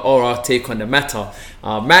take or our take on the matter.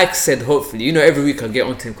 Max said, hopefully, every week I get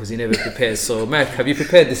on to him because he never prepares. So, Max, have you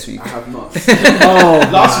prepared this week? I have not.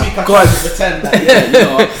 Last week I tried to pretend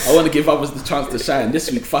that I want to give others the chance to shine. This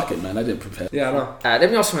week, fuck it, man, I didn't prepare. Yeah, I know. Let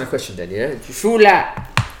me ask you one question then. Yeah, do you feel like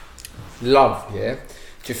love? Yeah,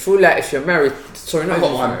 do you feel like if you're married? Sorry, not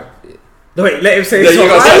married. No, wait, let him say Yeah, this. you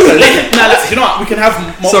got You know what? We can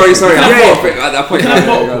have more. Sorry. At that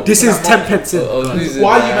point. This is 10 pence in.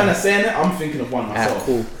 While you man are saying it, I'm thinking of one myself.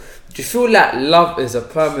 Cool. Do you feel like love is a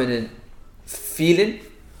permanent feeling,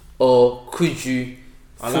 or could you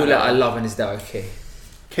feel like I love and is that okay?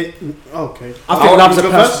 Okay. I think love's a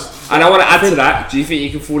person. And I want to add to that. Do you think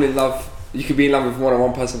you can fall in love? You can be in love with more than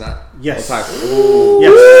one person at Yes. a time?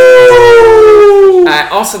 Yes.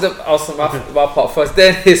 Answer my part first,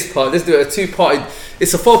 then his part. Let's do it a 2-part.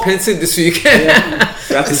 It's a 4 pence in this week. We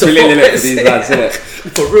have to fill in it for these lads, innit?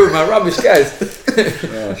 For real, man. Rubbish, guys.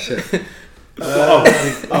 Oh, shit.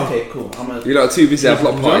 Okay, cool. You're not too busy at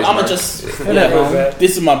block parties. I'm just.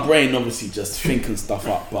 This is my brain, obviously, just thinking stuff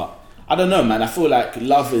up. But I don't know, man. I feel like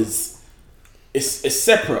love is. It's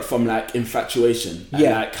separate from like infatuation and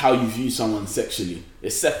like how you view someone sexually.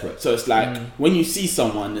 It's separate. So it's like when you see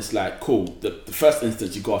someone, it's like cool. The first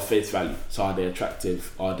instance you got a face value. So are they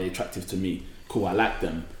attractive? Are they attractive to me? Cool, I like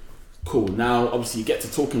them. Cool. Now obviously you get to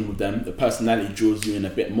talking with them. The personality draws you in a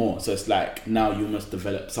bit more. So it's like now you must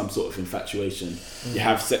develop some sort of infatuation. You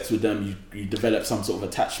have sex with them. You develop some sort of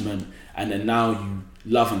attachment, and then now you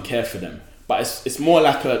love and care for them. But it's more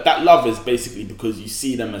like that love is basically because you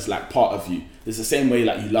see them as like part of you. It's the same way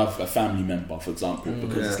like you love a family member, for example,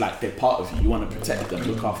 because it's like they're part of you. You want to protect them,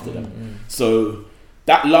 look after them. So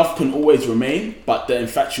that love can always remain, but the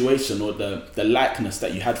infatuation or the likeness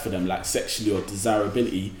that you had for them, like sexually or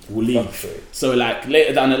desirability, will leave. So like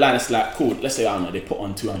later down the line, it's like, cool, let's say, I don't know, they put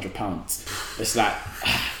on 200 pounds. It's like,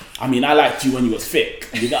 I mean, I liked you when you was thick.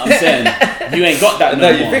 You get what I'm saying? You ain't got that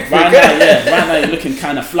no more. Right now you're looking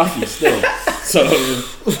kind of fluffy still. So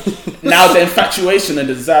now the infatuation and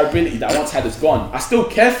the desirability that I once had is gone. I still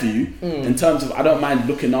care for you in terms of I don't mind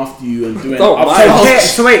looking after you and doing.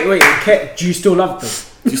 So wait. Do you still love them?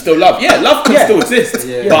 Do you still love? Yeah, love can still exist.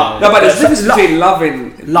 But there's a difference between love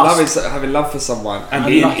is having love for someone and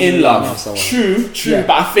being in love with someone. True.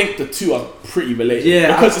 But I think the two are pretty related.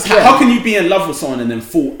 Yeah, because how can you be in love with someone and then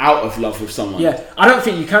fall out of love with someone? Yeah, I don't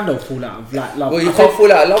think you can though fall out of like love. Well, you can't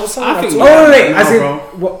fall out of love with someone.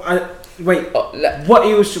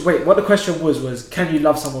 What the question was can you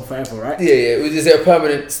love someone forever, right? Yeah. Is it a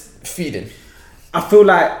permanent feeling? I feel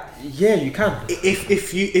like you can.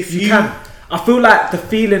 If you can. I feel like the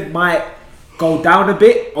feeling might go down a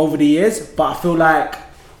bit over the years, but I feel like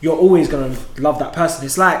you're always gonna love that person.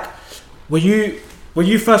 It's like when you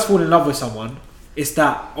first fall in love with someone, it's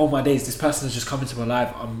that, oh my days, this person has just come into my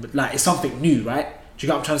life. Like it's something new, right? Do you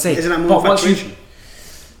get what I'm trying to say? Isn't that more infatuation?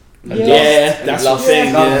 That's what I'm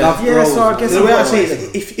saying. So I guess the way I say it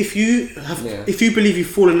is, if you believe you've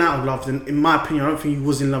fallen out of love, then in my opinion, I don't think you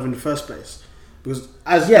was in love in the first place. Because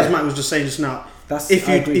as Matt was just saying just now,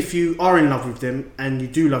 if you are in love with them and you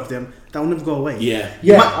do love them, that will never go away.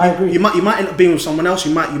 I agree. You might end up being with someone else.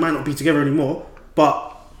 You might not be together anymore,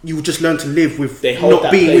 but you will just learn to live with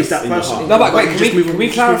not being with that person. No, but wait, can we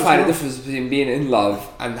clarify the difference between being in love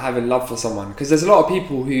and having love for someone? Because there's a lot of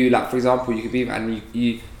people who, like, for example, you could be and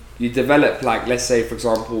you develop, like, let's say, for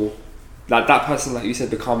example, like that person, like you said,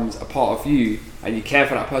 becomes a part of you, and you care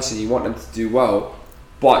for that person. You want them to do well,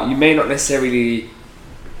 but you may not necessarily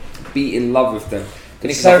be in love with them.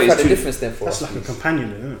 Can you clarify the difference then for us? That's like a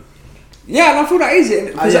companion, isn't it? Yeah, and I feel that is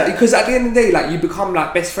it. Because at the end of the day, like, you become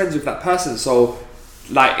like best friends with that person. So,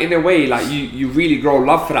 like, in a way, like you really grow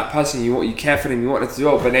love for that person. You care for them. You want them to do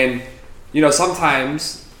well. But then,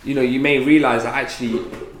 sometimes, you may realize that actually,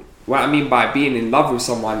 what I mean by being in love with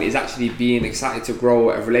someone is actually being excited to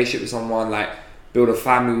grow a relationship with someone, like build a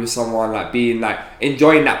family with someone, like being like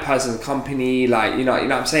enjoying that person's company, like you know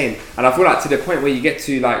what I'm saying. And I feel like to the point where you get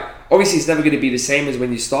to, like, obviously it's never going to be the same as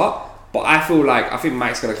when you start, but I think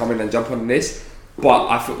Mike's going to come in and jump on this, but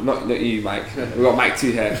I feel not you, Mike. We got Mike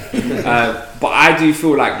too here, but I do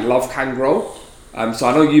feel like love can grow. So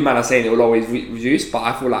I know you man are saying it will always reduce, but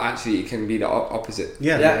I feel like actually it can be the opposite.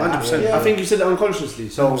 Yeah, 100%. I think you said that unconsciously.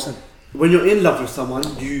 So 100%. When you're in love with someone,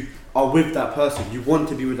 you are with that person. You want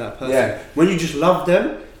to be with that person. Yeah. When you just love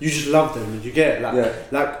them, you just love them. Did you get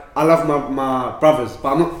it? Like I love my brothers,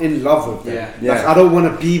 but I'm not in love with them. Like, I don't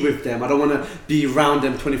want to be with them. I don't want to be around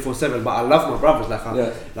them 24/7. But I love my brothers.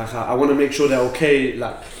 I want to make sure they're okay.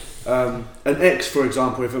 Like an ex, for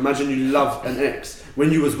example. If imagine you love an ex,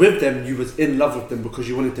 when you was with them, you was in love with them because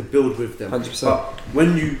you wanted to build with them.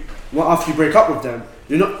 100%. But after you break up with them,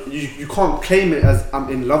 you can't claim it as I'm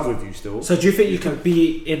in love with you still. So do you think you can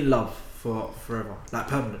be in love for forever, like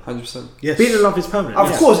permanent? 100%. Yes. Being in love is permanent.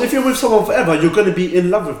 Of course, if you're with someone forever, you're going to be in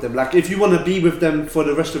love with them. Like if you want to be with them for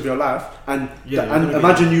the rest of your life, and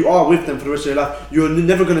imagine you are with them for the rest of your life, you're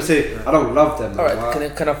never going to say, I don't love them. All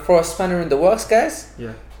right, can I throw a spanner in the works, guys?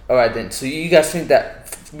 Yeah. All right then. So you guys think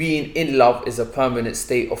that being in love is a permanent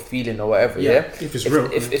state of feeling or whatever? Yeah. If it's real.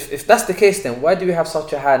 If that's the case, then why do we have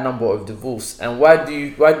such a high number of divorce? And why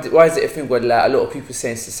is it a thing where like a lot of people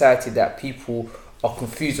say in society that people are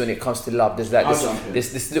confused when it comes to love? There's like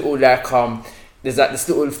this little like there's like this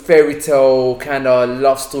little fairy tale kind of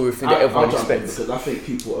love story thing that everyone expects. Because I think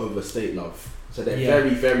people overstate love, so they're very,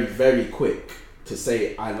 very, very quick to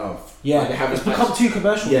say I love. Yeah, like it's become too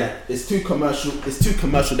commercial. Yeah, it's too commercial.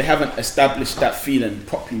 They haven't established that feeling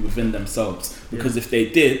properly within themselves. Because if they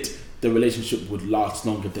did, the relationship would last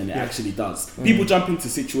longer than it actually does. People jump into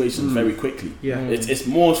situations very quickly. Yeah, it's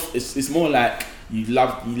more like you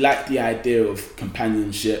like the idea of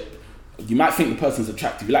companionship. You might think the person's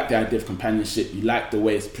attractive. You like the idea of companionship. You like the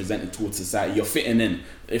way it's presented towards society. You're fitting in.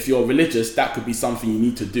 If you're religious, that could be something you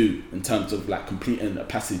need to do in terms of like completing a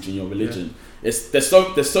passage in your religion. There's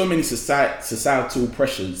so many societal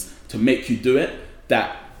pressures to make you do it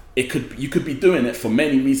that you could be doing it for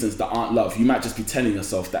many reasons that aren't love. You might just be telling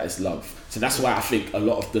yourself that it's love. So that's why I think a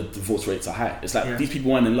lot of the divorce rates are high. It's like these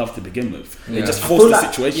people weren't in love to begin with. They just forced the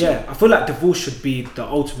situation. Yeah, I feel like divorce should be the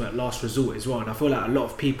ultimate last resort as well. And I feel like a lot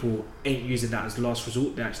of people ain't using that as the last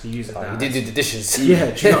resort. They're actually using that. You did do the dishes.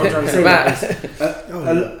 Yeah, do you know what I'm trying to say?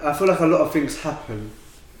 I feel like a lot of things happen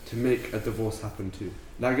to make a divorce happen too.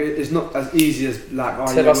 Like it's not as easy as like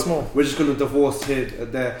we're just gonna divorce here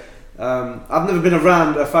there. I've never been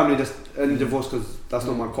around a family that's in divorce because that's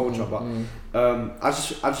not my culture. But I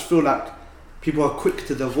just feel like people are quick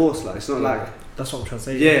to divorce. Like it's not like that's what I'm trying to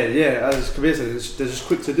say. Yeah. As Kabir said, they're just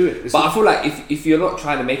quick to do it. But I feel like if you're not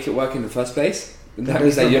trying to make it work in the first place, that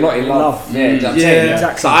means that you're not in love. Yeah,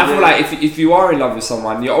 exactly. So I feel like if you are in love with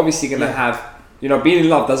someone, you're obviously gonna have. Being in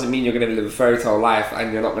love doesn't mean you're going to live a fairy tale life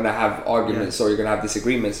and you're not going to have arguments or you're going to have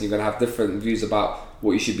disagreements and you're going to have different views about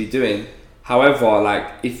what you should be doing. However,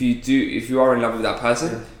 like if you are in love with that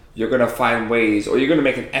person, you're going to find ways or you're going to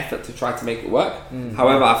make an effort to try to make it work.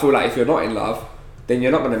 However, I feel like if you're not in love, then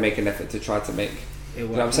you're not going to make an effort to try to make it work. You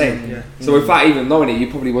know what I'm saying? Yeah. So without even knowing it, you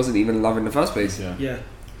probably wasn't even in love in the first place. Yeah.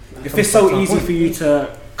 If it's so easy for you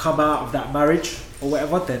to come out of that marriage or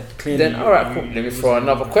whatever, then clearly. Then alright, cool. Let me throw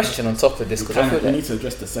another question on top of this because I feel we need to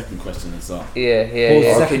address the second question as well.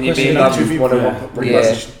 Yeah. Can you be in love with more than one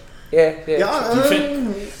person?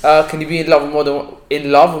 Can you be in love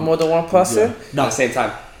with more than one person? No, at the same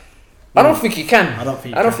time. I don't think you can. I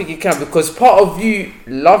don't think you can because part of you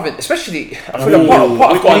loving, especially I feel like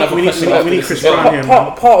part of we need Chris Brown here,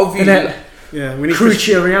 man. Part of you. Yeah, we need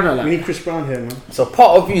Rihanna. We need Chris Brown here, man. So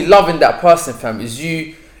part of you loving that person, fam, is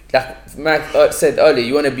you. Like Mac said earlier,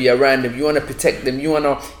 you want to be around them, you want to protect them, you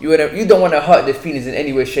don't want to hurt their feelings in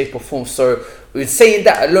any way, shape or form. So with saying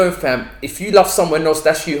that alone, fam, if you love someone else,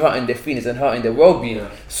 that's you hurting their feelings and hurting their well-being. Yeah.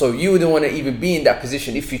 So you wouldn't want to even be in that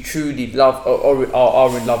position if you truly love or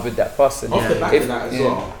are in love with that person. Off the back of that as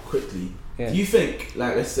well, quickly. Do you think,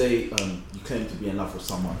 like, let's say you claim to be in love with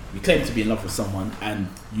someone, and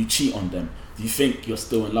you cheat on them? Do you think you're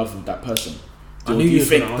still in love with that person? Or do you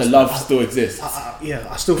think the love still exists?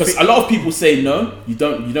 I still because a lot of people say no, you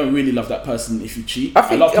don't really love that person if you cheat.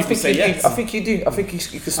 A lot of people say yes. I think you do. I think you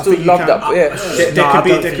can still love that. Yeah.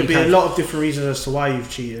 There could be a lot of different reasons as to why you've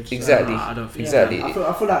cheated. Exactly. I don't think. Exactly. I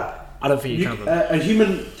feel like I don't think you can. A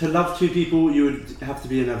human to love two people, you would have to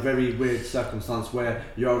be in a very weird circumstance where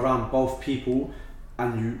you're around both people,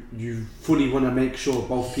 and you fully want to make sure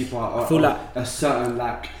both people are a certain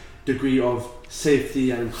degree of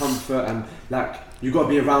safety and comfort, and you got to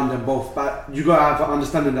be around them both, but you got to have an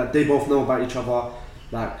understanding that they both know about each other,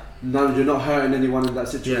 you're not hurting anyone in that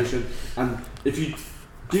situation. And if you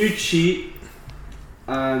do cheat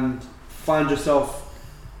and find yourself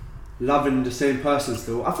loving the same person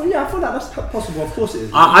still, I feel like that's possible. Of course it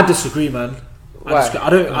is. I disagree, man.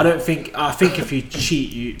 I don't think. I think if you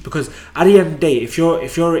cheat, because at the end of the day, if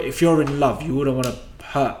you're in love, you wouldn't want to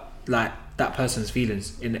hurt that person's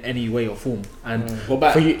feelings in any way or form. And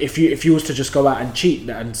for you, if you was to just go out and cheat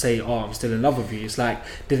and say, "Oh, I'm still in love with you," it's like,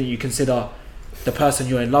 didn't you consider the person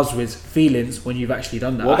you're in love with feelings when you've actually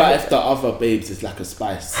done that? What about if the other babes is like a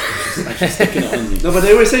spice? She's sticking it on you. No, but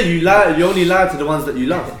they always say you only lie to the ones that you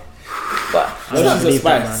love. But What if she's a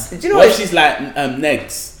spice? do you know What what? if she's like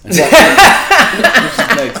Negs? What if she's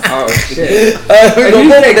Negs? Oh shit! You got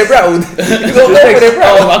more than rattled. You got more than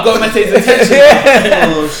rattled. Oh, I got my taste attention.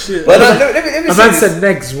 Oh shit. But let me A say man this. said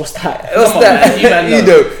negs. What's that? What's Come on, that? man, you man You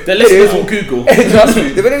know. know. The listeners will Google. Trust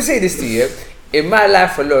me. But let me say this to you. In my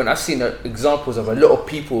life alone, I've seen examples of a lot of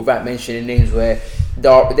people, without mentioning names, where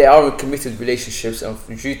they are in committed relationships, and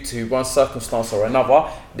due to one circumstance or another,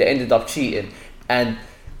 they ended up cheating, and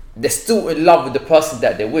they're still in love with the person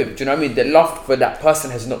that they're with. Do you know what I mean? The love for that person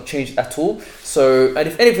has not changed at all. So, and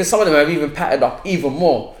if anything, some of them have even patted up even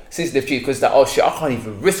more since they've cheated, because they're, oh shit, I can't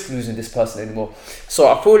even risk losing this person anymore. So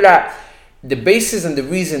I feel like the basis and the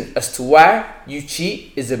reason as to why you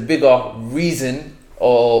cheat is a bigger reason,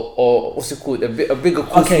 or what's it called, a bigger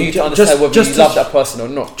cause for you to understand whether you love that person or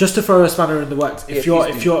not. Just to throw a spanner in the works, if Yeah,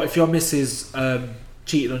 if your missus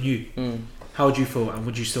cheated on you, how would you feel, and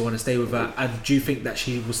would you still want to stay with her? And do you think that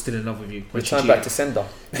she was still in love with you when she Return cheated? back to sender.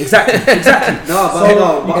 Exactly.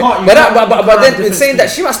 But then in saying that,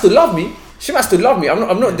 she might still love me. She might still love me.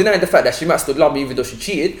 I'm not denying the fact that she might still love me even though she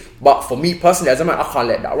cheated. But for me personally, as a man, I can't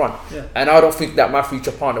let that run. Yeah. And I don't think that my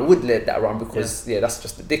future partner would let that run, because that's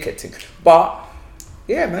just a dickhead thing. But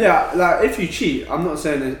yeah, man, Yeah, like if you cheat, I'm not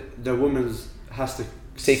saying that the woman has to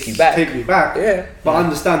take you back. Take me back. Yeah. But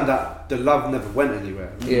understand that the love never went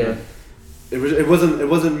anywhere. Yeah. It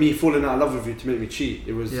wasn't me falling out of love with you to make me cheat.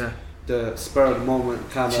 It was Yeah. the spur of the moment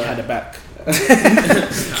kind She had of. it back.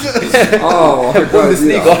 Oh, It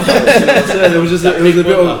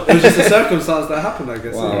was just a circumstance that happened, I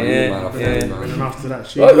guess. Wow, And after that,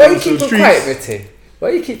 she Why you goes to keeping the quiet, streets. Mete? Why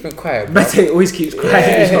are you keeping quiet, bro? Mete always keeps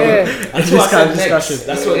quiet in That's this what I kind of said next. discussion.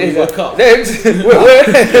 That's what we woke up.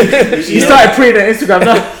 You started preying on Instagram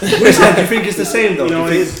now. Do you think it's the same though? You know,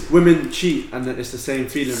 do you it think women cheat and then it's the same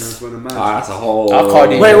feeling as when a man that's a whole. I can't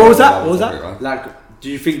even- Wait, what was that? What was that? cheats? Like, do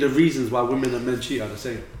you think the reasons why women and men cheat are the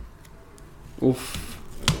same? Oof,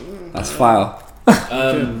 that's fire.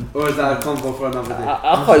 Or is that a convo for another day?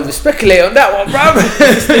 I can't even speculate on that one, bro.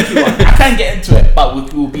 I can't get into it, but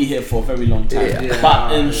we'll be here for a very long time. Yeah.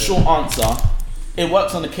 But in short answer, it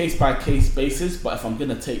works on a case by case basis. But if I'm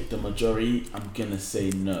gonna take the majority, I'm gonna say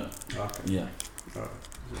no. Okay. Yeah.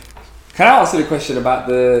 Can I answer the question about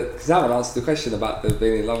because I haven't answered the question about the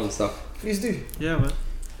being in love and stuff. Please do. Yeah, man.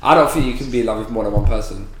 I don't think you can be in love with more than one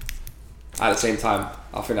person at the same time.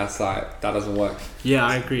 I think that doesn't work. Yeah,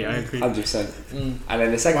 I agree. 100%. And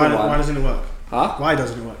then the second Why one, doesn't it work? huh? Why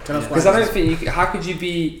doesn't it work? Tell us why. Because I don't think how could you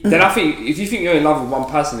be? Then I think if you think you're in love with one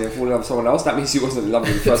person and fall in love with someone else, that means you wasn't in love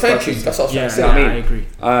with the first Thank you. person. That's what I'm Yeah, saying. what I mean? I agree.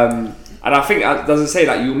 And I think that doesn't say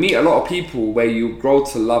that you meet a lot of people where you grow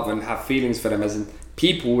to love and have feelings for them as in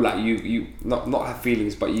people, like you not have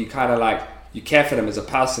feelings, but you kind of like you care for them as a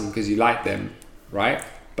person because you like them, right?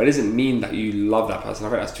 But it doesn't mean that you love that person. I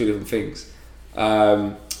think that's two different things.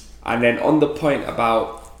 And then on the point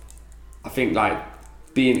about, I think like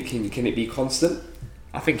being can it be constant?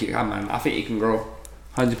 I think it can, man. I think it can grow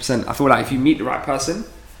 100%. I feel like if you meet the right person,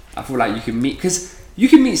 I feel like you can meet, because you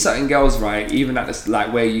can meet certain girls, right? Even at this,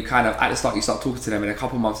 like where you kind of at the start you start talking to them, and a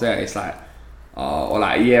couple months later it's like, or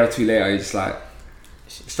like a year or two later, you're just like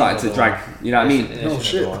starting to drag. You know what I mean? Oh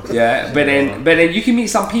shit. Yeah, but then you can meet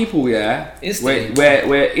some people, yeah, Instantly.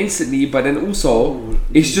 where instantly, but then also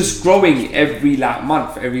it's just growing every like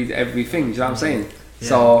month, everything. You know what I'm saying? Yeah.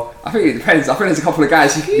 So I think it depends. I think there's a couple of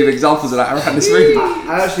guys who can give examples of that around this room.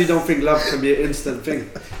 I actually don't think love can be an instant thing.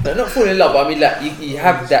 No, not falling in love, but I mean, like, you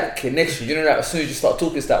have that connection. You know, like, as soon as you start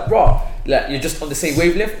talking, it's like, bro, like, you're just on the same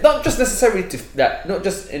wavelength. Not just necessarily to, like, not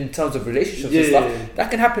just in terms of relationships and stuff. Yeah. That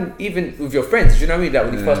can happen even with your friends. You know what I mean? Like,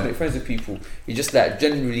 when you first make friends with people, you're just, like,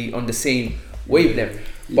 generally on the same wavelength.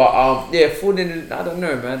 But, yeah, falling in, I don't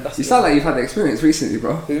know, man. That's You sound like you've had the experience recently,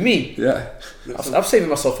 bro. with me. Yeah. I'm saving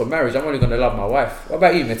myself for marriage. I'm only going to love my wife. What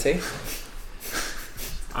about you, Mete?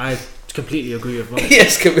 I completely agree with Mark.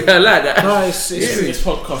 Yes, can we like that? No, it's true. This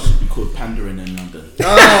podcast should be called Pandering in London.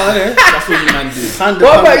 Oh, yeah. That's what you man do.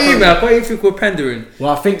 What about you, man? What do you think we're pandering?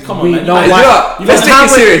 Well, I think Come on, we man. know Hey, you know why. what? Let's make it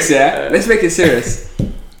serious, yeah? Let's make it serious.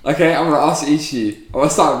 Okay, I'm gonna ask each of you. I'm gonna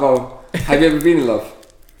start with Bo. Have you ever been in love?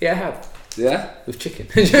 Yeah, I have. Yeah? With chicken.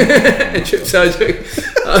 Chips are joking.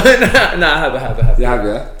 Nah, I have. You have,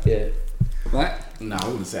 yeah? Yeah. Right? Nah, I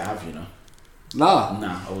wouldn't say I have, you know. Nah.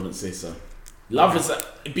 Nah, I wouldn't say so. Love is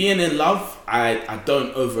being in love. I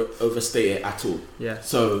don't overstate it at all. Yeah.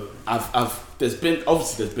 So there's been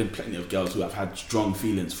plenty of girls who I've had strong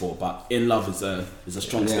feelings for, but in love is a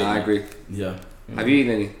strong Yeah, statement. I agree. Yeah. Have you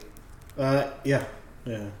eaten any? Yeah.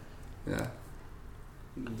 Yeah.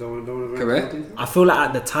 Don't Correct. I feel like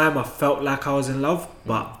at the time I felt like I was in love,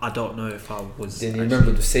 but I don't know if I was. Then you actually.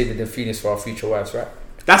 remember to saving the feelings for our future wives, right?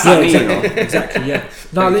 That's like me, you know. Exactly, yeah.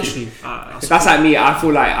 No, literally. That's like me. I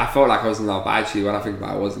felt like I was in love, but actually, when I think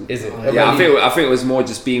about it, I wasn't. Is it? Yeah, I think it was more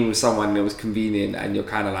just being with someone that was convenient, and you're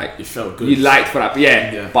kind of like You felt good. you liked for that.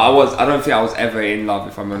 But but I don't think I was ever in love.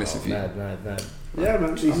 If I'm honest with you. Mad. Yeah,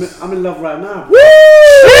 man. I'm in love right now. Woo!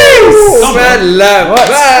 Man,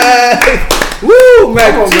 Woo,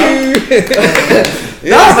 man.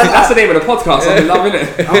 That's the name of the podcast. I'm in love,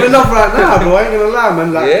 innit? I'm in love right now, bro. I ain't gonna lie,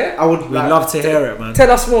 man. Like, I would We'd love to hear it, man.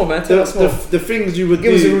 Tell us more, man. Tell us more. The things you would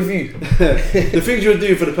Give do. us a review. The things you would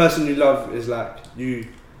do for the person you love is like you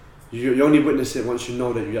only witness it once you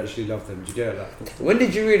know that you actually love them. Do you get that? When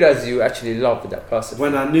did you realise you actually loved that person?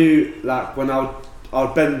 When I knew, like, when I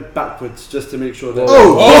would bend backwards just to make sure that.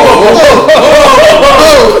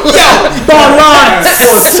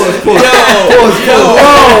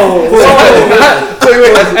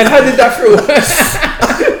 Wait, and how did that feel?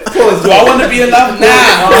 Do I want to be in love? Nah,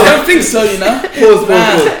 I don't think so, you know. Pause.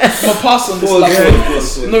 I'm a pass on this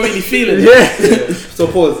stuff. I'm not really feeling it. So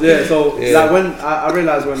pause. Yeah. So like when I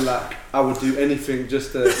realised when like I would do anything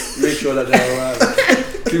just to make sure that they're alright.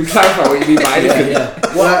 Can you clarify what you mean by anything?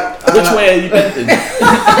 Which way are you bending?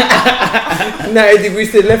 90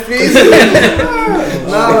 degrees to the left, please.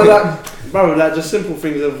 No, like, bro, like just simple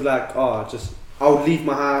things of like, I would leave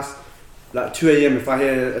my house like 2 a.m. if I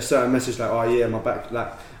hear a certain message like, oh yeah, my back,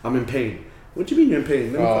 like I'm in pain. What do you mean you're in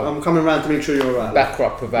pain? I'm coming around to make sure you're alright. Back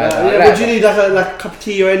rub provider. What do you need, like a cup of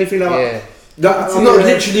tea or anything like that? I'm not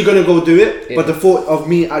literally gonna go do it, but the thought of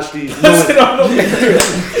me actually knowing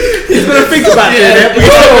He's gonna think about it.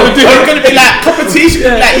 I'm gonna be like, cup of tea?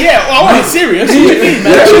 Like, I want it serious. What do you mean,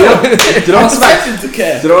 man? Do you know what's mad? To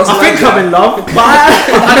care. I think I'm in love, but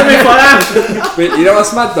I don't know if I am. But you know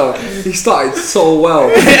what's mad though? He started so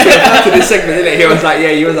well. After this segment, he was like,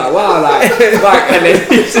 he was like, wow, like, and then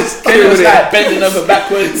he just He was like bending over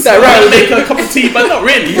backwards. Right, Right, make a cup of tea, but not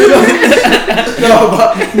really. No,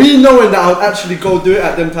 but me knowing that I would actually go do it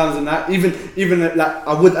at them times and that, even like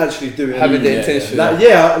I would actually do it. Having the intention. Like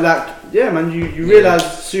man, you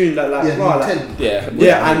realise soon that like, wow, like,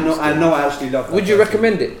 I know I actually love that. Would you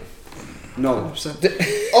recommend it? No.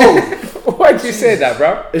 Why did you say that,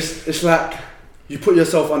 bro? It's like you put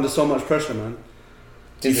yourself under so much pressure, man.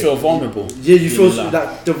 Do you feel vulnerable? Yeah, you feel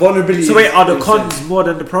that the vulnerability. So wait, are the cons more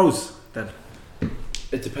than the pros then?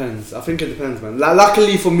 It depends. I think it depends, man. Like,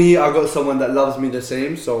 luckily for me, I got someone that loves me the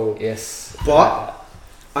same. So yes, but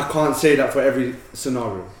I can't say that for every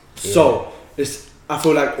scenario. Yeah. So I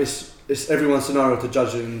feel like it's everyone's scenario to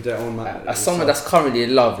judge in their own mind. As someone that's currently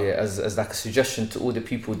in love, as like a suggestion to all the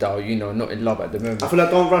people that are not in love at the moment. I feel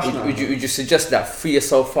like don't rush now. Would you suggest that free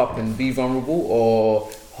yourself up and be vulnerable, or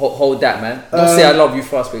hold that, man? Don't say I love you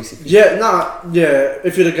first, basically.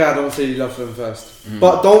 If you're the guy, don't say you love them first.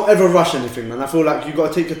 But don't ever rush anything, man. I feel like you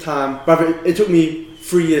gotta take your time. Brother, it took me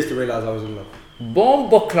 3 years to realise I was in love.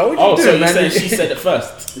 Bomba Cloud. What you doing, man? Saying she said it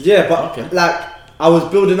first? Yeah, but like I was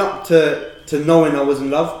building up to knowing I was in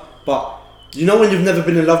love, but you know when you've never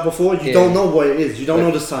been in love before, you don't know what it is. You don't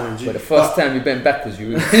know the signs. But the first time you bent backwards,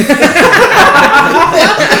 you.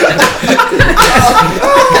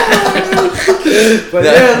 But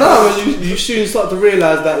you soon start to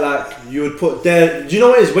realise that like you would put their. Do you know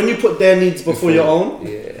what it is? When you put their needs before your own.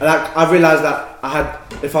 Yeah. Like I realised that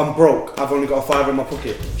if I'm broke, I've only got a $5 in my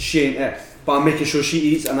pocket. She ain't it. But I'm making sure she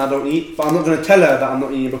eats and I don't eat. But I'm not gonna tell her that I'm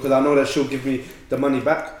not eating because I know that she'll give me the money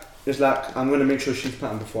back. It's like I'm gonna make sure she's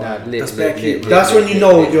patterned before. That's when you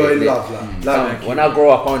know you're in love. When I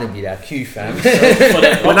grow up, I want to be that Q fam.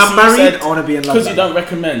 When I'm married, I want to be in love. Because you don't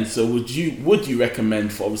recommend. So would you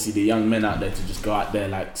recommend for obviously the young men out there to just go out there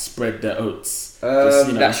like spread their oats?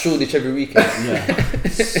 That Shoreditch every weekend.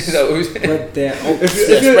 Spread their oats.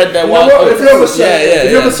 Spread their wild oats.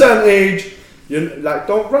 If you're of a certain age. You like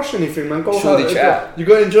don't rush anything, man. Go hard. You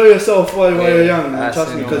gotta enjoy yourself while you're young, man.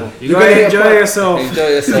 Trust me, because you're gonna enjoy yourself.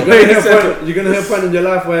 You're gonna hit a point in your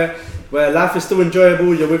life where life is still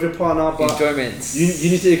enjoyable. You're with your partner, but you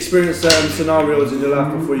need to experience certain scenarios in your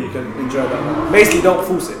life before you can enjoy that life. Basically, don't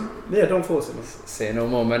force it. Yeah, don't force it, man. Say no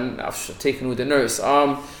more, man. I've taken all the notes.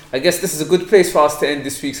 I guess this is a good place for us to end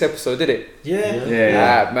this week's episode, did it? Yeah.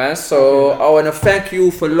 Alright, man. So I want to thank you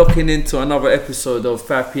for locking into another episode of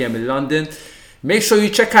 5 PM in London. Make sure you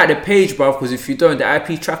check out the page, bro, because if you don't, the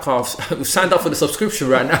IP tracker, we've signed up for the subscription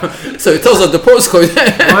right now, so it tells us the postcode.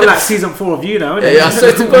 Well, like season 4 of you now, isn't it? Yeah,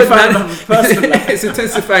 so to God, man. It's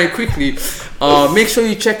intensifying quickly. Make sure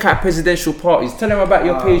you check out Presidential Parties. Tell them about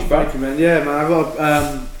your page, bro. Thank you, man. Yeah, man. I got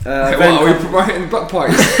are we promoting black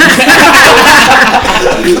parties?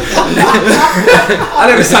 I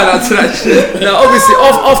never signed up to that shit. No, obviously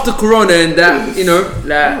after Corona and that,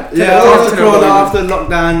 like after Corona, after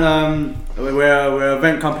lockdown. we're an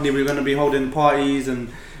event company. We're going to be holding parties and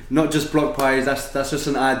not just block parties. That's just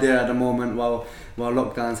an idea at the moment while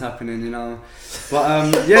lockdown's happening, you know.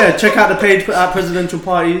 But yeah, check out the page at Presidential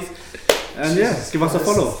Parties, and give us a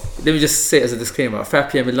follow. Let me just say as a disclaimer: at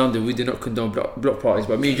 5 p.m. in London, we do not condone block parties.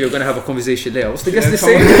 But me and you are going to have a conversation later. What's the guest list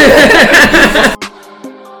saying?